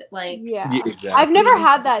naked, like exactly. I've never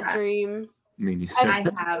had that dream. I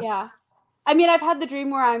have. Yeah, I mean, I've had the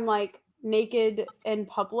dream where I'm like naked in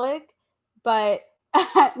public, but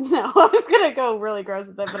no, I was gonna go really gross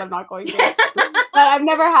with it, but I'm not going to. But I've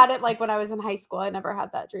never had it like when I was in high school. I never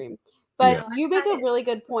had that dream. But you make a really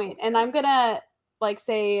good point, and I'm gonna like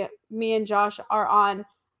say me and Josh are on.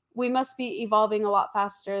 We must be evolving a lot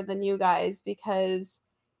faster than you guys, because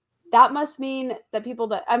that must mean that people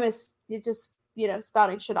that just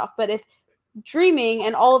spouting shit off. But if dreaming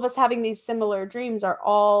and all of us having these similar dreams are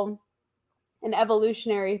all an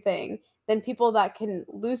evolutionary thing, then people that can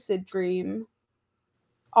lucid dream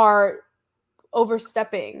are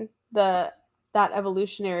overstepping that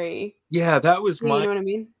evolutionary. Yeah, that was you know what I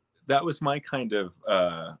mean? That was my kind of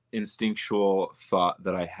instinctual thought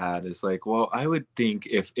that I had, is like, well, I would think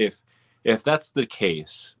if that's the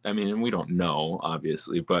case, I mean, and we don't know,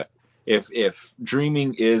 obviously, but if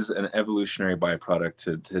dreaming is an evolutionary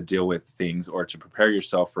byproduct to deal with things or to prepare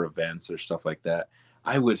yourself for events or stuff like that,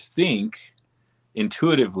 I would think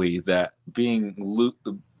intuitively that being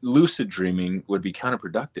lucid dreaming would be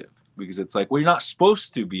counterproductive, because it's like, well, you're not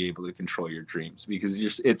supposed to be able to control your dreams, because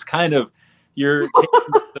it's kind of, you're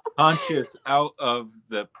taking the conscious out of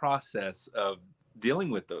the process of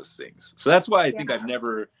dealing with those things. So that's why I think I've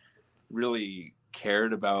never really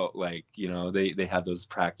cared about, like, they have those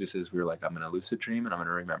practices where you're like, I'm gonna lucid dream and I'm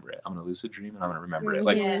gonna remember it. I'm gonna lucid dream and I'm gonna remember it.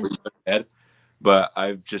 Like, head. But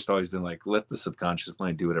I've just always been like, let the subconscious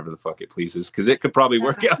mind do whatever the fuck it pleases, because it could probably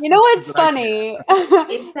work out. You know what's funny?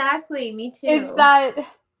 Exactly, me too.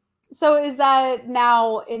 Is that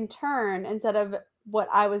now in turn, instead of what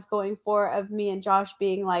I was going for of me and Josh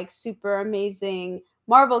being like super amazing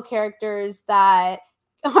Marvel characters that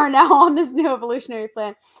are now on this new evolutionary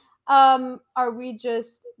plan, are we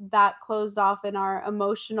just that closed off in our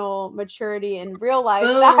emotional maturity in real life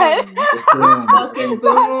that fucking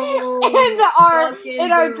boom.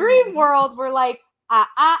 in our dream world we're like,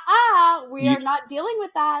 we are not dealing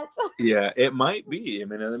with that. Yeah, it might be. I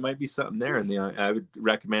mean, there might be something there, and I would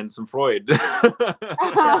recommend some Freud. Josh,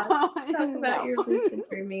 talk about your lucid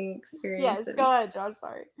dreaming experiences. Yes, go ahead, Josh.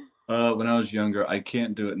 Sorry. When I was younger, I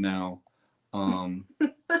can't do it now. Right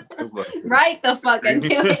the fuck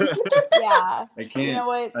into it. Yeah. I can't. You know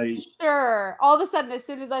what? Sure. All of a sudden, as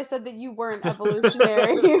soon as I said that you weren't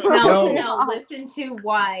evolutionary. No, listen to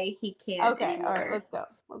why he can't. Okay, anymore. All right,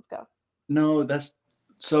 let's go. No,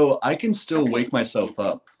 so I can still wake myself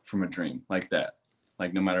up from a dream like that.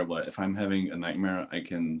 Like, no matter what. If I'm having a nightmare, I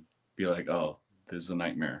can be like, oh, this is a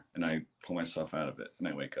nightmare. And I pull myself out of it and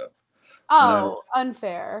I wake up. Oh,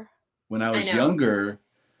 unfair. When I was younger,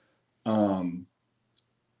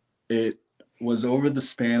 it was over the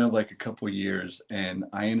span of like a couple years, and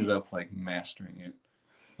I ended up like mastering it,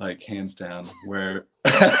 like hands down, where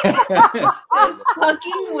just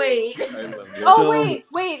fucking wait. Oh,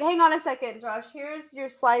 wait, hang on a second, Josh. Here's your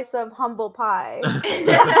slice of humble pie.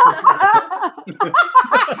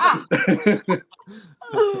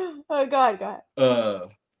 Go ahead.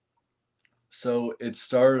 So it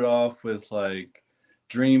started off with like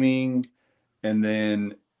dreaming, and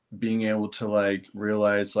then being able to like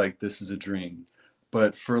realize like this is a dream.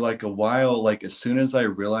 But for like a while, like as soon as I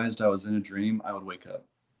realized I was in a dream, I would wake up.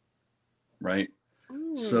 Right?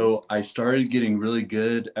 So I started getting really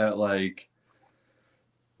good at like,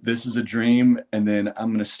 this is a dream, and then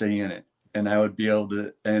I'm gonna stay in it. And I would be able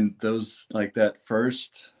to, and those like that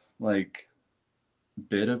first like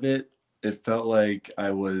bit of it, it felt like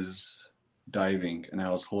I was diving and I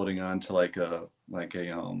was holding on to like a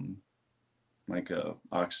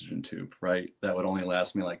oxygen tube, right? That would only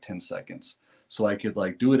last me like 10 seconds. So I could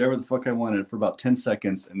like do whatever the fuck I wanted for about 10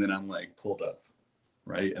 seconds, and then I'm like pulled up,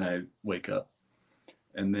 right? And I wake up.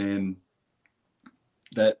 And then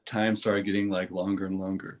that time started getting like longer and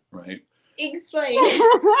longer, right? Explain.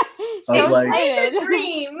 So like a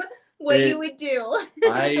dream what you would do.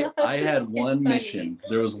 I had one mission.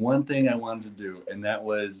 There was one thing I wanted to do, and that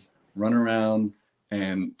was run around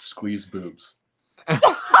and squeeze boobs. I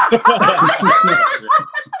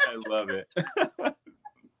love it.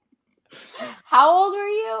 How old are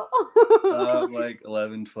you? Like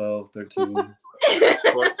 11, 12, 13.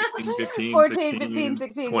 14, 15, 14, 16, 15,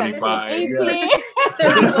 16, 25. 17,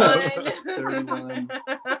 18. 31.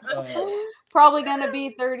 Probably gonna be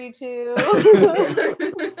 32.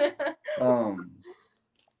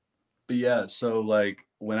 But yeah, so like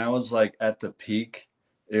when I was like at the peak,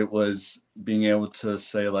 it was being able to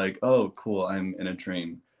say like, oh cool, I'm in a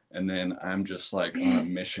dream, and then I'm just like on a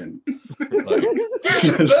mission. Like,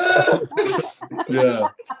 yeah.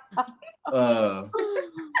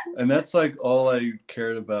 And that's like all I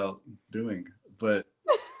cared about doing. But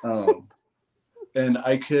and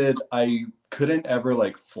I couldn't ever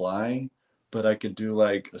like fly, but I could do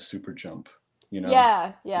like a super jump, you know?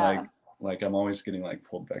 Yeah. Like I'm always getting like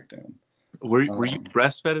pulled back down. Were you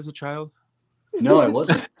breastfed as a child? No, I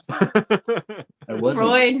wasn't. I wasn't.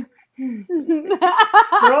 Freud.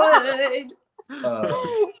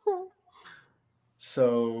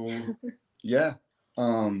 So yeah.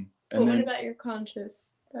 And but then, what about your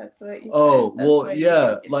conscious? That's what you said. oh, That's well, why you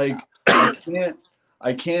yeah, get like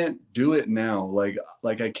I can't do it now. Like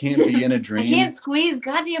I can't be in a dream. I can't squeeze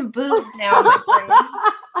goddamn boobs now in my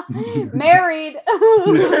brains. Married.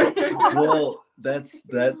 Well, that's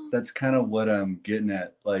kind of what I'm getting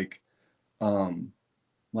at. Like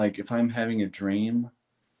if I'm having a dream,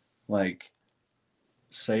 like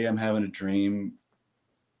say I'm having a dream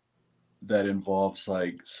that involves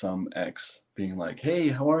like some ex being like, "Hey,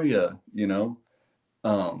 how are you?" You know?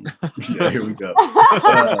 Yeah, here we go.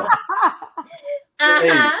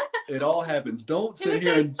 Hey, it all happens. Don't sit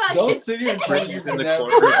here and tell me Brittany's in the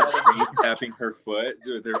corner of the screen tapping her foot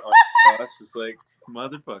with her arm crossed, just like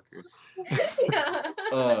motherfucker.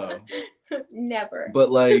 Never.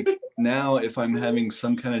 But like now, if I'm having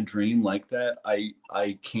some kind of dream like that, I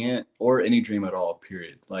can't, or any dream at all.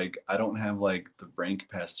 Period. Like I don't have like the brain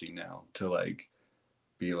capacity now to like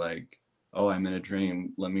be like, oh, I'm in a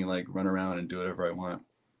dream. Let me like run around and do whatever I want.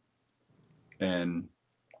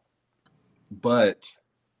 But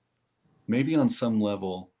maybe on some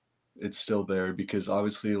level it's still there, because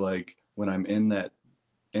obviously like when I'm in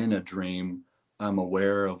a dream, I'm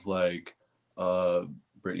aware of like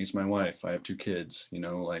Brittany's my wife, I have 2 kids, you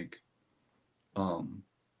know, like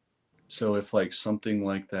so if like something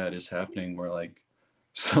like that is happening where like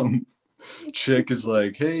some chick is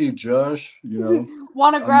like, hey Josh, you know,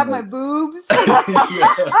 want to grab my boobs?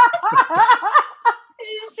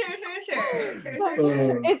 Sure.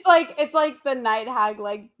 It's like the night hag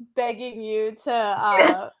like begging you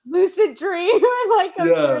to lucid dream and like come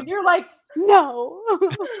through, and you're like, no.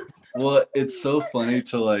 Well, it's so funny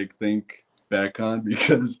to like think back on,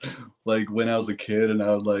 because like when I was a kid and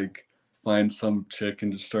I would like find some chick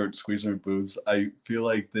and just start squeezing her boobs, I feel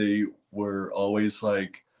like they were always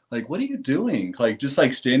like what are you doing? Like just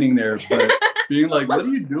like standing there, but being like, what are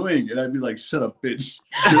you doing? And I'd be like, shut up, bitch.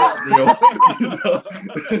 You're not real. You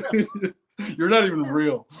know? You're not even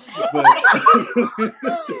real. But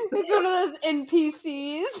it's one of those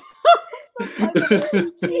NPCs.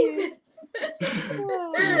 Jesus.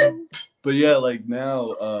 But yeah, like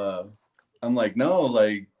now I'm like, no,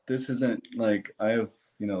 like this isn't like I have,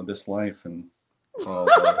 you know, this life and all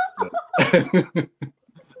that.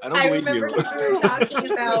 I remember we were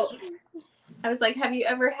talking about, I was like, have you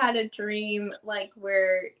ever had a dream like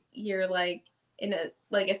where you're like in a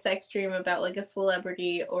sex dream about like a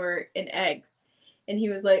celebrity or an ex? And he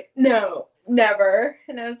was like, no, never.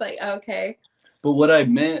 And I was like, okay. But what I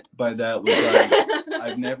meant by that was like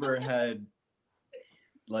I've never had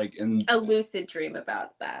like a lucid dream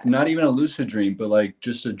about that. Not even a lucid dream, but like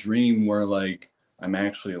just a dream where like I'm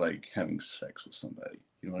actually like having sex with somebody.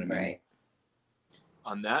 You know what I mean? Right.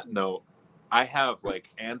 On that note, I have like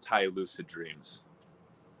anti-lucid dreams.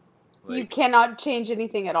 Like, you cannot change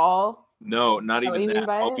anything at all? No, not even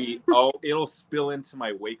that. It'll spill into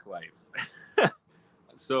my wake life.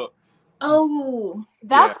 So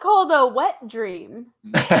that's called a wet dream.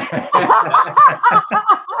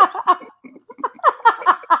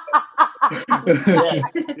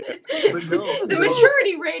 The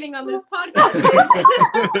maturity rating on this podcast is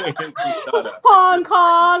Hong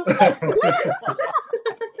Kong.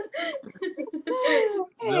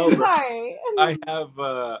 No, sorry. I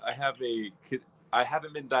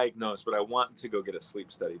haven't been diagnosed, but I want to go get a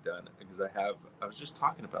sleep study done, because I was just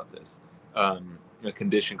talking about this, a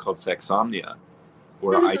condition called sexsomnia,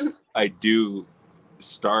 where I do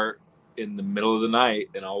start in the middle of the night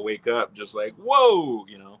and I'll wake up just like, whoa,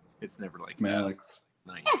 you know, it's never like Alex.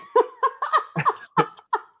 Nice.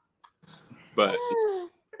 But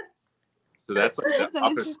so that's like the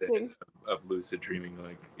opposite of lucid dreaming.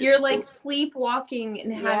 Like you're like sleepwalking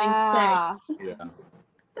and having sex.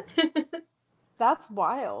 Yeah. That's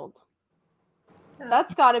wild.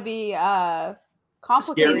 That's got to be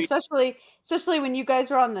complicated, Scary. especially when you guys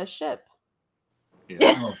were on the ship.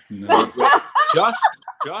 Yeah. Oh, no. Josh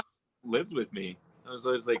lived with me. I was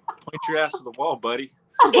always like, point your ass to the wall, buddy.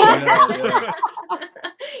 Yeah.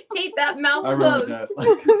 Tape that mouth I remember closed. that.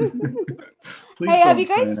 Please Hey, have don't you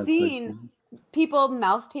guys plan that seen section. people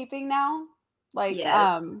mouth taping now? Like,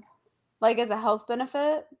 Yes. like as a health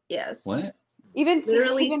benefit? Yes. What? Even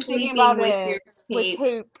Literally thinking sleeping about with it your with tape.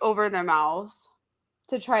 tape over their mouth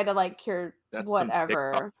to try to like cure That's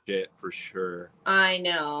whatever. some TikTok shit for sure. I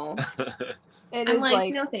know. It I'm is like,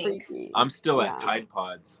 like no thanks. freaky. I'm still Yeah. at Tide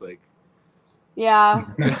Pods, like. Yeah,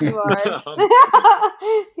 you are.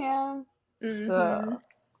 Yeah. Mhm. So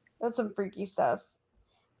that's some freaky stuff.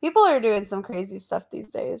 People are doing some crazy stuff these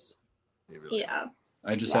days. Yeah.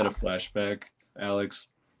 I just had a flashback, Alex,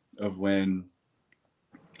 of when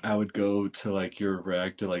I would go to like your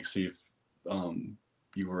rack to like see if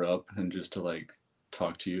you were up and just to like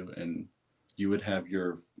talk to you, and you would have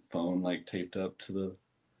your phone like taped up to the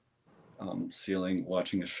ceiling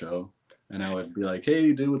watching a show, and I would be like,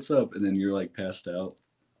 "Hey, dude, what's up?" And then you're like passed out.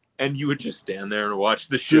 And you would just stand there and watch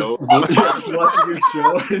the show. Just watching your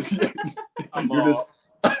show. I'm You're all just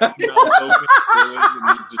mouth open,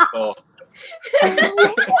 and you just all. and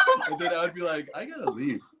then I would be like, I gotta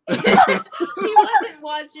leave. He wasn't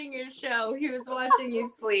watching your show. He was watching you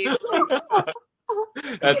sleep.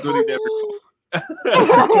 That's what he never told.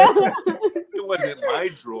 It wasn't my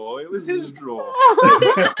drool. It was his drool.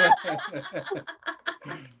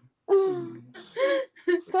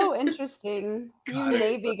 So interesting. God, You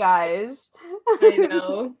Navy guys. I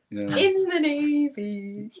know. Yeah. In the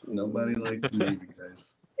Navy. Nobody likes the Navy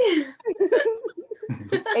guys.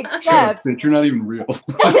 Except Bitch, you're not even real.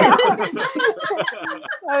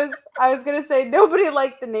 I was gonna say nobody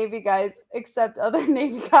liked the Navy guys except other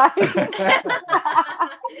Navy guys.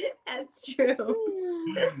 That's true.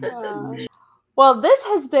 Well, this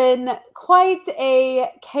has been quite a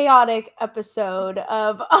chaotic episode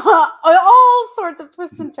of all sorts of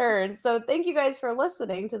twists and turns. So thank you guys for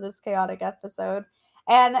listening to this chaotic episode.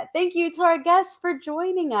 And thank you to our guests for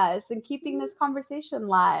joining us and keeping this conversation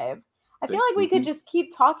live. I feel like we could just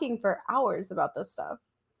keep talking for hours about this stuff.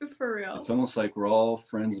 For real. It's almost like we're all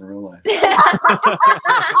friends in real life.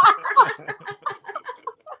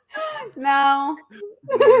 No.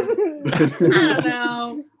 I don't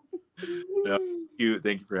know. No,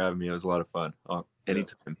 thank you for having me. It was a lot of fun.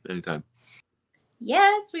 Anytime.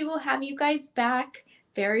 Yes, we will have you guys back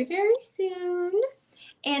very, very soon.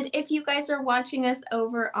 And if you guys are watching us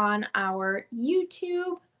over on our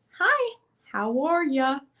YouTube, hi, how are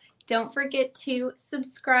ya? Don't forget to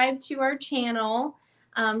subscribe to our channel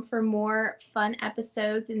for more fun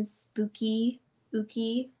episodes and spooky,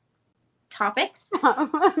 ooky topics.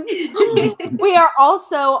 We are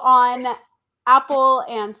also on Apple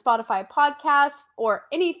and Spotify podcasts or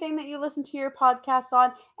anything that you listen to your podcast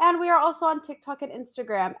on. And we are also on TikTok and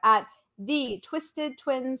Instagram at the Twisted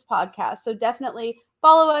Twins Podcast. So definitely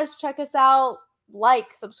follow us, check us out,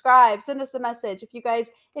 like, subscribe, send us a message. If you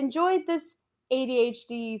guys enjoyed this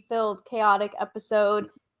ADHD-filled chaotic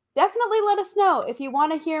episode, definitely let us know. If you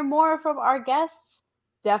want to hear more from our guests,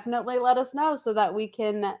 definitely let us know so that we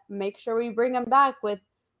can make sure we bring them back with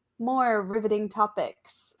more riveting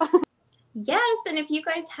topics. Yes, and if you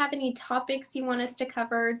guys have any topics you want us to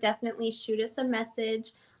cover, definitely shoot us a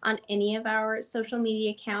message on any of our social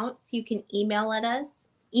media accounts. You can email us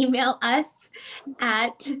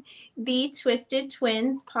at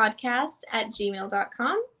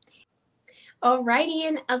thetwistedtwinspodcast@gmail.com. Alrighty,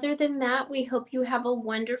 and other than that, we hope you have a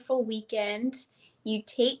wonderful weekend. You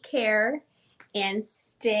take care and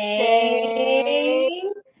stay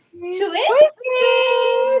twisted.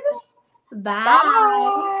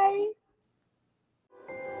 Bye.